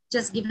I have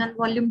just given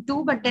volume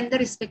 2, but then the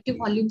respective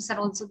volumes are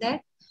also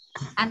there.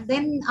 And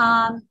then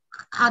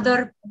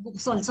other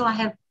books also I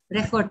have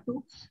referred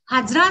to.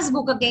 Hajra's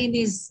book again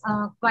is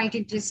quite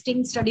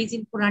interesting, studies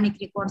in Puranic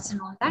records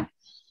and all that.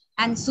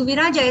 And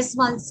Suvira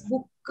Jaiswal's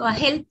book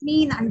helped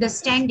me in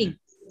understanding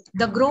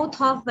the growth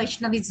of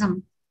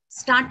Vaishnavism,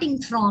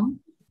 starting from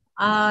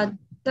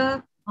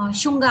the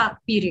Shunga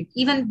period,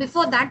 even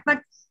before that,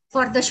 but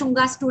for the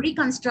Shungas to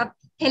reconstruct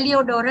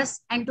Heliodorus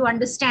and to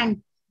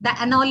understand the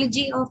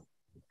analogy of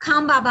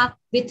Khambaba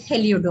with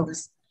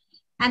Heliodorus.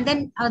 And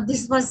then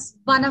this was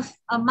one of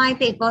my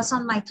papers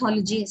on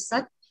mythology as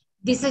such.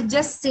 This is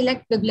just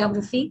select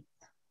bibliography.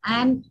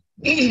 And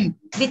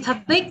with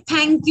a big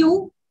thank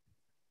you,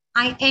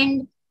 I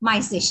end my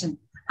session.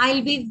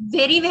 I'll be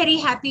very, very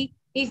happy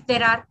if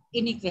there are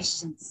any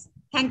questions.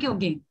 Thank you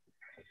again.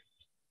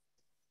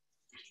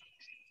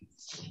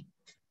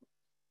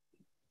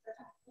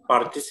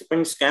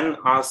 Participants can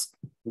ask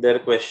their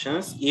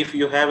questions. If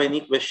you have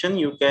any question,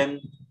 you can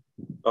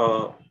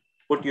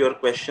put your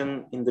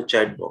question in the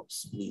chat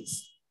box,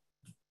 please.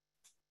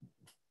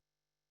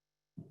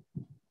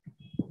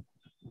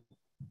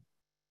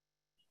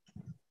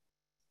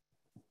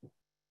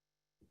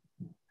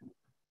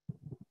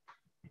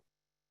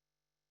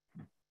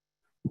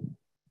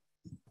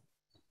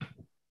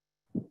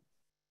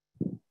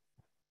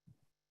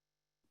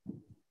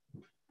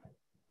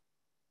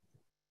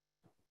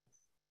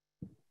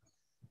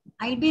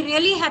 I'll be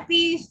really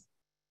happy if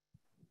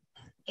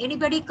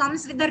anybody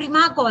comes with a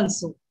remark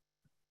also.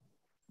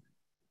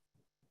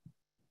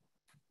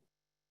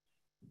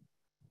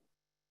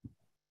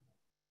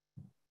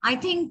 I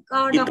think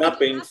Geeta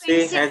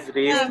Pense has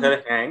raised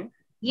her hand.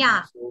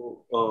 Yeah.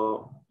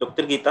 So,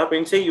 Dr. Geeta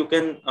Pense, you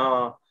can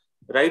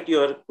write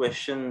your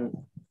question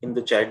in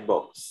the chat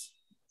box.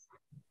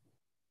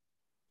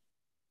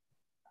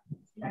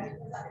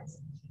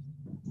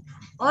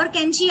 Or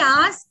can she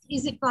ask?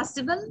 Is it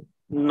possible?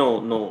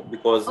 No,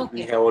 because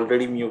we have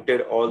already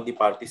muted all the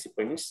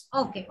participants.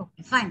 Okay,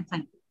 fine.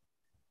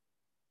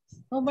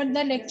 Oh, but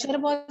the lecture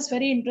was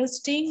very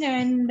interesting,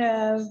 and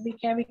we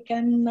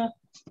can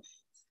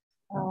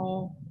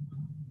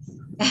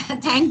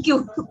thank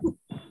you.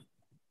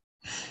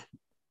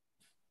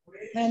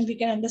 And we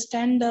can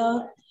understand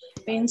the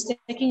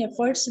painstaking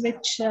efforts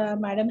which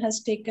Madam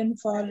has taken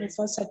for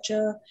such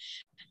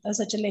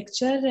a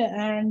lecture,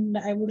 and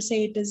I would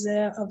say it is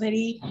a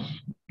very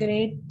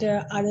great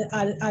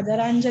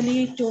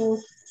Adaranjali to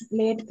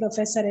late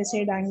Professor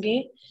S.A.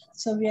 Dange.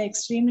 So we are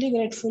extremely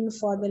grateful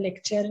for the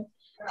lecture.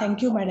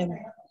 Thank you, Madam.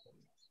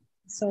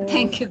 So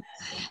thank you.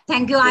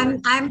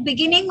 I'm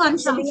beginning on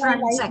some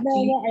fronts like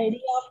actually. The idea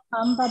of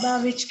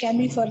Khambaba, which can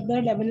be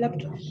further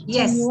developed.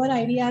 Yes. So newer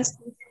ideas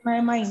came in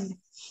my mind.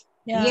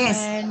 Yeah, yes.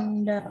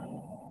 And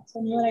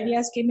some newer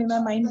ideas came in my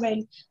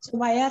mind. So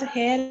why are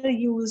hair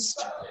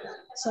used?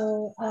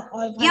 So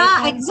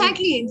yeah,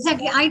 exactly.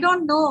 I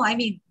don't know. I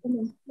mean,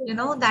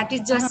 that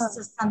is just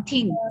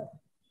something.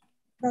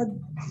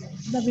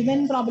 The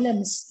women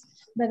problems,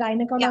 the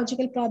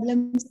gynecological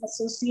problems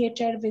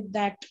associated with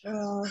that.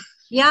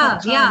 Yeah.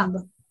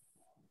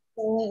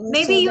 So,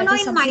 maybe in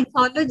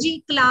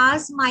mythology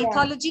class,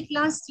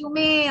 you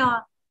may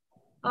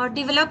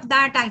develop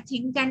that, I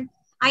think, and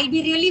I'll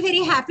be really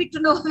very happy to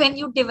know when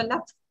you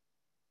develop,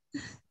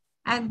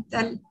 and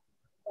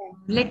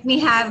let me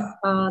have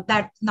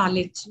that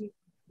knowledge.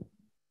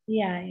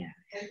 Yeah.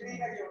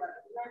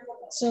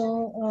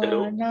 So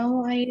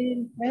now I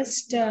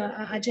request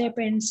Ajay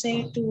Pense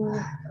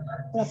to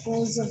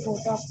propose a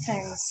vote of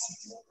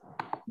thanks.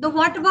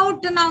 What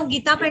about now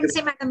Geeta Pense,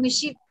 Madam? Is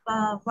she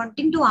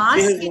wanting to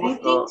ask?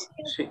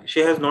 She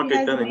has not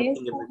written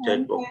anything in the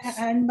chat box.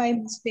 And by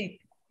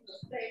mistake.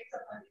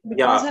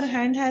 Because her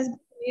hand has been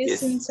raised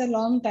since a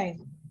long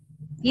time.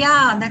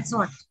 Yeah, that's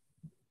what.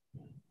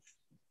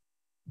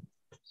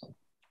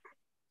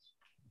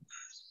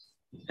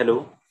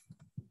 Hello.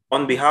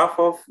 On behalf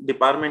of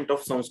Department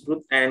of Sanskrit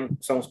and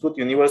Sanskrit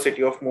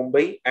University of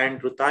Mumbai and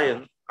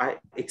Rutayan, I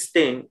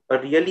extend a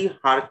really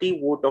hearty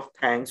vote of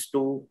thanks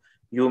to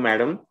you,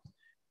 Madam.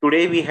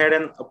 Today, we had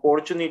an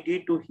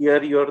opportunity to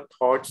hear your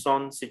thoughts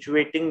on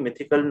situating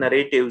mythical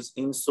narratives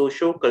in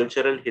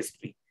socio-cultural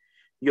history.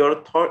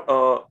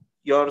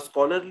 Your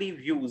scholarly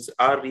views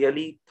are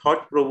really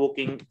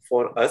thought-provoking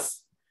for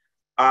us.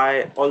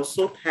 I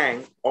also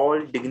thank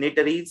all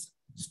dignitaries,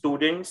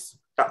 students,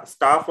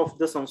 staff of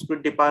the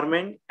Sanskrit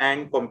department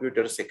and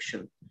computer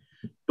section.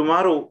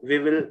 Tomorrow, we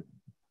will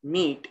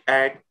meet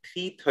at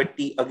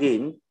 3:30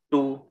 again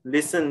to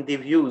listen the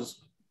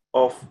views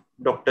of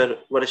Dr.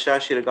 Varsha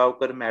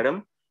Shirgaonkar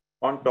Madam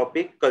on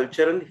topic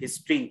cultural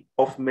history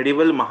of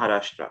medieval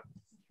Maharashtra.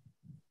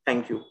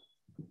 Thank you.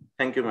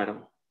 Thank you,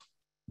 Madam.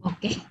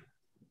 Okay.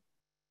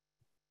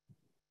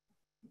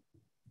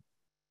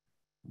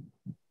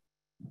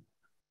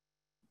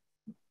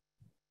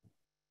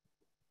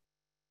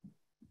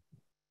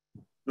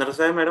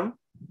 Narsale madam.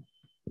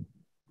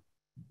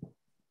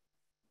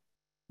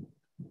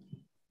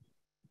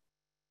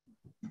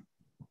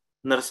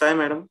 Narsale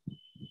madam.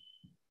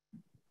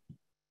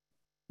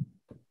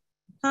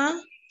 हा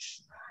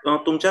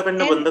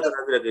तुमच्याकडनं End बंद कर.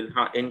 करावी लागेल.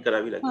 हा, and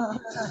करावी लागेल.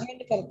 हा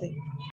एंड करते.